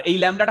 আর এই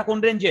ল্যামডাটা কোন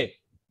রেঞ্জে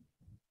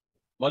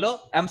বলো?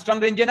 অ্যামস্ট্রং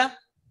রেঞ্জে না?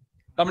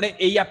 তার মানে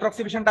এই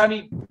অ্যাপ্রক্সিমেশনটা আমি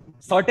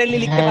সার্টেনলি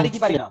লিখতে পারি কি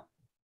পারি না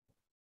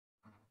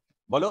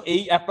বলো?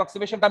 এই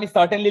অ্যাপ্রক্সিমেশনটা আমি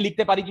সার্টেনলি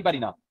লিখতে পারি কি পারি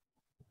না?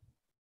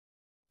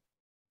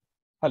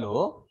 হ্যালো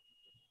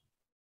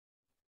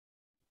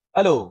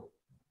হ্যালো,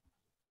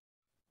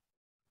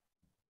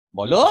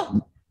 বলো।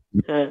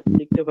 হ্যাঁ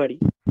লিখতে পারি।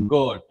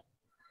 গুড।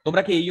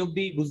 তোমরা কি এই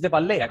অবধি বুঝতে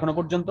পারলে এখনো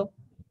পর্যন্ত?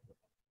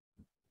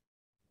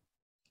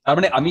 তার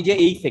মানে আমি যে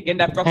এই সেকেন্ড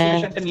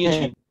অ্যাপ্রক্সিমেশনটা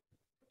নিয়েছি,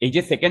 এই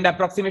যে সেকেন্ড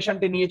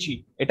অ্যাপ্রক্সিমেশনটা নিয়েছি,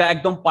 এটা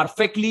একদম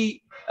পারফেক্টলি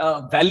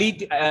ভ্যালিড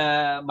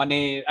মানে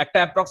একটা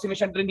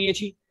অ্যাপ্রক্সিমেশনটা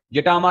নিয়েছি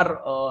যেটা আমার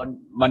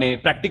মানে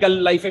প্র্যাকটিক্যাল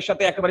লাইফের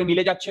সাথে একেবারে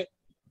মিলে যাচ্ছে।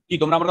 কি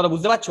তোমরা আমার কথা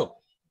বুঝতে পারছো?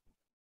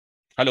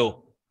 হ্যালো,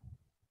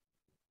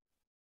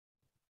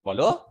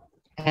 বলো।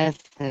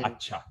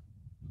 আচ্ছা,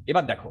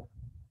 এবার দেখো,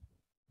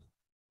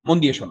 মন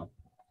দিয়ে শোনো।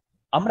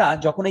 আমরা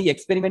যখন এই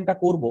এক্সপেরিমেন্টটা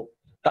করব,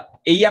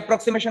 এই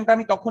অ্যাপ্রক্সিমেশনটা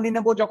আমি তখনই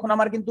নেব যখন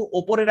আমার কিন্তু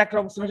ওপরের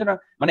অ্যাপ্রক্সিমেশন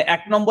মানে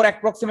 1 নম্বর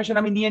অ্যাপ্রক্সিমেশন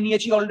আমি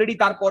নিয়েছি অলরেডি,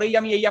 তারপরেই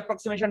আমি এই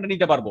অ্যাপ্রক্সিমেশনটা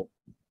নিতে পারবো।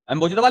 আমি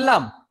বুঝতে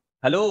পারলাম?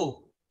 হ্যালো,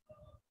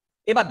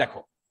 এবার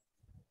দেখো,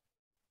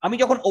 আমি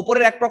যখন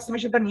ওপরের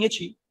অ্যাপ্রক্সিমেশনটা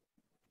নিয়েছি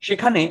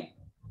সেখানে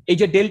এই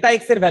যে ডেল্টা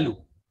এক্স এর ভ্যালু,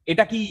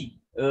 এটা কি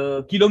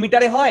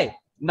কিলোমিটারে হয়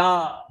না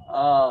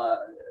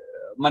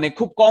মানে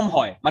খুব কম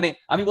হয়? মানে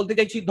আমি বলতে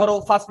চাইছি ধরো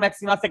first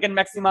maxima, second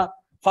maxima,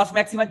 first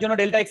ম্যাক্সিমার জন্য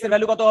ডেল্টা এক্স এর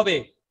ভ্যালু কত হবে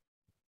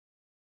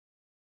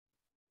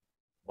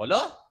বলো?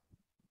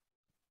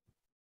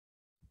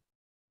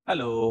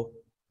 হ্যালো,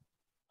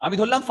 আমি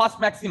ধরলাম ফার্স্ট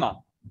ম্যাক্সিমা,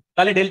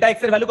 তাহলে ডেল্টা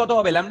এক্স এর ভ্যালু কত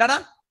হবে? ল্যামডা না?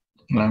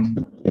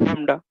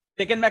 ল্যামডা।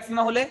 সেকেন্ড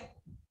ম্যাক্সিমা হলে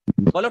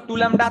বলো 2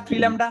 ল্যামডা, 3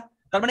 ল্যামডা।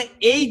 তার মানে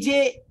এই যে,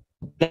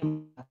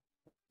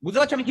 বুঝতে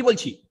পারছো আমি কি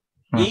বলছি?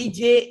 এই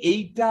যে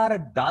এইটার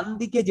ডান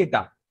দিকে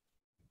যেটা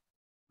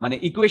মানে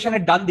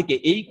ইকুয়েশনের ডান দিকে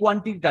এই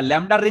কোয়ান্টিটিটা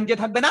ল্যামডার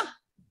রেঞ্জে থাকবে না?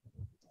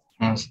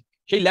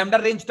 সেই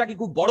ল্যামডার রেঞ্জটা কি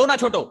খুব বড় না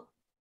ছোট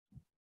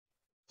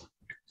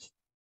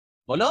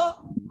বলো?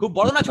 খুব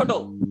বড় না ছোট?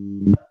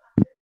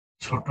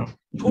 ছোট।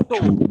 ছোট,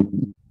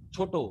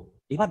 ছোট।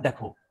 এবার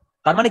দেখো,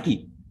 তার মানে কি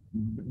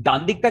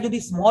ডান দিকটা যদি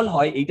স্মল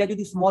হয়, এইটা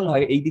যদি স্মল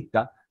হয় এই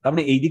দিকটা, তার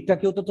মানে এই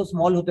দিকটাকেও তো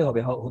স্মল হতে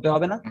হবে, হতে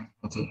হবে না?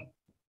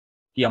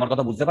 কি আমার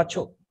কথা বুঝতে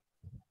পারছো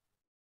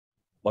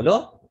বলো?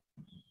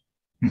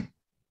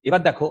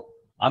 এবার দেখো,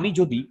 আমি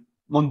যদি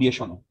মন দিয়ে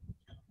শোনো,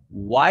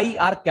 ওয়াই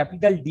আর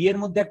ক্যাপিটাল ডি এর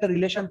মধ্যে একটা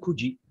রিলেশন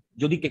খুঁজি,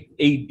 যদি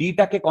এই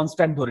ডিটাকে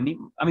কনস্ট্যান্ট ধরে নিই,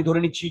 আমি ধরে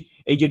নিচ্ছি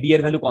এই যে ডি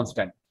এর ভ্যালু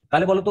কনস্ট্যান্ট,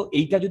 তাহলে বলো তো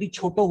এইটা যদি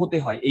ছোট হতে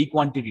হয় এই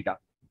কোয়ান্টিটিটা,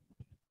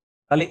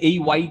 তাহলে এই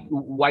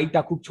ওয়াইটা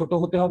খুব ছোট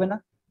হতে হবে না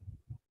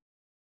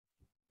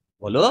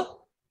বলো?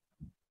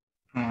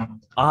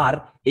 আর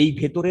এই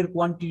ভেতরের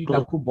কোয়ান্টিটিটা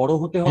খুব বড়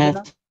হতে হবে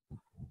না?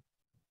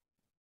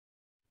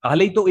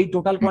 তাহলেই তো এই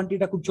টোটাল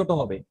কোয়ান্টিটিটা খুব ছোট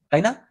হবে,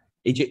 তাই না?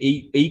 এই যে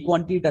এই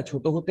কোয়ান্টিটিটা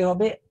ছোট হতে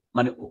হবে,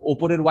 মানে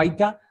ওপরের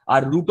ওয়াইটা,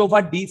 আর root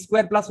over D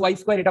square plus Y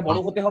square এটা বড়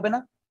হতে হবে না?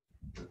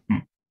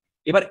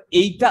 এবার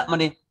এইটা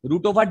মানে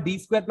root over D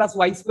square plus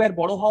Y square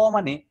বড় হওয়া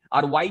মানে,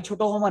 আর ওয়াই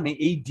ছোট হওয়া মানে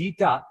এই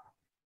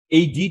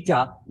ডিটা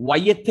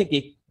ওয়াই এর থেকে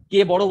কে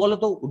বড় বলো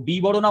তো? ডি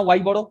বড় না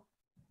ওয়াই বড়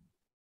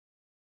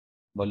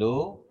বলো?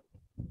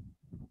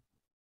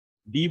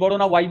 ডি বড়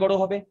না ওয়াই বড়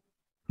হবে?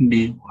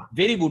 ডি।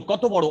 Very good.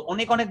 কত বড়?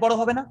 অনেক অনেক বড়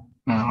হবে না?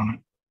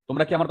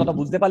 তোমরা কি আমার কথা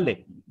বুঝতে পারলে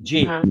যে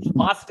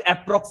ফার্স্ট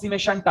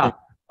অ্যাপ্রক্সিমেশনটা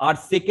আর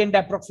সেকেন্ড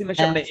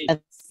অ্যাপ্রক্সিমেশন মানে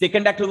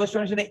সেকেন্ড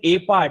অ্যাপ্রক্সিমেশনে এ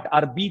পার্ট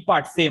আর বি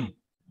পার্ট সেম,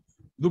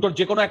 দুটোর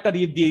যে কোনো একটা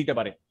দিয়ে দিতে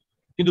পারে,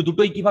 কিন্তু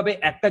দুটোই কিভাবে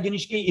একটা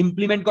জিনিসকে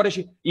ইমপ্লিমেন্ট করে,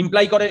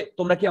 ইমপ্লাই করে?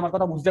 তোমরা কি আমার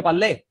কথা বুঝতে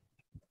পারলে?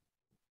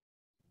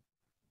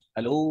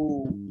 হ্যালো,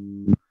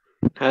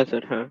 হ্যাঁ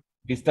স্যার। হ্যাঁ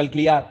ক্রিস্টাল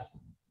ক্লিয়ার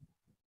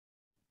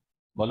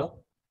বলো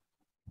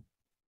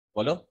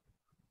বলো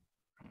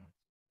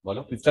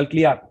বলো, ক্রিস্টাল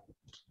ক্লিয়ার?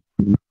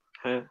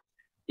 হ্যাঁ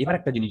এবার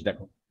একটা জিনিস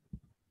দেখো,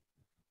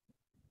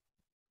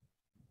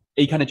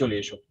 এইখানে চলে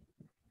এসো।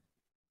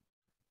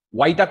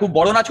 ওয়াইটা খুব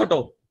বড় না ছোট?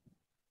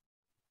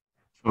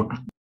 ছোট।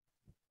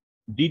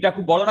 ডিটা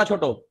খুব বড় না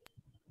ছোট?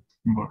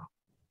 বড়।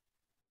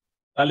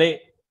 তাহলে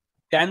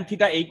ট্যান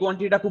থিটা এই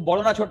কোয়ান্টিটিটা খুব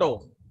বড় না ছোট?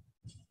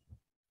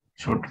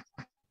 ছোট।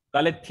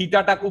 তাহলে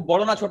থিটাটা খুব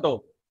বড় না ছোট?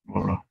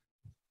 বড়।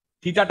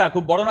 থিটাটা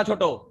খুব বড় না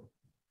ছোট?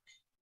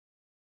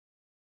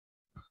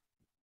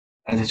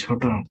 আচ্ছা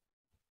ছোট।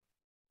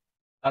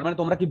 তার মানে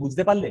তোমরা কি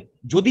বুঝতে পারলে,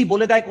 যদি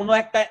বলে দেয় কোনো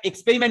একটা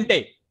এক্সপেরিমেন্টে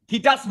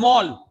থিটা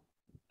স্মল,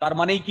 তার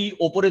মানে কি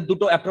ওপরের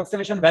দুটো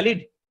অ্যাপ্রক্সিমেশন ভ্যালিড?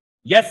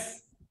 ইয়েস।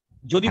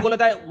 যদি বলে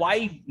দেয় ওয়াই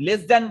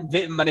লেস দ্যান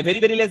মানে very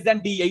very less than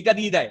D, এইটা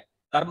দিয়ে দেয়,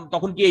 তার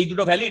তখন কি এই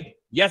দুটো ভ্যালিড?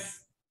 ইয়েস।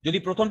 যদি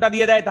প্রথমটা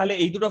দিয়ে দেয় তাহলে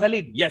এই দুটো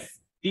ভ্যালিড? ইয়েস।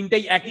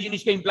 তিনটেই একই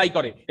জিনিসকে ইমপ্লাই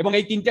করে, এবং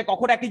এই তিনটে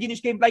কখন একই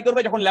জিনিসকে ইমপ্লাই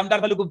করবে? যখন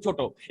ল্যামডার ভ্যালু খুব ছোট।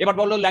 এবার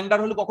বললো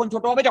ল্যামডার ভ্যালু কখন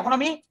ছোট হবে? যখন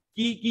আমি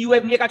কি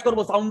ওয়েভ নিয়ে কাজ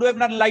করবো, সাউন্ড ওয়েভ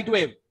না লাইট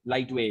ওয়েভ?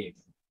 Light wave.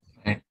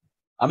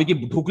 আমি কি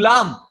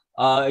ঢুকলাম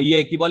ইয়ে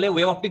কি বলে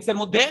ওয়েভ অপটিক্স এর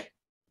মধ্যে?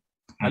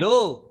 হ্যালো,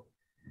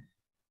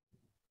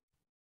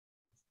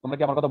 তোমরা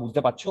কি আমার কথা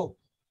বুঝতে পারছো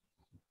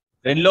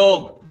ফ্রেন্ড লোক?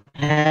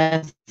 হ্যাঁ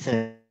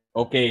স্যার।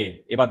 ওকে,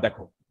 এবার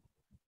দেখো,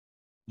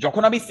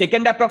 যখন আমি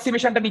সেকেন্ড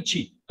অ্যাপ্রক্সিমেশনটা নিচ্ছি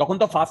তখন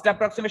তো ফার্স্ট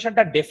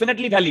অ্যাপ্রক্সিমেশনটা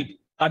ডেফিনেটলি ভ্যালিড,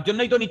 তার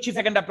জন্যই তো নিচ্ছি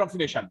সেকেন্ড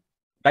অ্যাপ্রক্সিমেশন,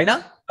 তাই না?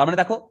 তার মানে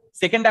দেখো,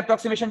 সেকেন্ড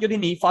অ্যাপ্রক্সিমেশন যদি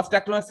নিই, ফার্স্ট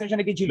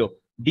অ্যাপ্রক্সিমেশনে কি ছিল?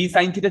 ডি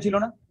সাইন থিটা ছিল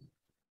না?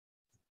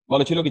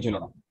 বলো ছিল কি ছিল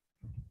না?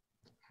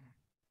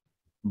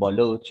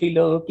 বলো ছিল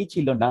কি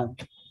ছিল না?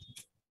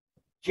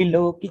 ছিল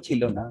কি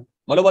ছিল না?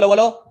 বলো বলো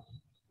বলো।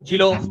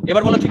 ছিল।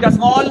 এবার বলো থিটা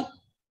স্মল।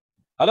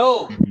 হ্যালো,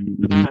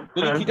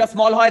 যদি থিটা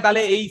স্মল হয়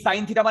তাহলে এই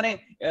সাইন থিটা মানে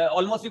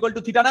অলমোস্ট ইকুয়াল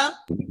টু থিটা না?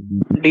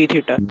 D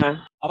theta. হ্যাঁ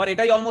আবার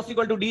এটাই almost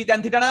equal to D tan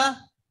theta না?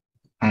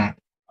 হ্যাঁ।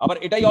 আবার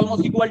এটাই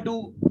অলমোস্ট ইকুয়াল টু,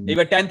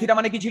 এবার ট্যান থিটা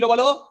মানে কি ছিল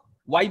বলো?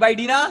 ওয়াই বাই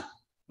ডি না?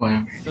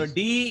 তো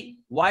D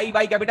Y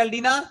by capital D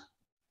না?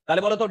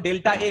 তাহলে বলো তো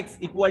delta x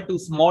equal to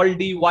small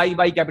D Y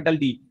by capital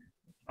D.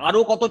 আরো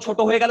কত ছোট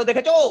হয়ে গেল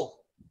দেখেছো?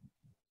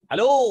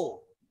 হ্যালো,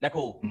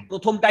 দেখো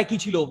প্রথমটায় কি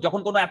ছিল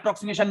যখন কোনো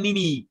অ্যাপ্রক্সিমেশন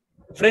নিনি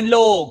ফ্রেন্ড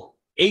লোক?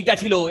 এইটা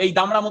ছিল এই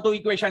দামড়া মতো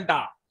ইকুয়েশনটা।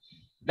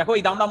 দেখো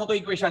এই দামড়া মতো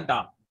ইকুয়েশনটা,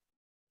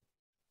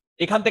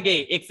 এখান থেকে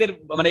এক্স এর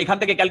মানে এখান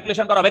থেকে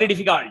ক্যালকুলেশন করা ভেরি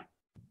ডিফিকাল্ট।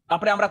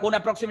 তারপরে আমরা কোন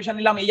অ্যাপ্রক্সিমেশন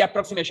নিলাম? এই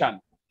অ্যাপ্রক্সিমেশন।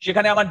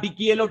 সেখানে আমার ডি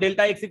কি এলো?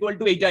 ডেল্টা এক্স ইকুয়াল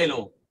টু এইটা এলো।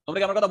 তোমরা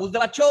কি আমার কথা বুঝতে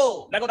পারছো?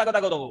 দেখো দেখো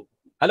দেখো দেখো।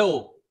 হ্যালো,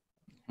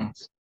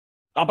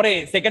 তারপরে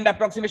সেকেন্ড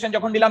অ্যাপ্রক্সিমেশন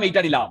যখন নিলাম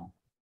এইটা নিলাম।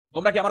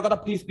 তোমরা কি আমার কথা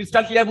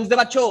ক্রিস্টাল ক্লিয়ার বুঝতে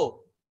পারছো?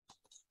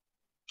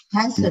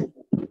 হ্যাঁ স্যার।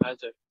 হ্যাঁ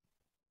sir.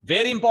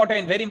 Very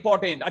important, very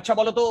important. আচ্ছা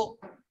বলো তো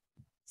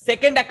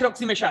সেকেন্ড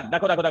অ্যাপ্রক্সিমেশন,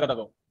 দেখো দেখো দেখো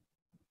দেখো,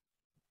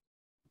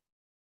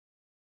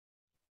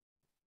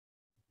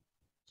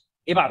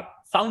 এবার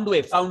sound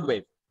wave, sound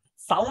wave,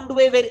 sound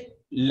ওয়েভের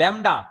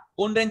ল্যামডা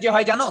কোন রেঞ্জে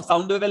হয় জানো?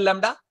 সাউন্ড ওয়েভের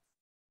ল্যামডা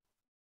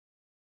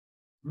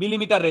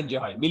মিলিমিটার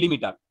রেঞ্জে হয়,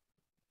 মিলিমিটার।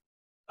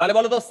 তাহলে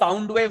বলো তো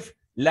সাউন্ড ওয়েভ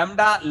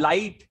ল্যামডা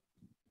লাইট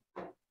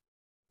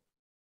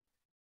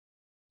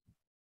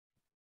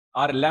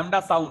আর ল্যামডা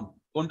সাউন্ড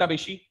কোনটা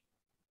বেশি,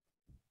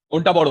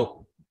 কোনটা বড়?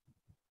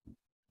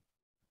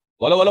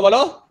 বলো বলো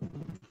বলো।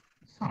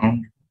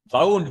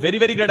 Sound very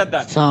very greater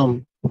than, sound.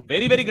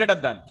 Very very greater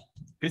than.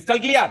 Crystal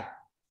clear?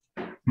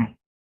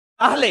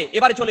 তাহলে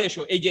এবারে চলে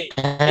এসো এই যে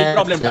এই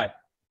প্রবলেমটায়,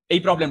 এই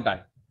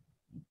প্রবলেমটায়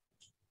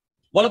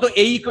বলো তো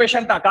এই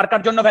ইকুয়েশনটা কার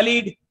কার জন্য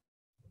ভ্যালিড?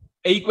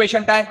 এই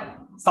ইকুয়েশনটায়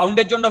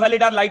সাউন্ডের জন্য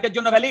ভ্যালিড আর লাইটের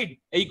জন্য ভ্যালিড।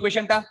 এই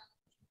ইকুয়েশনটা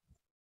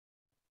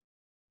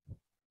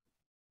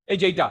এই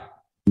যে এইটা,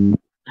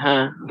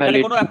 হ্যাঁ এখানে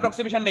ভ্যালিড। কোনো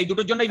অ্যাপ্রক্সিমেশন নেই,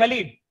 দুটোর জন্যই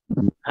ভ্যালিড।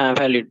 হ্যাঁ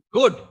ভ্যালিড।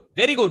 Good,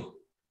 very good.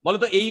 বলো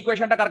তো এই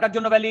ইকুয়েশনটা কার কার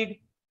জন্য ভ্যালিড?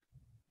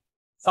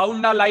 সাউন্ড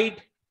না লাইট?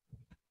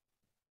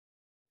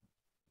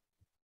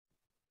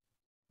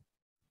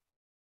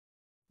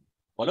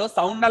 বলো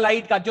সাউন্ড না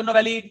লাইট কার জন্য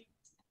ভ্যালিড?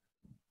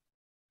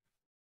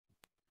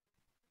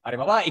 আরে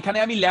বাবা, এখানে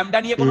আমি ল্যামডা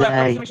নিয়ে কোনো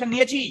অ্যাপ্রক্সিমেশন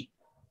নিয়েছি?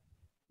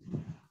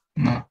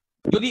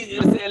 যদি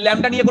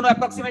ল্যামডা নিয়ে কোনো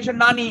অ্যাপ্রক্সিমেশন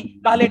না নি,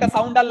 তাহলে এটা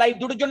সাউন্ড আর লাইট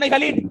দুটোর জন্যই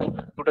ভ্যালিড।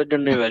 দুটোর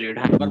জন্যই ভ্যালিড।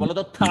 হ্যাঁ। এবার বলো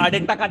তো থার্ড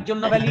এরটা কার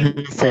জন্য ভ্যালিড?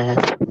 স্যার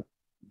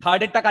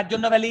থার্ড এরটা কার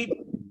জন্য ভ্যালিড?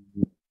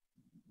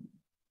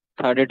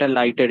 থার্ড এটা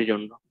লাইটের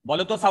জন্য।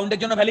 বলো তো সাউন্ডের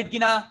জন্য ভ্যালিড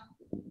কিনা?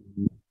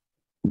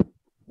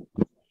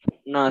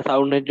 না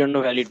সাউন্ডের জন্য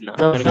ভ্যালিড না।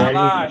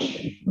 শাবাশ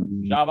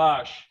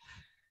শাবাশ,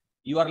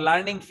 you are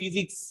learning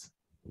physics,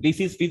 this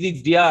is physics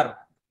deer.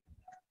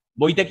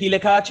 বইতে কি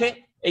লেখা আছে?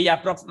 এই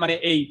অ্যাপ্রক্স মানে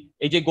এই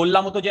এই যে গোল্লা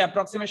মতো যে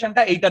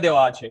অ্যাপ্রক্সিমেশনটা এইটা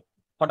দেওয়া আছে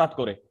হঠাৎ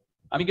করে,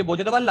 আমি কি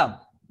বোঝাতে পারলাম?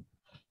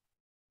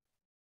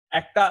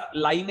 একটা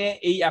লাইনে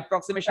এই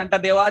অ্যাপ্রক্সিমেশনটা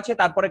দেওয়া আছে,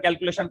 তারপরে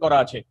ক্যালকুলেশন করা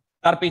আছে,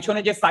 তার পেছনে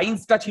যে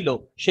সায়েন্সটা ছিল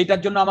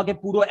সেটার জন্য আমাকে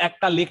পুরো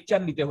একটা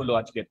লেকচার নিতে হলো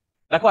আজকে।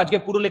 দেখো আজকে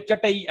পুরো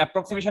লেকচারটা এই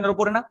অ্যাপ্রক্সিমেশনের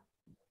উপরে না?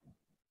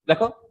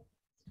 দেখো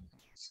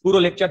পুরো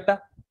লেকচারটা।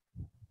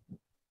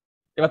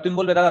 এবার তুমি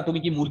বলবে দাদা তুমি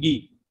কি মুরগি,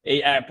 এই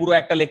পুরো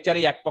একটা লেকচার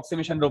এই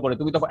অ্যাপ্রক্সিমেশনের উপরে?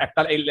 তুমি তো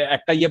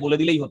একটা ইয়ে বলে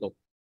দিলেই হতো,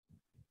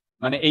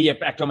 মানে এই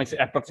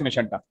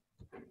অ্যাপ্রক্সিমেশনটা।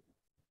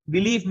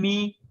 বিলিভ মি,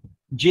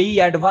 যেই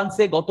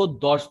অ্যাডভান্সে গত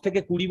 10 থেকে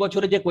 20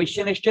 বছরে যে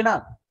কোয়েশ্চেন এসছে না,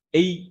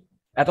 এই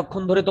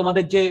এতক্ষণ ধরে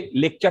তোমাদের যে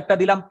লেকচারটা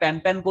দিলাম, প্যান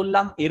প্যান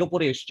করলাম, এর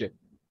উপরে এসছে।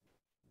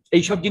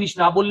 এইসব জিনিস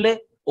না বললে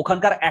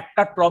ওখানকার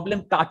একটা প্রবলেম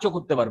টাচও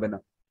করতে পারবে না।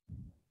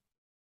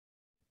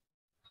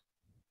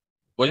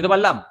 বুঝতে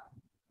পারলাম?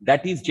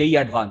 দ্যাট ইজ যেই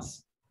অ্যাডভান্স,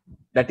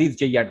 দ্যাট ইজ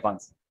যেই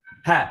অ্যাডভান্স।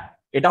 হ্যাঁ,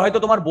 এটা হয়তো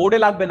তোমার বোর্ডে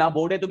লাগবে না,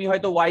 বোর্ডে তুমি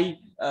হয়তো Y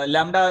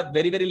lambda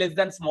very very less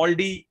than small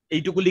D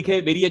এইটুকু লিখে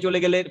বেরিয়ে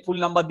চলে গেলে ফুল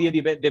নাম্বার দিয়ে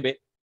দেবে,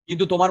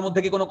 কিন্তু তোমার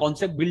মধ্যে কি কোনো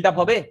কনসেপ্ট বিল্ড আপ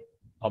হবে?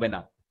 হবে না।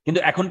 কিন্তু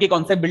এখন কি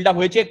কনসেপ্ট বিল্ড আপ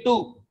হয়েছে একটু?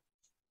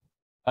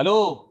 হ্যালো,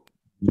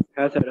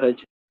 হ্যাঁ স্যার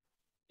হয়েছে।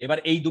 এবার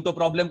এই দুটো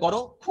প্রবলেম করো,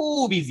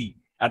 খুব ইজি।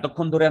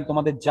 এতক্ষণ ধরে আমি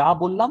তোমাদের যা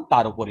বললাম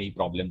তার উপরে এই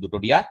প্রবলেম দুটো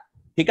ডিয়ার,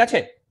 ঠিক আছে?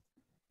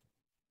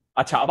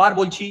 আচ্ছা, আবার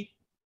বলছি,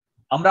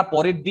 আমরা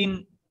পরের দিন,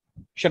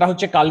 সেটা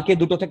হচ্ছে কালকে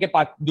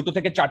 2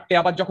 থেকে 4টে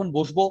আবার যখন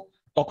বসবো,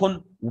 তখন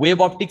ওয়েভ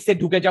অপটিক্সে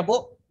ঢুকে যাব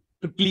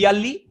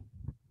ক্লিয়ারলি।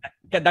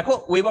 দেখো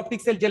ওয়েভ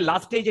অপটিক্সের যে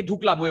লাস্টে যে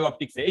ঢুকলাম, ওয়েভ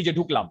অপটিক্সে এই যে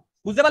ঢুকলাম,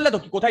 বুঝতে পারলে তো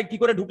কোথায় কি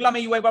করে ঢুকলাম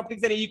এই ওয়েভ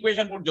অপটিক্সের এই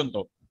ইকুয়েশন পর্যন্ত?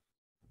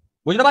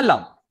 বুঝতে পারলাম?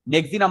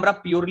 নেক্সট দিন আমরা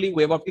পিওরলি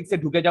ওয়েভ অপটিক্সে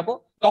ঢুকে যাব,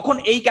 তখন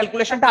এই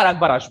ক্যালকুলেশনটা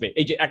আরেকবার আসবে,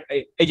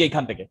 এই যে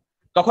এখান থেকে।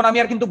 তখন আমি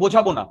আর কিন্তু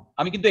বোঝাবো না,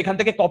 আমি কিন্তু এখান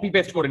থেকে কপি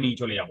পেস্ট করে নিয়ে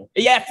চলে যাবো,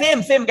 এই সেম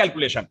সেম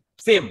ক্যালকুলেশন,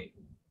 সেম।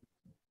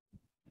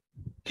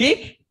 ঠিক?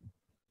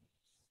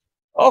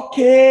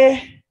 ওকে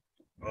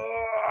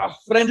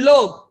ফ্রেন্ড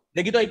লোক,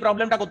 দেখি তো এই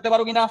প্রবলেমটা করতে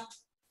পারো কিনা।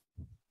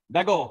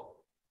 দেখো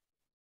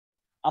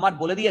আমার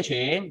বলে দিয়েছে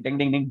ding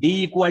ding ding D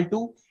equal to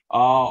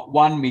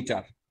 1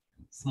 metre,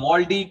 small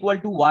D equal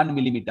to 1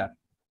 millimetre,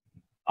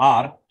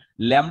 R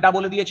lambda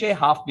বলে দিয়েছে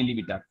 1/2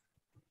 মিলিমিটার,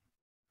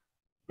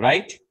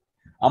 রাইট?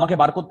 আমাকে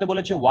বার করতে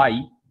বলেছে Y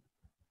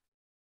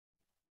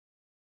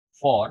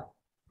for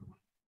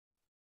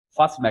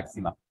first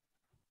maxima,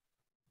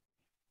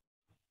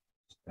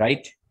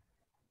 right?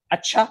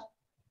 আচ্ছা,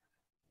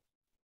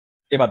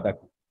 এবার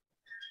দেখো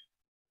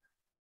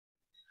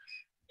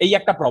এই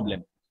একটা প্রবলেম,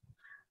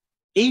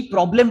 এই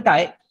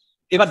প্রবলেমটায়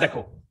এবার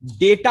দেখো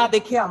ডেটা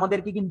দেখে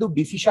আমাদেরকে কিন্তু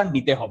ডিসিশন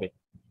নিতে হবে।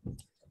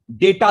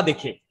 ডেটা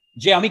দেখে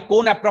যে আমি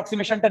কোন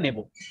অ্যাপ্রক্সিমেশনটা নেব,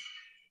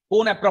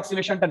 কোন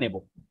অ্যাপ্রক্সিমেশনটা নেব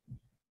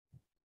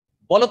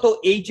বলতো।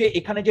 এই যে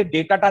এখানে যে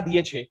ডেটাটা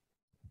দিয়েছে,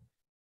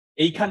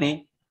 এইখানে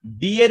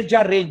ডি এর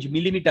যা রেঞ্জ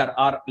মিলিমিটার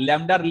আর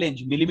ল্যামডার রেঞ্জ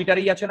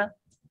মিলিমিটারই আছে না?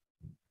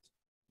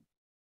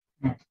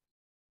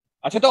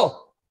 আছে তো?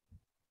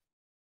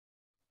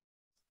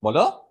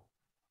 বলো।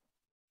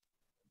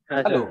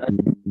 হ্যাঁ হ্যালো, স্যার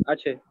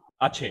আছে।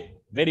 আছে,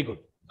 ভেরি গুড।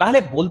 তাহলে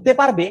বলতে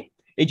পারবে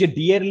এই যে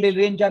ডি এর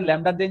রেঞ্জ আর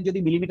ল্যামডার রেঞ্জ যদি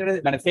মিলিমিটারে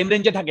মানে সেম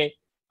রেঞ্জে থাকে,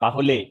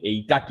 তাহলে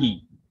এইটা কি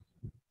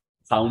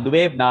সাউন্ড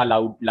ওয়েভ না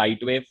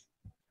লাইট ওয়েভ?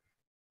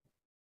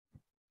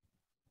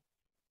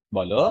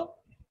 বলো,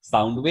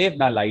 সাউন্ড ওয়েভ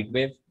না light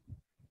wave?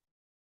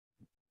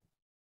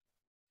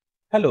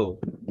 Hello,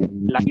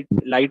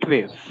 light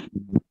wave.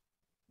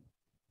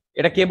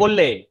 এটা কে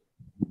বললে?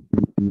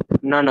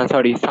 না না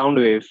সরি, সাউন্ড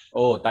ওয়েভ।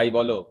 ও তাই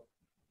বলো।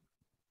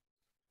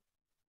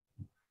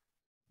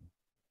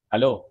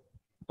 হ্যালো,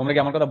 তোমরা কি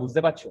আমার কথা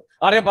বুঝতে পারছো?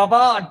 আরে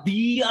বাবা,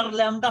 ডি আর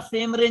ল্যামডা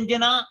সেম রেঞ্জে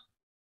না,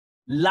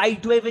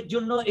 লাইট ওয়েভের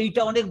জন্য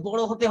এইটা অনেক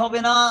বড় হতে হবে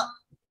না।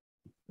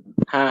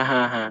 হ্যাঁ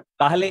হ্যাঁ হ্যাঁ।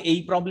 তাহলে এই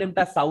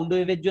প্রবলেমটা সাউন্ড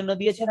ওয়েভের জন্য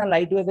দিয়েছে না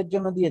লাইট ওয়েভের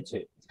জন্য দিয়েছে?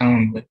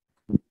 Sound wave.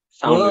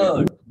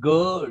 গুড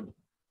গুড,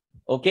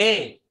 ওকে।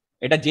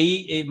 এটা যেই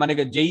মানে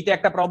যেইতে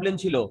একটা প্রবলেম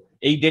ছিল,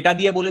 এই ডেটা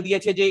দিয়ে বলে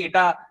দিয়েছে যে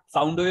এটা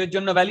সাউন্ড ওয়েভের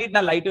জন্য ভ্যালিড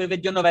না লাইট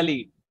ওয়েভের জন্য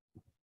ভ্যালিড।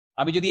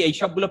 আমি যদি এই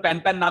সবগুলো প্যান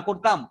প্যান না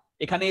করতাম,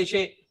 এখানে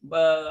এসে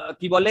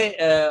কি বলে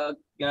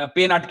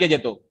পেন আটকে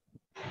যেত।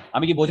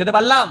 আমি কি বোঝাতে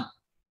পারলাম?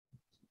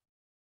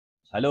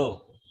 হ্যালো,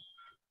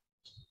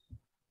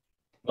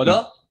 বলো।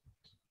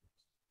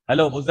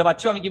 হ্যালো, বুঝতে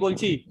পারছো আমি কি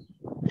বলছি?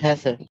 হ্যাঁ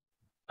স্যার।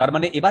 তার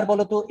মানে এবার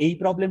বলো তো এই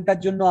প্রবলেমটার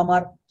জন্য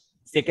আমার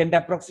সেকেন্ড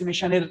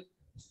অ্যাপ্রক্সিমেশনের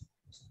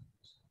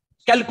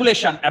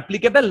ক্যালকুলেশন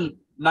অ্যাপ্লিকেবল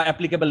না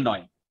অ্যাপ্লিকেবল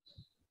নয়?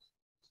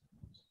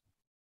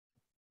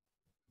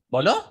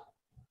 বলো।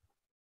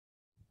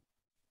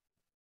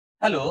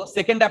 হ্যালো,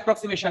 সেকেন্ড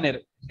অ্যাপ্রক্সিমেশনের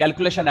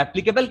ক্যালকুলেশন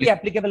অ্যাপ্লিকেবল কি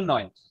অ্যাপ্লিকেবল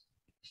নয়?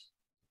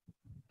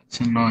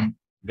 নয়।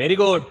 Very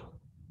good.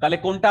 তাহলে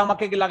কোনটা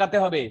আমাকে লাগাতে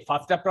হবে?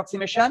 First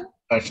approximation.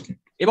 ফার্স্ট।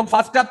 এবং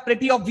ফার্স্টটা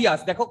প্রিটি অবভিয়াস,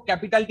 দেখো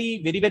capital D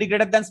very very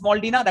greater than small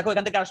D না? দেখো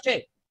এখান থেকে আসছে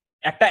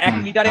একটা 1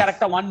 মিটারে আর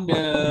একটা 1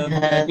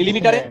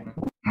 মিলিমিটারে।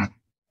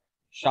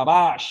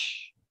 শাবাশ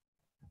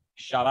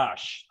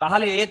শাবাশ।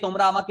 তাহলে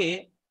তোমরা আমাকে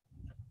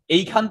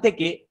এইখান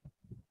থেকে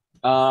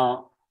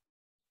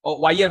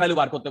ওয়াই এর ভ্যালু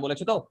বার করতে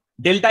বলেছে তো?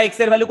 ডেল্টা এক্স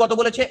এর ভ্যালু কত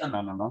বলেছে? না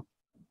না না,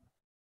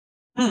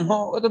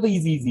 ওটা তো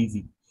easy easy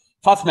easy,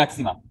 first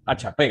maximum.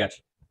 আচ্ছা হয়ে গেছে।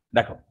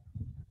 দেখো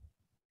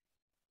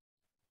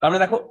তার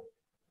মানে দেখো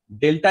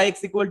delta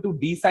x equal to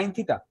D sine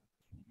theta.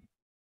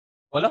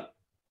 বলো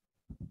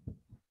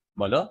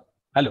বলো।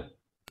 হ্যালো,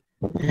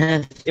 হ্যাঁ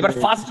এবার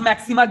ফার্স্ট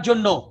ম্যাক্সিমার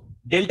জন্য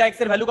ডেল্টা এক্স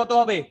এর ভ্যালু কত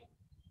হবে?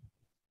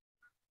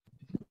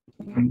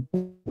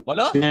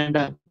 বলো।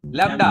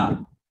 ল্যামডা।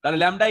 তাহলে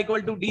lambda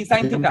equal to D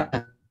sine theta.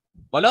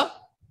 বলো।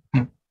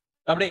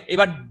 তারপরে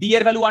এবার ডি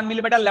এর ভ্যালু 1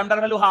 মিলিমিটার,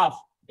 ল্যামডার ভ্যালু হাফ,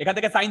 এখান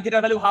থেকে সাইন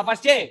থিটার ভ্যালু হাফ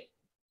আসছে,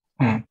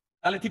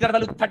 তাহলে থিটার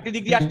ভ্যালু 30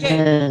 ডিগ্রি আসছে।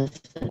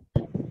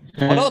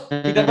 বলো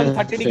থিটার ভ্যালু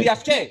 30 ডিগ্রি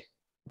আসছে?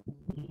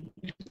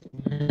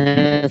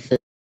 হ্যাঁ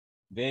স্যার।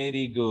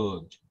 Very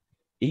good.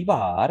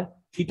 এইবার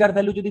থিটার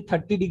ভ্যালু যদি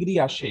 30 ডিগ্রি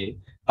আসে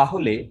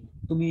তাহলে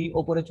তুমি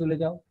ওপরে চলে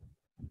যাও।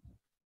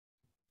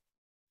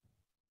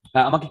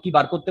 হ্যাঁ, আমাকে কি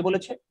বার করতে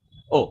বলেছে?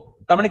 ও,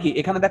 তার মানে কি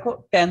এখানে দেখো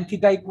tan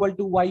theta equal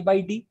to y by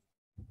D,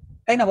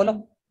 তাই না? বলো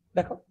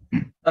দেখো,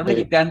 তার মানে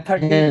কি tan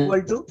 30 হ্যাঁ।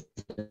 Equal to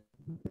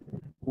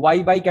y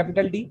by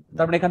capital D.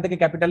 তার মানে এখান থেকে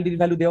ক্যাপিটাল ডির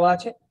ভ্যালু দেওয়া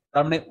আছে,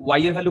 তার মানে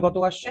y এর ভ্যালু কত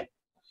আসছে?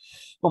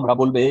 তোমরা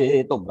বলবে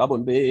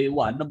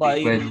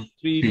 1/3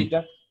 3.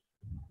 মিটার।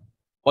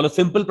 বলো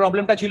সিম্পল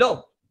প্রবলেমটা ছিল?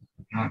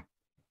 হ্যাঁ।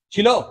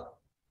 ছিল?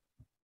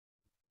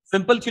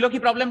 সিম্পল ছিল কি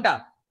প্রবলেমটা?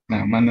 না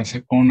মানে সে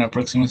কোন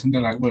অ্যাপ্রক্সিমেশনটা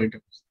রাখবো এটা,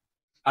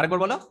 আরেকবার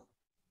বলো।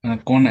 মানে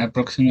কোন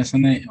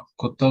অ্যাপ্রক্সিমেশনে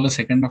করতে হবে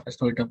সেকেন্ড অফ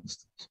ফার্স্ট ওইটা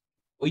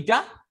ওইটা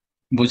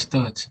বুঝতে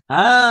হচ্ছে।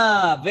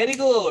 হ্যাঁ, very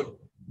good.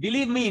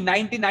 Believe me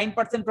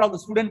 99%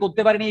 student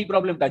করতে পারেনি এই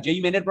প্রবলেমটা, যেই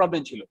মেনের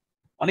প্রবলেম ছিল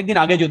অনেকদিন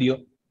আগে, যদিও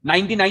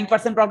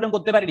 99% প্রবলেম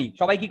করতে পারেনি।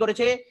 সবাই কি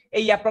করেছে?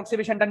 এই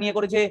অ্যাপ্রক্সিমেশনটা নিয়ে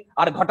করেছে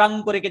আর ঘটাং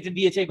করে কেটে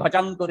দিয়েছে,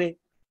 ঘটাং করে।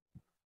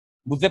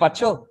 বুঝতে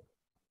পারছো?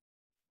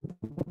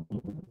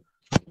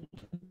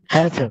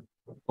 হ্যাঁ স্যার।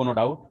 কোনো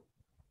ডাউট?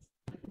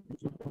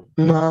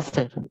 না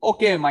স্যার।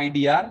 ওকে মাই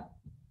ডিয়ার,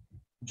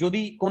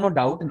 যদি কোনো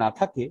ডাউট না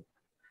থাকে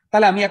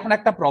তাহলে আমি এখন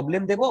একটা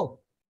প্রবলেম দেব।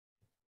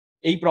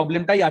 এই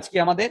প্রবলেমটাই আজকে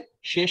আমাদের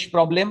শেষ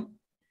প্রবলেম।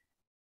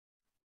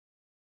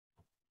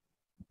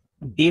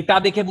 ডেটা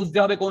দেখে বুঝতে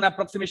হবে কোন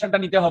অ্যাপ্রক্সিমেশনটা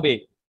নিতে হবে।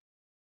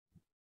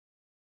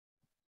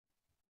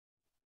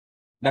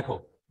 দেখো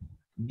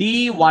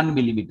d1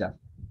 মিলিমিটার,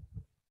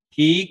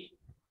 ঠিক,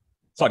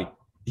 sorry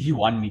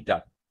d1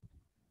 metre,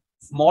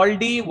 small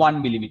D 1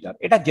 millimetre,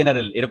 এটা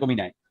জেনারেল এরকমই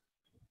নেয়।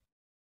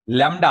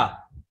 Lambda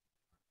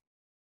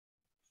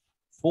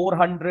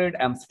 400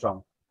 Armstrong.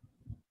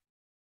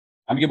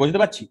 আমি কি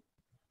বুঝতে পারছি?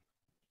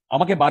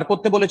 আমাকে বার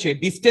করতে বলেছে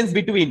distance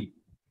between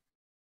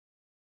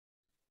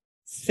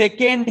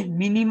second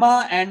minima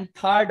and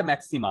third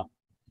maxima.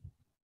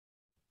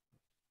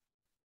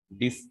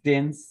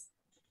 Distance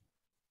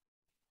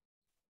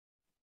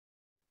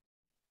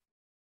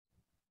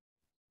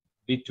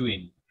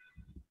between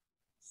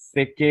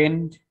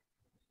second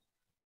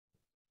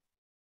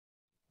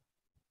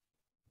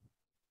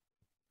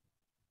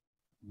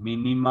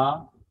minima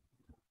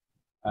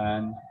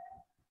and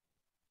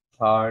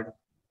third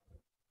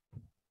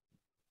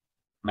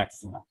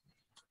maxima.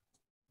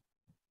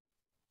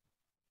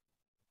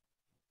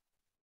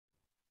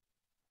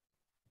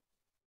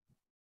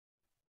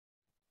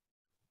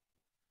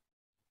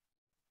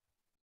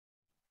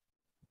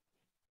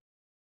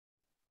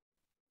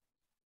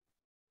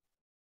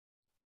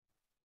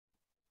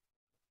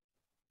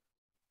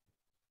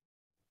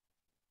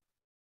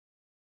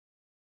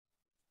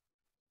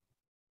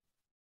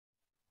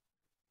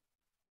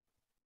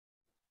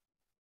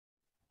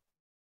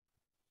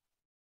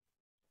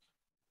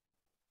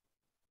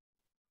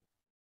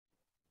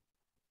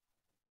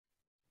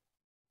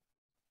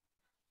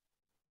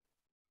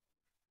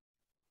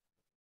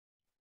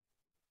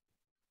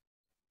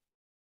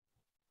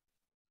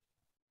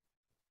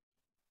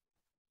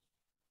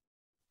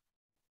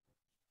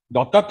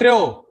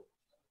 Dattatreya,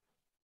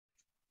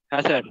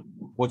 হ্যাঁ স্যার।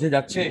 বোঝা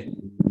যাচ্ছে?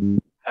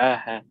 হ্যাঁ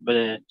হ্যাঁ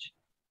বোঝা যাচ্ছে।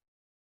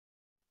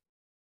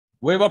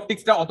 ওয়েভ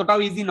অপটিক্সটা অতটাও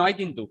ইজি নয়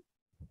কিন্তু।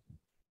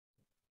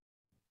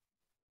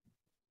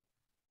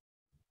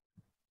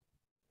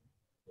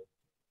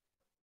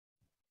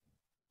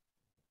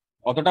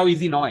 অতটাও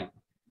ইজি নয়,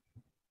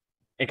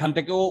 এখান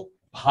থেকেও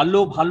ভালো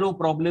ভালো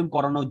প্রবলেম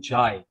করানো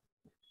যায়।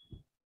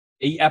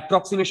 এই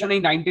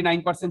অ্যাপ্রক্সিমেশনেই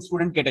 99%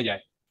 স্টুডেন্ট কেটে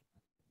যায়।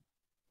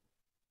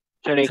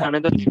 স্যার এখানে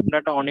তো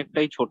ল্যামডাটা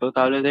অনেকটাই ছোট,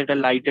 তাহলে তো এটা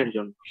লাইটের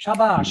জন্য।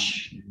 সাবাস,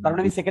 কারণ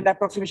আমি সেকেন্ড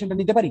অ্যাপ্রক্সিমেশনটা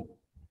নিতে পারি।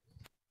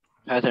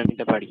 হ্যাঁ স্যার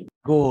নিতে পারি।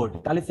 গুড,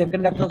 তাহলে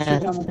সেকেন্ড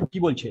অ্যাপ্রক্সিমেশন আমাকে কি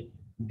বলছে?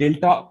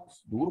 ডেল্টা,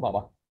 দূর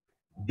বাবা,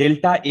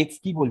 ডেল্টা এক্স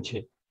কি বলছে?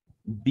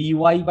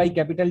 ডিওয়াই বাই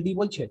ক্যাপিটাল ডি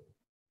বলছে।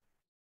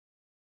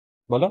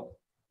 বলো।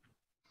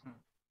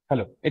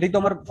 হ্যালো, এটাই তো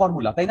আমার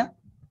ফর্মুলা, তাই না?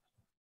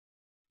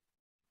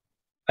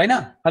 তাই না?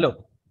 হ্যালো,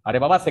 আরে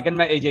বাবা সেকেন্ড,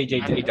 এই যে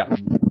এইটা,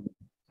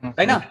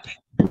 তাই না?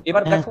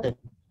 এবার হ্যাঁ দেখো, স্যার।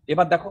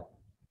 এবার দেখো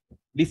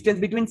ডিস্টেন্স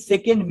বিটুইন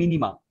সেকেন্ড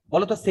মিনিমা।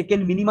 বলো তো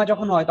সেকেন্ড মিনিমা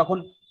যখন হয় তখন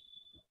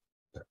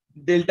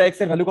ডেল্টা এক্স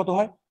এর ভ্যালু কত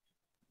হয়?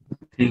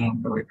 3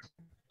 lambda/2.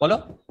 বলো।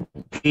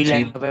 3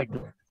 lambda/2।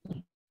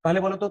 তাহলে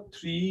বলো তো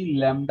 3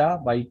 lambda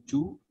by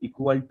 2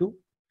 equal to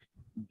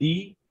D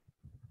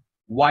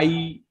Y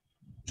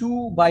 2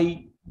 by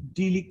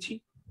D লিখছি।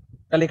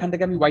 তাহলে এখান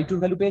থেকে আমি ওয়াই টুর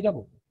ভ্যালু পেয়ে যাব।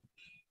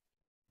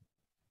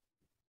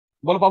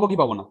 বলো পাবো কি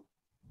পাবো না?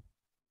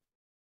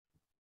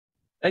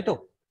 তাই তো।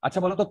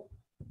 আচ্ছা বলো তো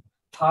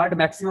থার্ড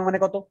ম্যাক্সিমাম মানে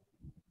কত?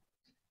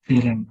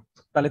 3 lambda.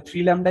 তাহলে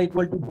 3 lambda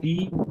equal to D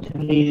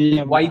 3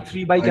 lambda। Y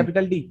 3 by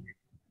capital D.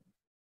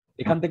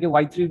 এখান থেকে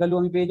ওয়াই 3 ভ্যালু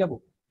আমি পেয়ে যাব।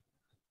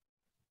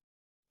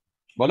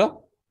 বলো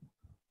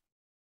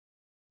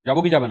যাবো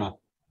কি যাবে না?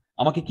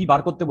 আমাকে কি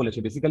বার করতে বলেছে?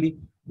 বেসিক্যালি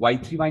ওয়াই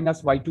 3 মাইনাস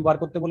ওয়াই 2 বার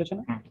করতে বলেছে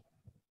না?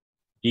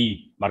 কি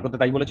বার করতে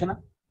তাই বলেছে না?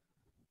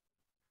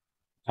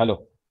 হ্যালো,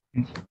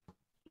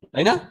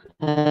 তাই না?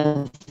 হ্যাঁ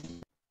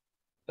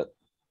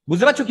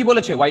বুঝতে পারছো কি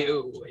বলেছে?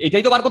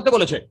 এটাই তো বার করতে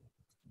বলেছে,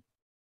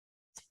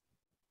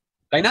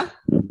 তাই না?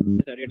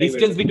 স্যার এটাই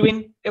ডিস্টেন্স বিটুইন।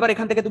 এবার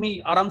এখান থেকে তুমি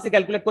আরামসে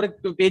ক্যালকুলেট করে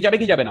পেয়ে যাবে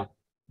কি যাবে না?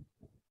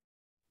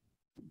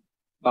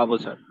 পাবো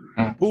স্যার।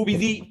 খুব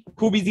ইজি,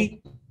 খুব ইজি।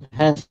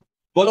 হ্যাঁ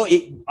বলো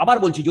আবার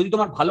বলছি, যদি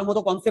তোমার ভালো মতো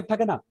কনসেপ্ট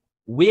থাকে না,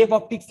 ওয়েভ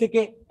অপটিক্স থেকে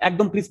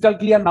একদম ক্রিস্টাল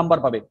ক্লিয়ার নাম্বার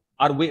পাবে।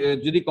 আর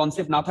যদি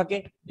কনসেপ্ট না থাকে,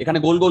 এখানে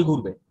গোল গোল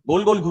ঘুরবে,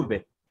 গোল গোল ঘুরবে,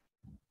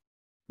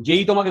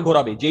 যেই তোমাকে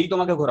ঘোরাবে, যেই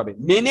তোমাকে ঘোরাবে।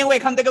 মেনেও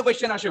এখান থেকে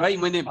কোয়েশ্চেন আসে ভাই,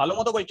 মেনে ভালো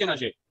মতো কোয়েশ্চেন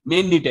আসে।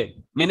 মেন নিটে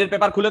মেনের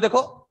পেপার খুলে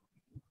দেখো,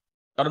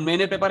 কারণ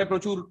মেনের পেপারে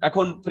প্রচুর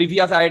এখন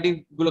প্রিভিয়াস আইআইটি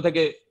গুলো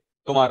থেকে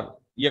তোমার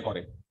ইয়ে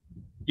করে,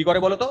 কি করে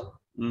বলো তো,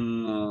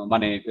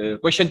 মানে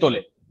কোয়েশ্চেন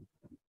তোলে।